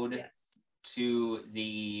road Yes. to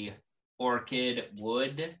the Orchid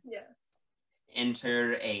Wood. Yes.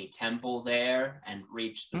 Enter a temple there and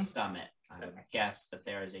reach the summit. I would guess that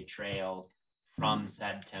there is a trail from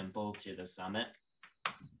said temple to the summit.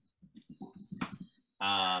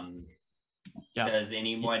 Does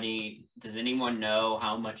anyone know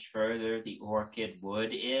how much further the Orchid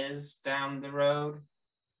Wood is down the road?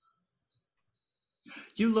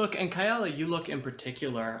 You look, and Kyala, you look in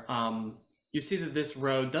particular, you see that this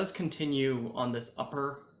road does continue on this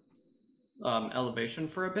upper elevation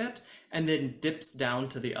for a bit, and then dips down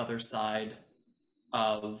to the other side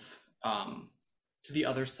of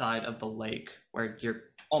the lake, where you're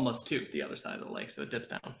almost to the other side of the lake, so it dips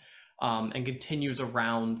down. And continues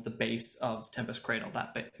around the base of Tempest Cradle,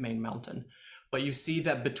 that main mountain. But you see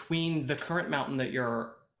that between the current mountain that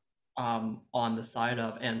you're on the side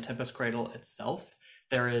of and Tempest Cradle itself,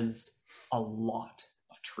 there is a lot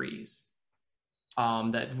of trees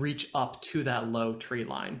that reach up to that low tree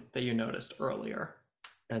line that you noticed earlier.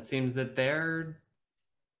 And it seems that there's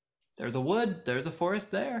a wood, there's a forest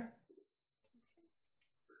there.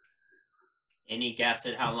 Any guess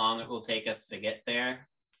at how long it will take us to get there?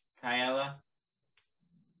 Kyala?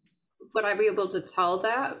 Would I be able to tell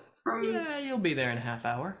that from... Yeah, you'll be there in a half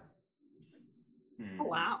hour. Oh,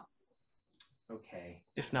 wow. Okay.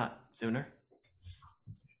 If not sooner.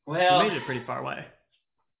 Well, you made it pretty far away.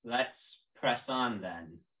 Let's press on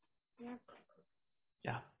then.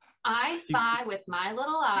 Yeah. I spy with my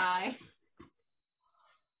little eye.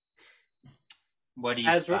 What do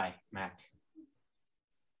you spy, Mac?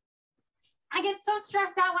 I get so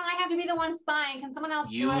stressed out when I have to be the one spying. Can someone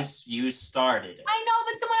else do it? You started it. I know,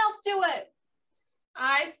 but someone else do it.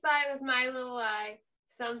 I spy with my little eye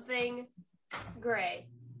something gray.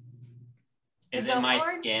 Is it my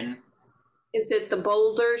skin? Is it the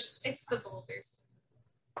boulders? It's the boulders.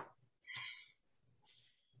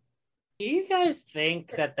 Do you guys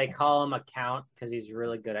think that they call him a count because he's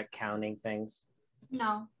really good at counting things?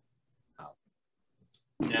 No.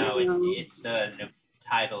 No, it's a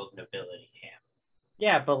title of nobility, Ham.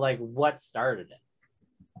 Yeah, but like, what started it?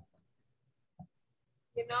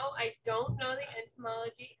 You know, I don't know the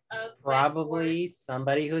etymology of Probably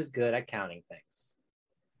somebody who's good at counting things.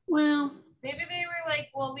 Well, maybe they were like,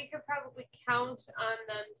 well, we could probably count on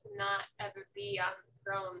them to not ever be on the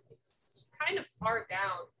throne. It's kind of far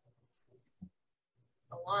down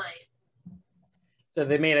the line. So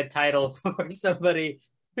they made a title for somebody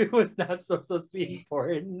who was not supposed to be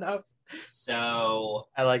important enough. So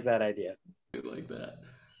I like that idea. I like that.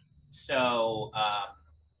 So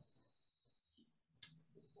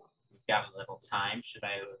we've got a little time. Can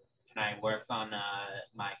I work on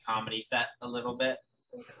my comedy set a little bit?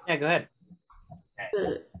 Yeah, go ahead.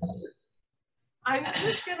 Okay. I'm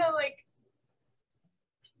just gonna like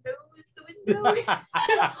nose the window.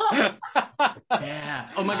 Yeah.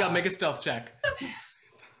 Oh my god, make a stealth check.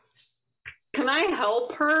 can I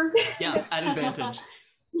help her? Yeah, at advantage.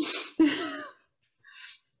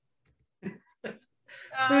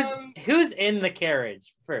 Who's in the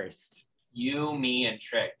carriage first? You, me, and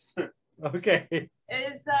Trix. Okay.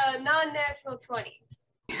 It's non-natural 20.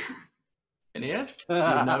 Phineas, do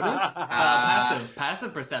you notice?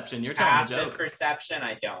 Passive perception. You're telling a Passive joke. perception,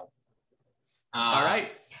 I don't. All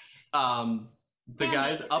right. The Yeah,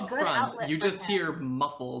 guys it's a up good front, outlet you for just him. hear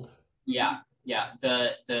muffled. Yeah.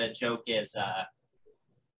 The joke is,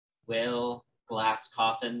 will glass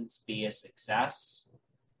coffins be a success?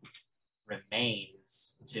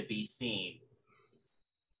 Remains to be seen.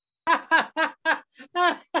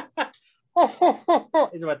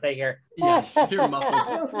 Is what they hear. Yeah, you just hear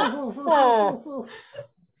muffled.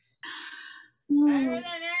 Better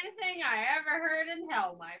than anything I ever heard in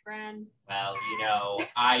hell, my friend. Well,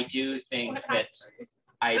 I do think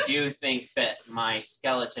that my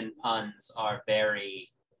skeleton puns are very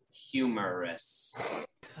humorous.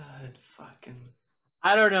 God fucking.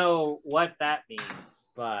 I don't know what that means,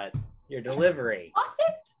 but your delivery. What?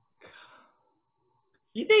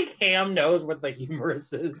 You think Ham knows what the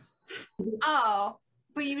humorous is? Oh,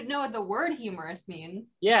 but you would know what the word humorous means.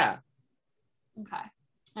 Yeah. Okay.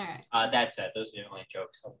 All right. That said, those are the only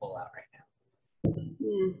jokes I'll pull out right now.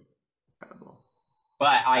 Incredible.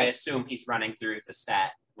 But I assume he's running through the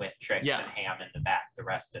set with Trix Yeah. and Ham in the back the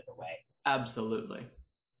rest of the way. Absolutely.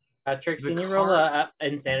 Trix, The can you roll cart- a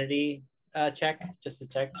insanity check? Just to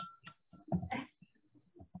check.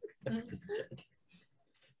 Just to check.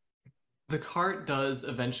 The cart does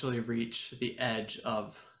eventually reach the edge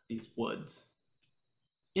of these woods.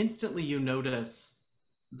 Instantly, you notice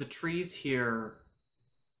the trees here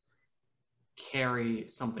carry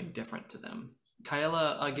something different to them.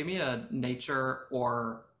 Kyla, give me a nature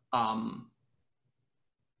or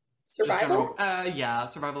Survival?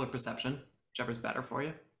 survival or perception, whichever's better for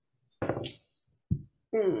you.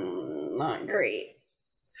 Not great.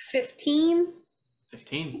 It's 15.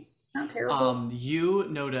 15. Not terrible. You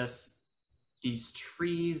notice these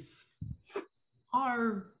trees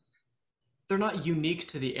they're not unique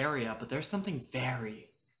to the area, but there's something very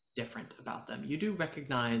different about them. You do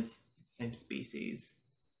recognize the same species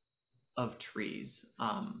of trees.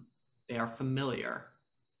 They are familiar,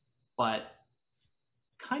 but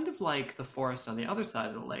kind of like the forest on the other side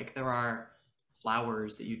of the lake, there are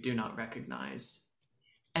flowers that you do not recognize.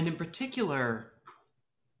 And in particular,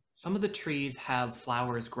 some of the trees have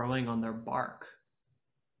flowers growing on their bark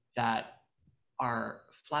that are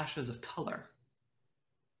flashes of color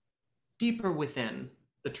deeper within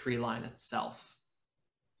the tree line itself.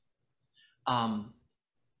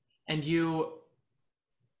 And you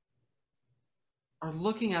are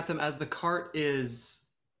looking at them as the cart is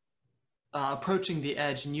approaching the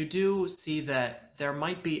edge, and you do see that there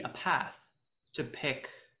might be a path to pick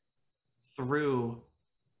through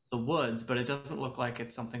the woods, but it doesn't look like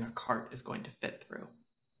it's something a cart is going to fit through.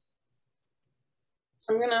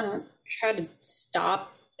 I'm gonna try to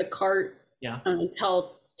stop the cart. Yeah. I'm gonna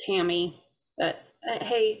tell Tammy that,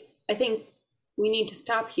 hey, I think we need to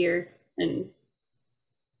stop here, and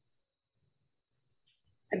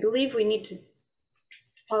I believe we need to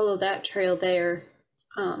follow that trail there.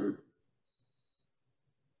 So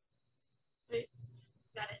you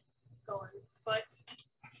got it. Go on foot.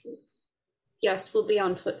 Yes, we'll be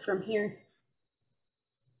on foot from here.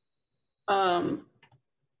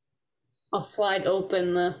 I'll slide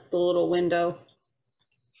open the little window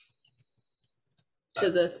to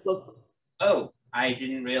the books. Oh, I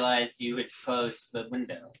didn't realize you had closed the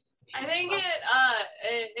window. I think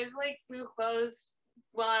it like flew closed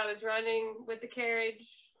while I was running with the carriage.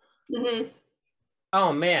 Mm-hmm.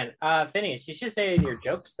 Oh man, Phineas, you should say your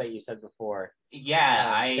jokes that you said before.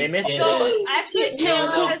 Yeah, They missed did it. So actually, It was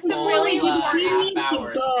Kayla a has some full really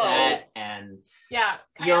half-hour set, and Yeah,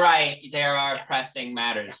 you're Kayla- right. There are pressing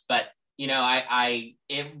matters, but you know, I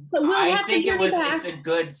think it's a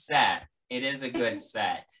good set. It is a good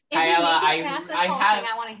set. If we Kayla, make it past this whole thing,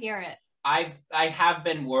 I want to hear it. I have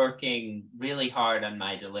been working really hard on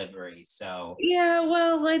my delivery, so Yeah,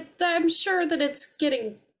 well, I'm sure that it's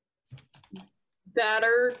getting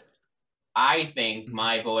better. I think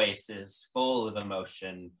my voice is full of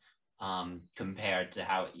emotion compared to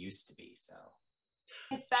how it used to be. So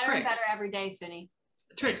It's better and Tricks. better every day, Finny.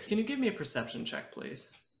 Trix, can you give me a perception check, please?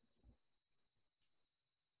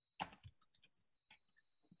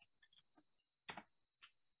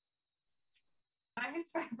 Why is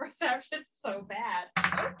my perception so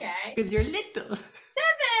bad? Okay. Because you're little.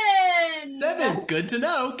 7! 7. Good to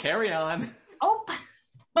know. Carry on. Oh.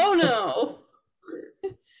 Oh no.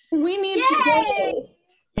 We need to go.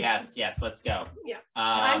 yes, let's go. Yeah. Um,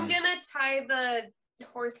 I'm gonna tie the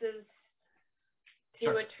horses to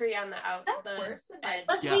Sure. a tree on the edge.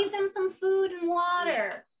 Let's Yeah. leave them some food and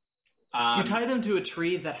water. You tie them to a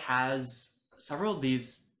tree that has several of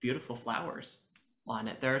these beautiful flowers on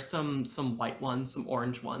it. There are some white ones, some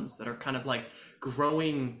orange ones that are kind of like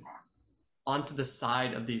growing onto the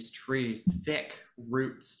side of these trees, thick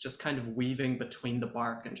roots just kind of weaving between the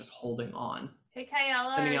bark and just holding on. Hey,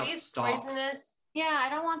 Kayla, Sending are out these stalks. poisonous? Yeah, I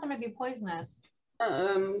don't want them to be poisonous.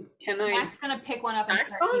 Can I Mac's gonna pick one up and act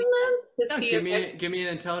start on eating. them to Yeah, see give if me an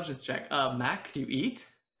intelligence check. Mac, you eat?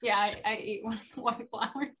 Yeah, I eat one of the white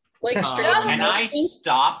flowers. like straight can I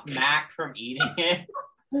stop Mac from eating it?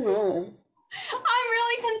 Oh. I'm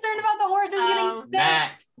really concerned about the horses getting sick.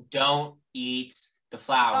 Mac, don't eat the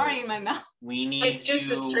flowers. Already in my mouth. We need It's just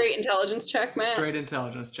to... a straight intelligence check, Matt. Straight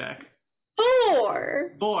intelligence check.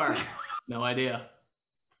 4. 4. No idea.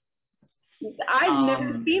 I've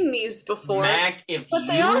never seen these before. Mac, if but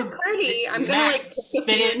they are pretty. I'm gonna Mac, like take a spit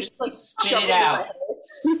few it, and just, like, spit shove it them in out. my head.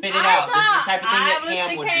 Spit it out. This is the type of thing that I was Cam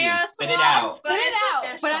the would do. chaos Spit it one. out. Put it it's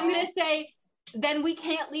out. But I'm official. gonna say, then we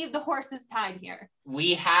can't leave the horses tied here.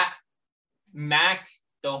 We have Mac.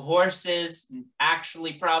 The horses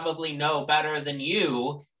actually probably know better than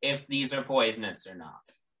you if these are poisonous or not.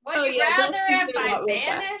 Would Oh, you yeah, rather they'll if figure it I out real fast.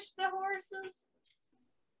 banish the horses?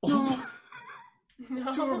 No.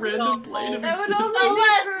 To a random plane of That would existence. only be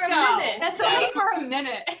let's for a go. minute. That's only for a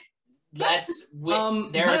minute.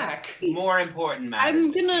 There's Mac. more important matters.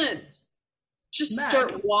 I'm than gonna humans. just Mac.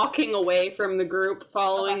 start walking away from the group,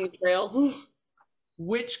 following the trail.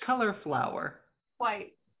 Which color flower?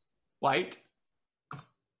 White. White.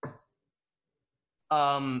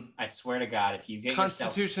 I swear to God, if you get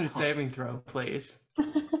Constitution yourself... saving throw, please.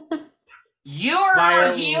 You're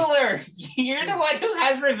our Viral. healer. You're the one who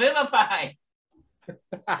has Revivify.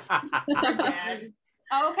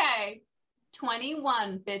 Okay.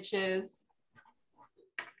 21, bitches.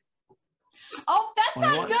 Oh, that's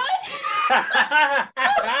not 21. good. The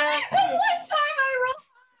one time I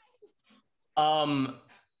rolled.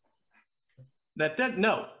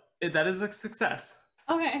 That is a success.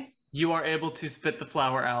 Okay. You are able to spit the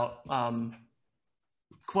flower out,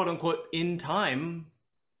 quote unquote, in time.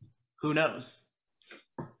 Who knows?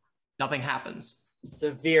 Nothing happens.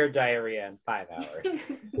 Severe diarrhea in 5 hours.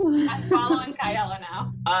 I'm following Kayla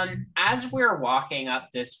now. As we're walking up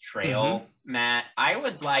this trail, Matt, I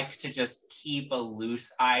would like to just keep a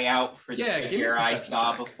loose eye out for the Yeah, give me a figure I perception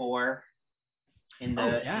saw check. before in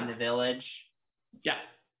the village. Yeah.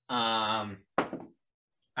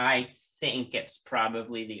 I think it's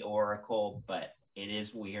probably the Oracle, but it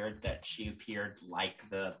is weird that she appeared like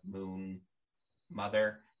the Moon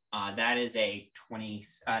Mother. That is a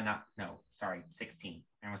 16.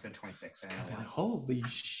 I almost said 26. I don't know why. Holy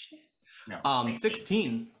shit. No,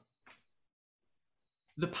 16.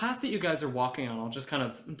 The path that you guys are walking on, I'll just kind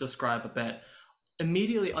of describe a bit.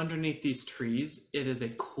 Immediately underneath these trees, it is a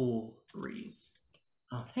cool breeze.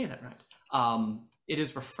 Oh, hey, that right. It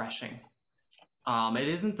is refreshing. It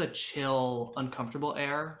isn't the chill, uncomfortable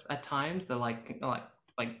air at times that like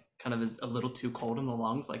kind of is a little too cold in the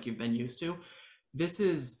lungs like you've been used to. This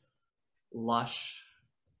is lush,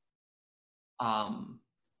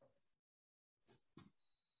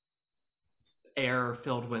 air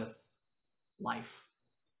filled with life,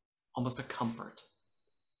 almost a comfort.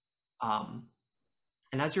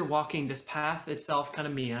 And as you're walking, this path itself kind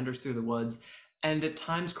of meanders through the woods and at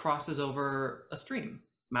times crosses over a stream.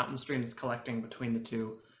 Mountain stream that's collecting between the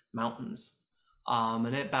two mountains.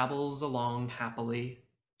 And it babbles along happily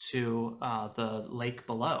to the lake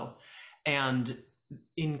below. And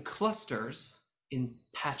in clusters, in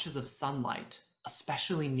patches of sunlight,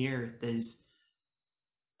 especially near these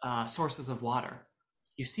sources of water,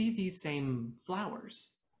 you see these same flowers.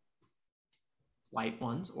 White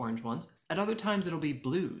ones, orange ones. At other times, it'll be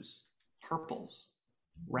blues, purples,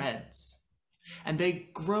 reds. And they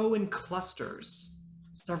grow in clusters,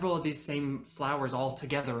 several of these same flowers all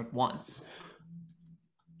together at once,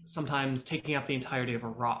 sometimes taking up the entirety of a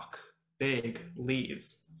rock, big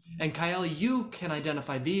leaves. And Kyle, you can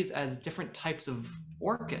identify these as different types of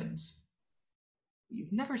orchids.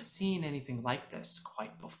 You've never seen anything like this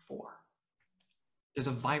quite before. There's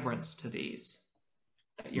a vibrance to these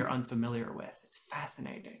that you're unfamiliar with. It's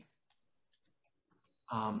fascinating.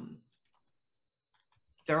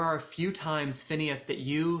 There are a few times, Phineas, that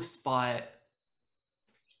you spot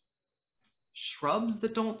shrubs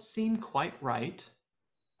that don't seem quite right,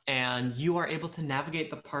 and you are able to navigate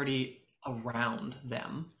the party around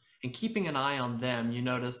them. And keeping an eye on them, you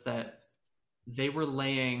notice that they were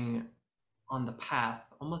laying on the path,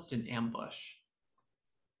 almost in ambush,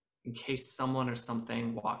 in case someone or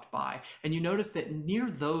something walked by. And you notice that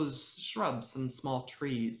near those shrubs, some small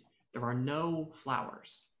trees, there are no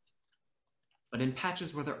flowers. But in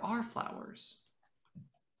patches where there are flowers,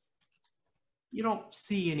 you don't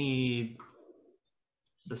see any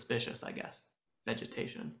suspicious, I guess,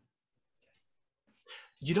 vegetation.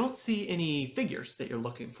 You don't see any figures that you're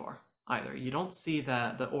looking for either. You don't see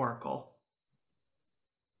the oracle,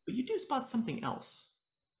 but you do spot something else.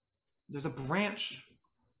 There's a branch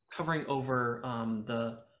covering over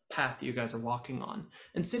the path that you guys are walking on.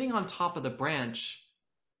 And sitting on top of the branch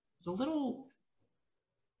is a little,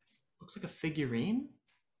 looks like a figurine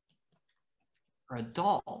or a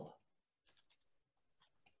doll.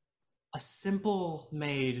 A simple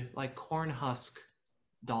made, like, corn husk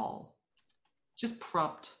doll, just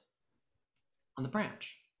propped on the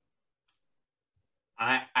branch.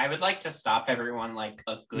 I would like to stop everyone like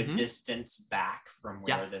a good distance back from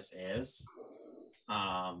where this is.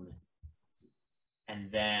 And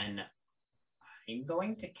then I'm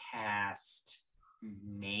going to cast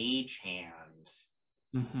Mage Hand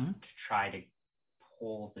to try to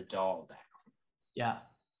pull the doll down. Yeah.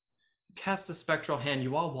 Cast a spectral hand.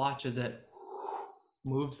 You all watch as it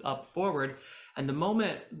moves up forward, and the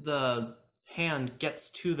moment the hand gets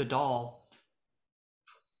to the doll,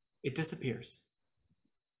 it disappears.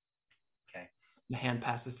 Okay. The hand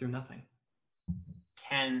passes through nothing.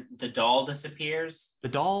 Can the doll disappears? The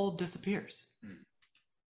doll disappears.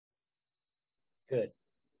 Good.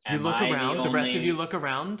 You look around, the rest of you look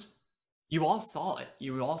around. You all saw it.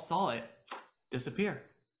 You all saw it disappear.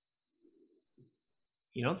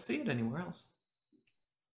 You don't see it anywhere else.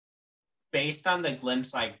 Based on the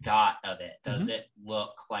glimpse I got of it, does it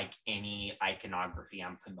look like any iconography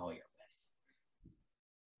I'm familiar with?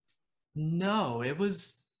 No, it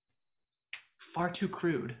was far too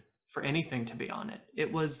crude for anything to be on it.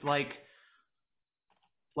 It was like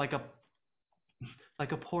a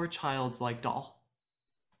poor child's like doll.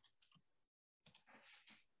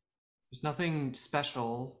 There's nothing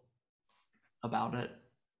special about it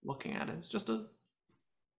looking at it. It's just a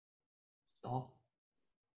doll.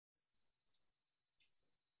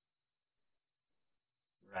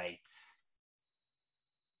 Right.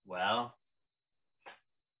 Well,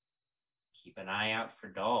 keep an eye out for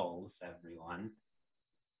dolls, everyone.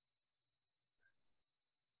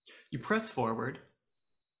 You press forward.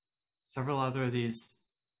 Several other of these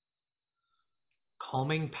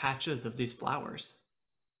calming patches of these flowers.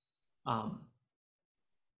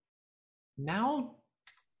 Now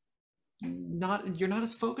you're not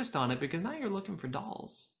as focused on it because now you're looking for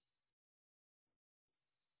dolls.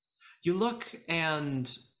 You look and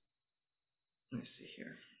let me see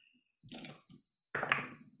here.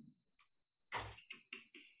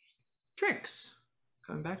 Trix,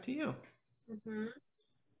 coming back to you.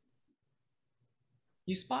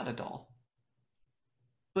 You spot a doll,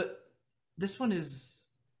 but this one is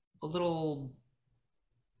a little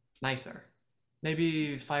nicer.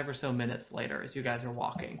 Maybe 5 or so minutes later as you guys are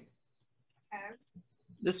walking. Okay.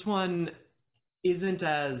 This one isn't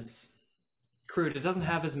as crude. It doesn't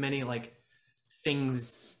have as many like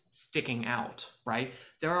things sticking out, right?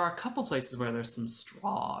 There are a couple places where there's some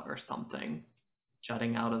straw or something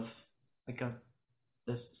jutting out of like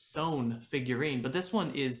this sewn figurine, but this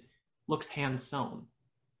one looks hand sewn.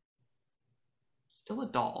 Still a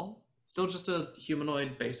doll, still just a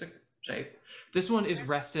humanoid basic shape. This one is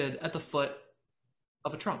rested at the foot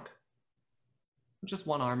of a trunk, just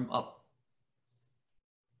one arm up.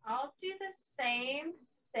 I'll do the same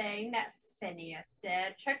thing that Phineas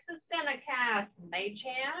did. Trix is gonna cast Mage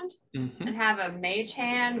Hand and have a Mage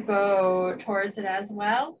Hand go towards it as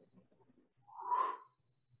well.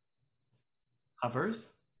 hovers.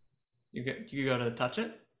 You go to touch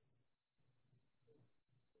it.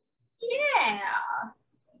 Yeah.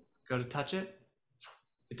 Go to touch it.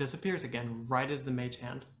 It disappears again, right as the mage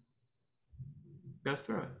hand goes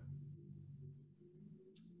through it.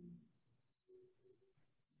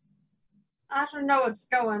 I don't know what's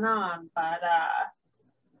going on, but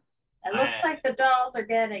it looks like the dolls are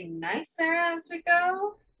getting nicer as we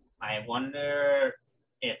go. I wonder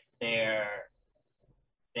if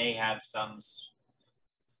they have some.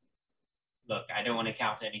 Look, I don't want to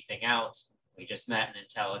count anything out. We just met an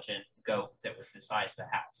intelligent goat that was the size of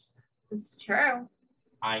a house. It's true.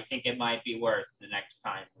 I think it might be worth the next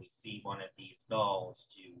time we see one of these dolls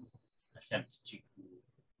to attempt to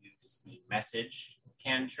use the message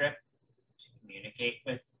cantrip to communicate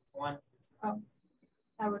with one. Oh,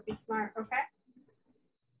 that would be smart. Okay.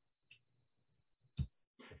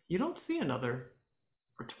 You don't see another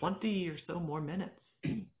for 20 or so more minutes.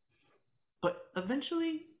 But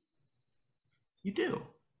eventually, you do.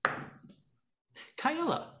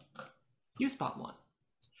 Kyla, you spot one.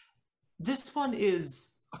 This one is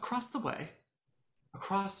across the way,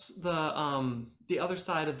 across the other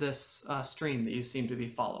side of this stream that you seem to be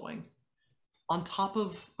following, on top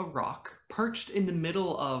of a rock, perched in the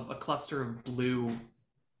middle of a cluster of blue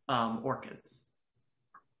orchids.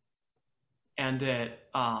 And it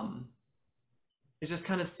is just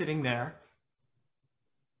kind of sitting there.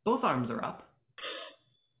 Both arms are up.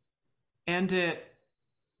 And it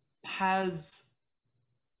has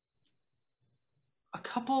a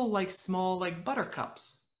couple like small like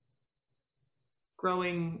buttercups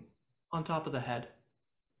growing on top of the head.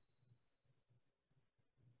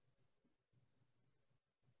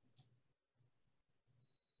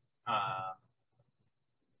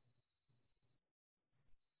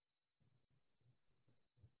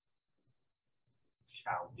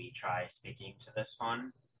 Shall we try speaking to this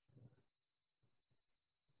one?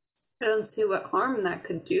 I don't see what harm that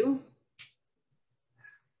could do.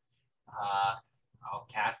 I'll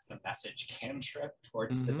cast the message cantrip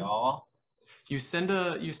towards the doll. You send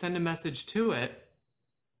a message to it.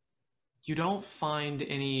 You don't find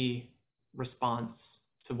any response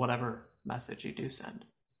to whatever message you do send.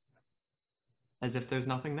 As if there's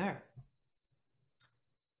nothing there.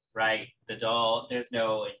 Right. The doll, there's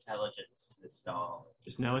no intelligence to this doll.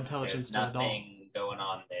 There's no intelligence to the doll. There's nothing going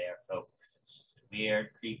on there, folks. It's just a weird,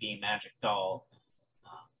 creepy magic doll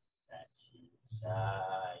that is,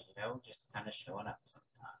 just kind of showing up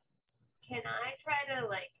sometimes. Can I try to,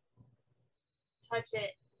 touch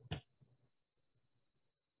it?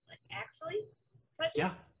 Actually touch it?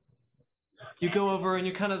 Yeah. You go over and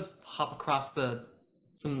you kind of hop across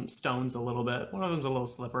some stones a little bit. One of them's a little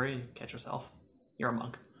slippery. You catch yourself. You're a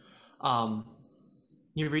monk.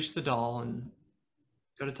 You reach the doll and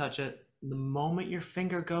go to touch it. The moment your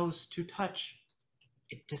finger goes to touch,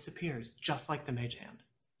 it disappears, just like the mage hand.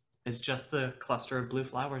 It's just the cluster of blue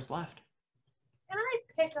flowers left. Can I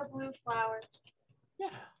pick a blue flower? Yeah.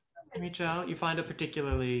 You reach out, you find a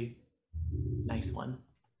particularly nice one.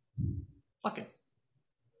 Pluck it.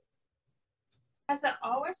 Has it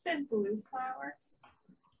always been blue flowers?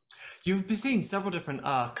 You've seen several different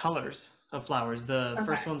colors of flowers. The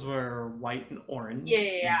first ones were white and orange.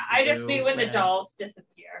 Yeah. I just mean when the dolls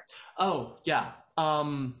disappear. Oh, yeah.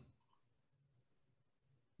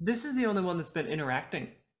 This is the only one that's been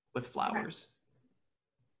interacting with flowers. Okay.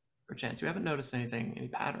 Perchance you haven't noticed any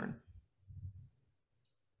pattern.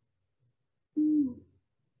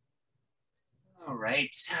 All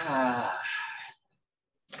right.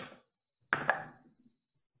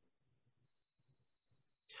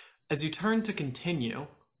 As you turn to continue,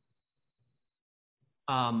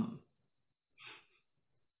 did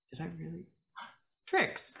I really?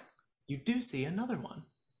 Trix, you do see another one.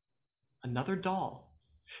 Another doll.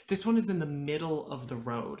 This one is in the middle of the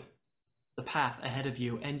road, the path ahead of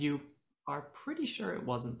you, and you are pretty sure it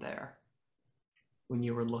wasn't there when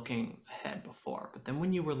you were looking ahead before. But then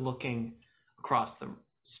when you were looking across the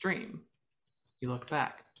stream, you looked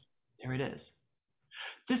back. There it is.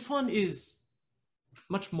 This one is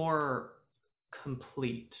much more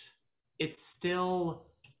complete. This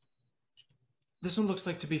one looks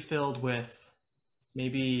like to be filled with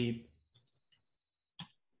maybe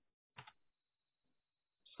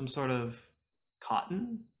some sort of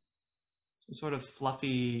cotton, some sort of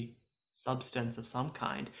fluffy substance of some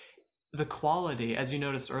kind. The quality, as you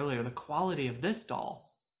noticed earlier, the quality of this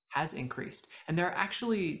doll has increased. And there are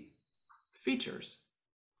actually features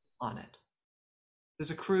on it.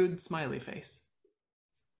 There's a crude smiley face.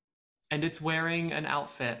 And it's wearing an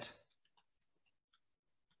outfit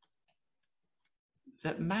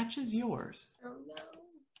that matches yours. Oh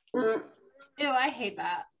no. Ew, I hate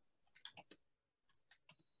that.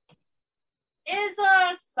 Is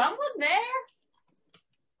someone there?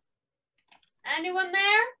 Anyone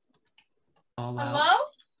there? All Hello? out.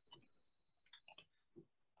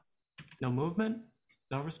 No movement,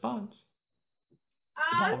 no response.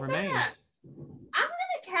 The doll remains. I'm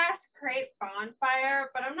gonna cast Create Bonfire,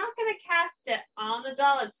 but I'm not gonna cast it on the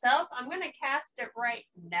doll itself. I'm gonna cast it right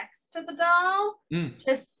next to the doll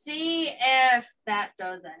to see if that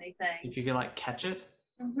does anything. If you can like catch it,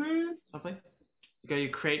 something. Okay, you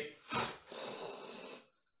create.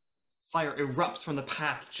 Fire erupts from the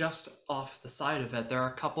path just off the side of it. There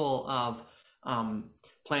are a couple of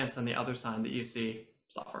plants on the other side that you see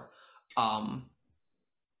suffer. The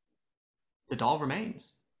doll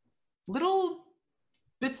remains. Little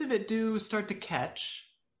bits of it do start to catch,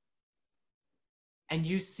 and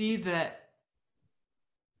you see that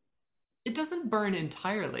it doesn't burn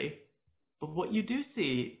entirely, but what you do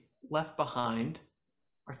see left behind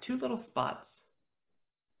are two little spots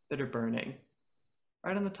that are burning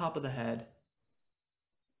right on the top of the head,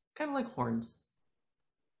 kind of like horns.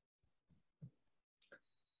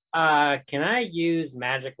 Can I use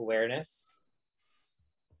magic awareness?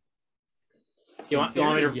 Do you want me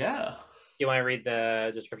to? Yeah. Do you want to read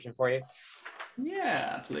the description for you?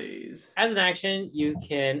 Yeah, please. As an action, you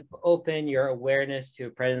can open your awareness to a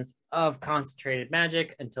presence of concentrated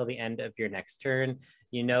magic until the end of your next turn.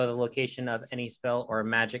 You know the location of any spell or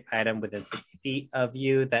magic item within 60 feet of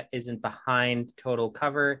you that isn't behind total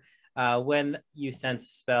cover. When you sense a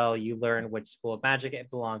spell, you learn which school of magic it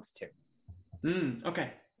belongs to.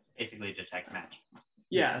 Okay. Basically detect magic.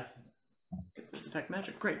 Yeah, it's a detect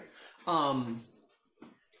magic. Great.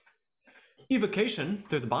 Evocation,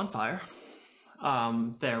 there's a bonfire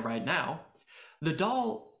there right now. The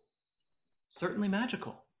doll, certainly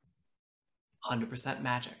magical. 100%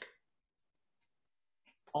 magic.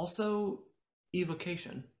 Also,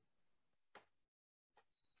 evocation.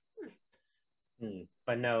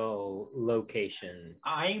 But no location.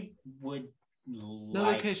 I would No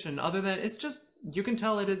location other than it's just, you can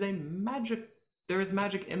tell it is a magic. There is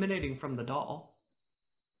magic emanating from the doll.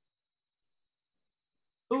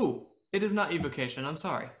 Ooh, it is not evocation. I'm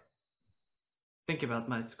sorry. Think about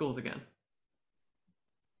my schools again.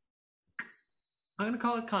 I'm going to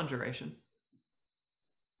call it conjuration.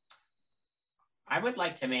 I would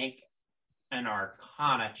like to make an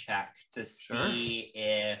Arcana check to see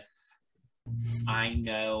if I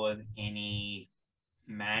know of any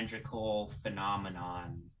magical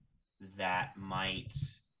phenomenon that might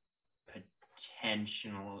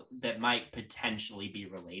potentially be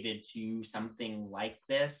related to something like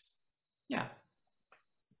this. Yeah.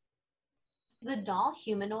 The doll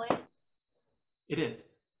humanoid? It is.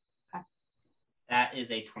 Okay. That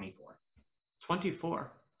is a 24.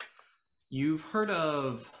 24. You've heard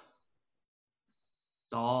of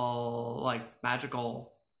doll, like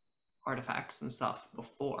magical artifacts and stuff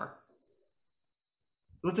before.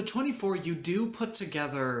 With the 24, you do put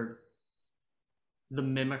together the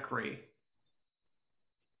mimicry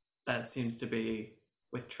that seems to be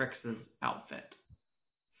with Trix's outfit.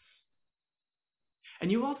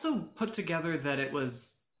 And you also put together that it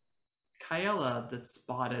was Kaela that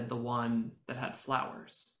spotted the one that had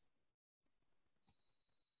flowers.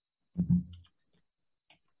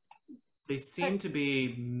 They seem to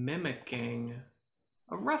be mimicking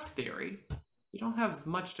a rough theory. You don't have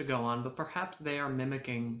much to go on, but perhaps they are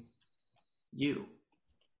mimicking you.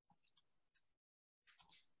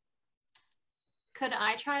 Could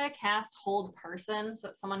I try to cast Hold Person so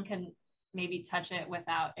that someone can maybe touch it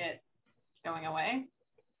without it going away?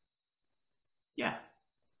 Yeah.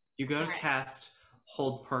 You go to cast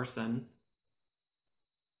Hold Person.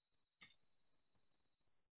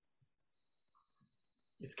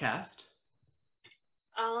 It's cast.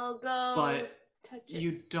 I'll go But touch it.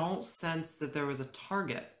 you don't sense that there was a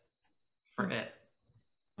target for it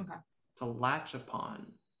to latch upon.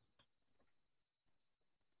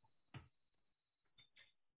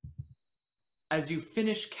 As you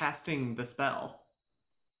finish casting the spell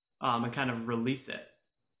and kind of release it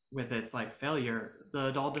with its like failure,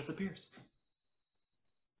 the doll disappears.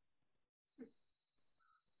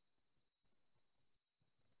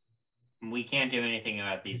 We can't do anything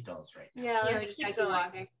about these dolls right now. Yeah, We let's just keep gotta going.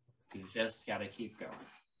 walking. You just gotta keep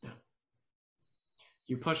going.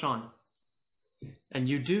 You push on. And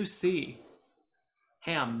you do see,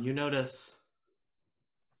 Ham, you notice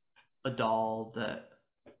a doll that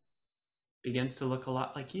begins to look a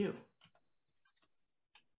lot like you.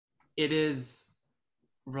 It is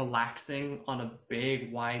relaxing on a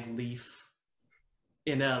big wide leaf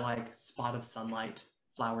in a like spot of sunlight,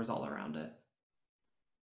 flowers all around it.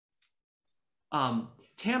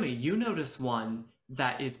 Tammy, you notice one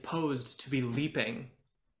that is posed to be leaping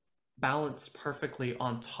balanced perfectly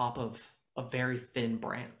on top of a very thin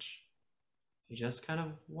branch. You just kind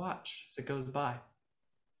of watch as it goes by.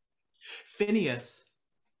 Phineas,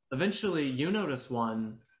 eventually you notice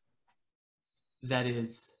one that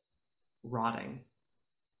is rotting.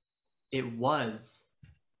 It was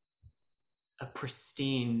a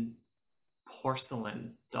pristine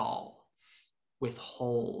porcelain doll with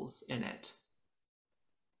holes in it.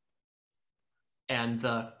 And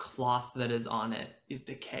the cloth that is on it is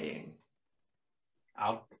decaying.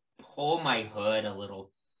 I'll pull my hood a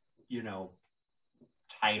little,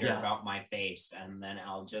 tighter about my face, and then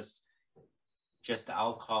I'll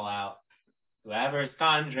I'll call out, whoever's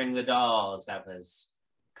conjuring the dolls, that was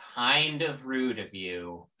kind of rude of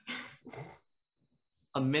you.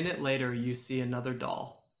 A minute later, you see another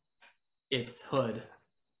doll. Its hood,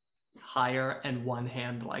 higher and one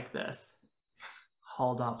hand like this,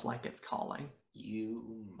 hauled up like it's calling.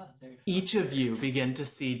 You mother. Each of you begin to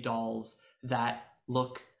see dolls that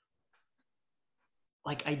look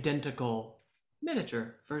like identical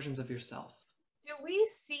miniature versions of yourself. Do we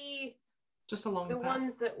see just along the the path.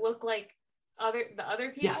 ones that look like the other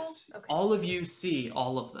people? Yes. Okay. All of you see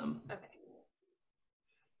all of them. Okay.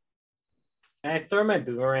 Can I throw my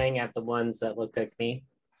boomerang at the ones that look like me?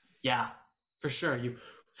 Yeah, for sure. You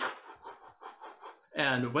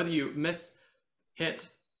and whether you miss, hit,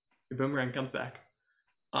 your boomerang comes back.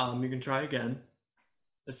 You can try again.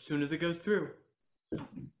 As soon as it goes through,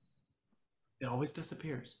 it always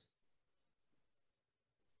disappears.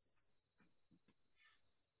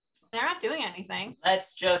 They're not doing anything.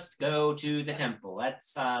 Let's just go to the temple.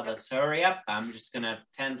 Let's hurry up. I'm just gonna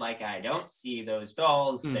pretend like I don't see those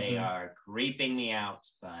dolls. Mm-hmm. They are creeping me out,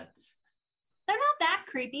 but they're not that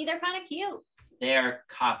creepy. They're kind of cute. They're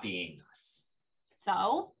copying us.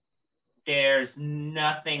 So? There's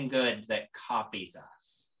nothing good that copies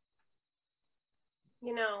us.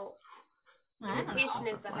 Imitation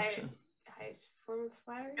is the highest form of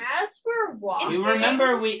flattery. As we're walking, you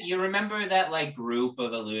remember that group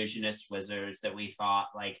of illusionist wizards that we fought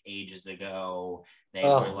ages ago? They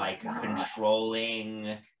were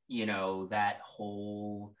controlling, that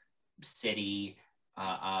whole city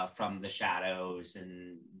from the shadows,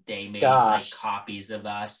 and they made copies of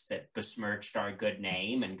us that besmirched our good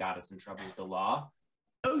name and got us in trouble with the law.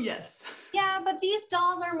 Oh yes. Yeah, but these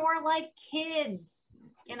dolls are more like kids.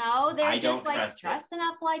 They're just dressing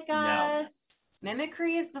up like us.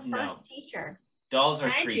 Mimicry is the first teacher. Dolls are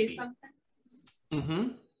creepy. Can I do something?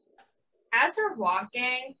 Mm-hmm. As we're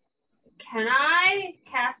walking, can I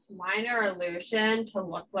cast minor illusion to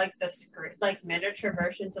look like miniature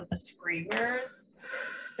versions of the screamers,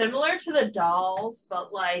 similar to the dolls, but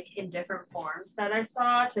in different forms that I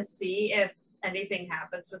saw, to see if anything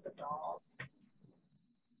happens with the dolls?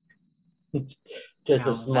 Just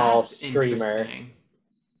a small screamer.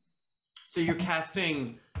 So you're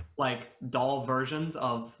casting doll versions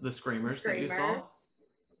of the screamers that you saw?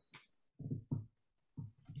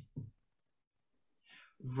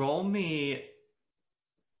 Roll me,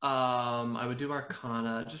 I would do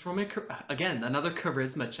Arcana. Just roll me, again, another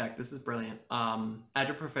charisma check. This is brilliant. Add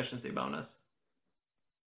your proficiency bonus.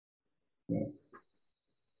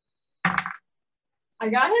 I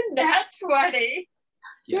got a nat 20.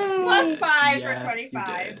 Yes, plus 5 yes, for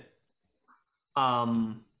 25. You did.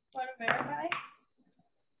 Want to verify?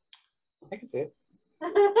 I can see it.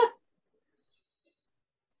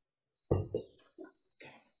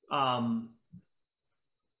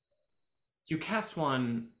 You cast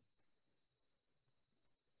one.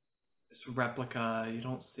 This replica. You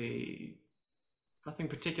don't see. Nothing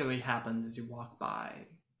particularly happens as you walk by.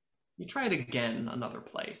 You try it again another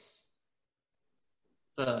place.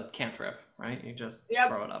 It's a cantrip, right? You just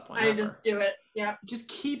throw it up whenever. I just do it. Yep. Just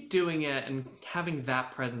keep doing it and having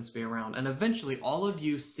that presence be around. And eventually all of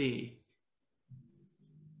you see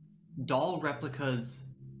doll replicas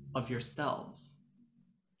of yourselves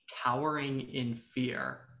cowering in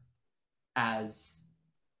fear as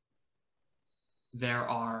there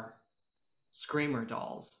are screamer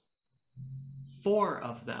dolls. 4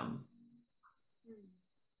 of them.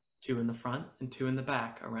 2 in the front and 2 in the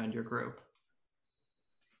back around your group.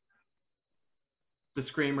 The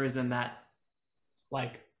screamers in that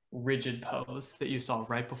rigid pose that you saw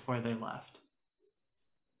right before they left.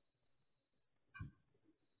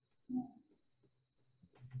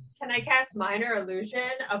 Can I cast minor illusion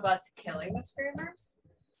of us killing the screamers?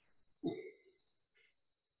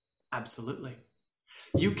 Absolutely.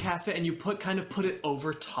 You cast it and you put it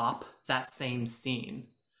over top that same scene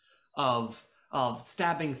of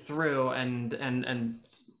stabbing through, and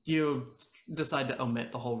you decide to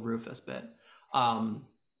omit the whole Rufus bit. And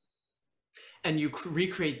you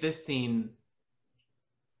recreate this scene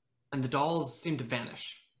and the dolls seem to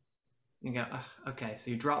vanish. You go, okay,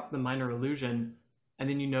 so you drop the minor illusion, and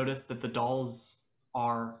then you notice that the dolls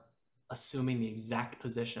are assuming the exact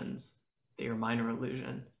positions that your minor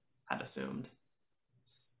illusion had assumed.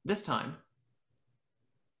 This time,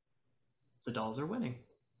 the dolls are winning,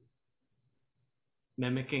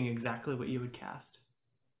 mimicking exactly what you would cast.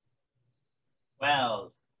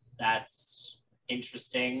 Well, that's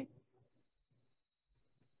interesting.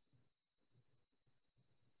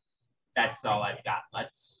 That's all I've got.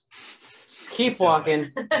 Let's just keep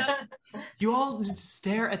walking. You all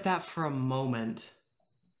stare at that for a moment.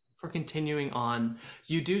 For continuing on,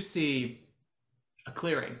 you do see a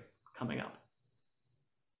clearing coming up.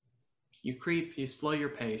 You creep, you slow your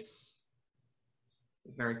pace.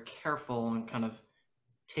 You're very careful and kind of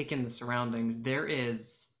take in the surroundings. There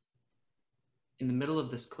is, in the middle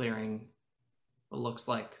of this clearing, what looks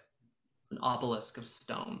like an obelisk of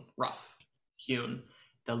stone, rough, hewn,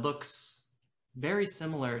 that looks very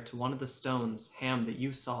similar to one of the stones, Ham, that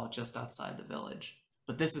you saw just outside the village.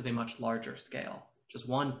 But this is a much larger scale, just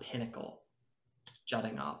one pinnacle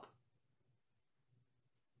jutting up.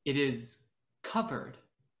 It is covered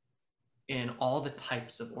in all the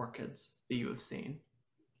types of orchids that you have seen.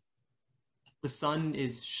 The sun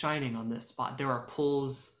is shining on this spot. There are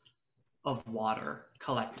pools of water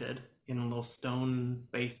collected in little stone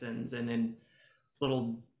basins and in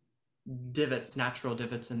little divots, natural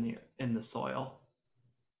divots in the soil.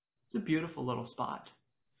 It's a beautiful little spot.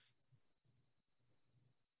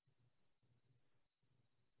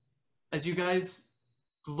 As you guys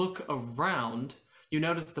look around, you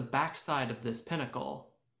notice the backside of this pinnacle.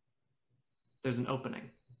 There's an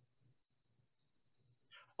opening.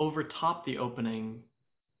 Over top the opening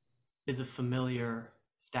is a familiar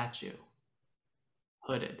statue,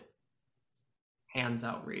 hooded, hands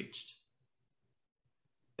outreached,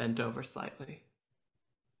 bent over slightly.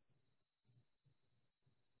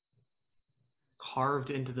 Carved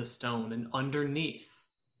into the stone, and underneath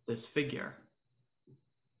this figure,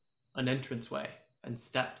 an entranceway and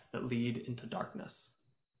steps that lead into darkness.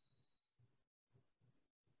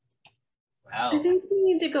 Well, I think we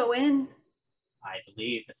need to go in. I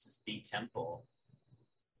believe this is the temple.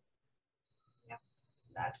 Yep.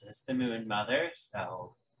 That is the Moon Mother,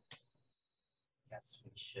 so I guess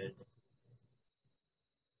we should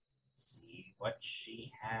see what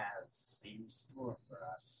she has in store for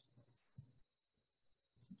us.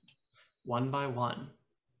 One by one,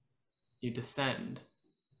 you descend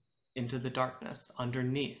into the darkness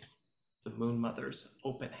underneath the Moon Mother's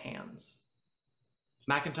open hands.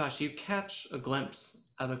 Macintosh, you catch a glimpse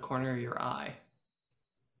out of the corner of your eye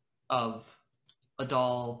of a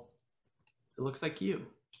doll that looks like you,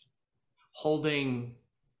 holding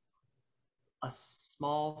a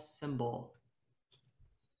small symbol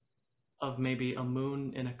of maybe a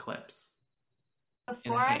moon in eclipse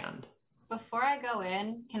in a hand. Before I go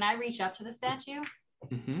in, can I reach up to the statue?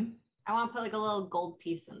 Mm-hmm. I want to put like a little gold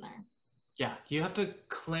piece in there. Yeah, you have to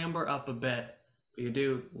clamber up a bit, but you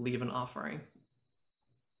do leave an offering.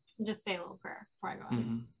 Just say a little prayer before I go in.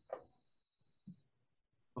 Mm-hmm.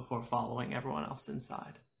 Before following everyone else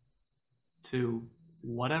inside to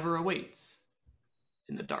whatever awaits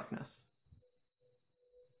in the darkness.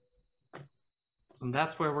 And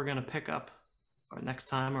that's where we're going to pick up our next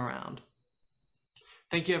time around.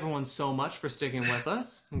 Thank you everyone so much for sticking with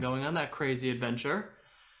us and going on that crazy adventure.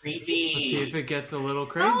 Creepy. Let's see if it gets a little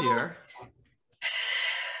crazier.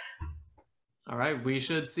 All right, we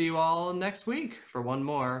should see you all next week for one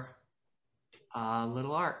more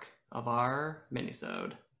little arc of our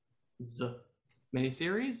miniseries.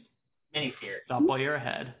 Miniseries? Miniseries. Stop while you're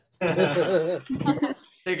ahead. Hey,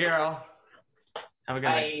 Carol. Have a good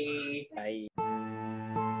night. Bye.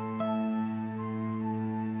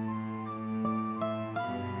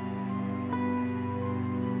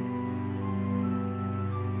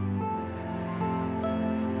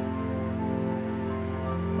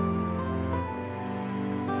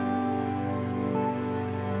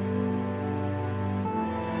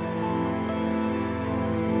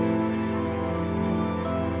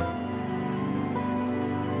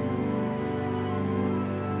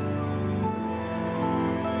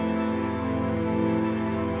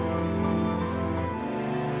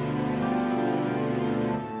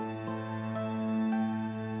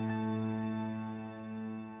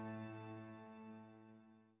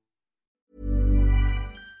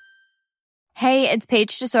 Hey, it's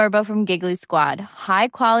Paige DeSorbo from Giggly Squad. High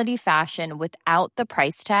quality fashion without the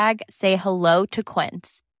price tag. Say hello to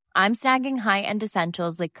Quince. I'm snagging high-end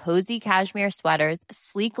essentials like cozy cashmere sweaters,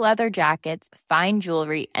 sleek leather jackets, fine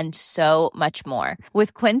jewelry, and so much more.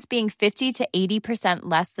 With Quince being 50 to 80%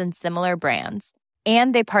 less than similar brands.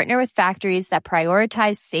 And they partner with factories that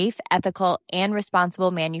prioritize safe, ethical, and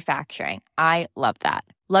responsible manufacturing. I love that.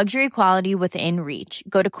 Luxury quality within reach.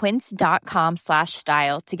 Go to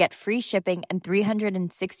quince.com/style to get free shipping and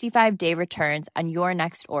 365-day returns on your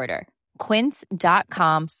next order.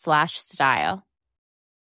 Quince.com/style.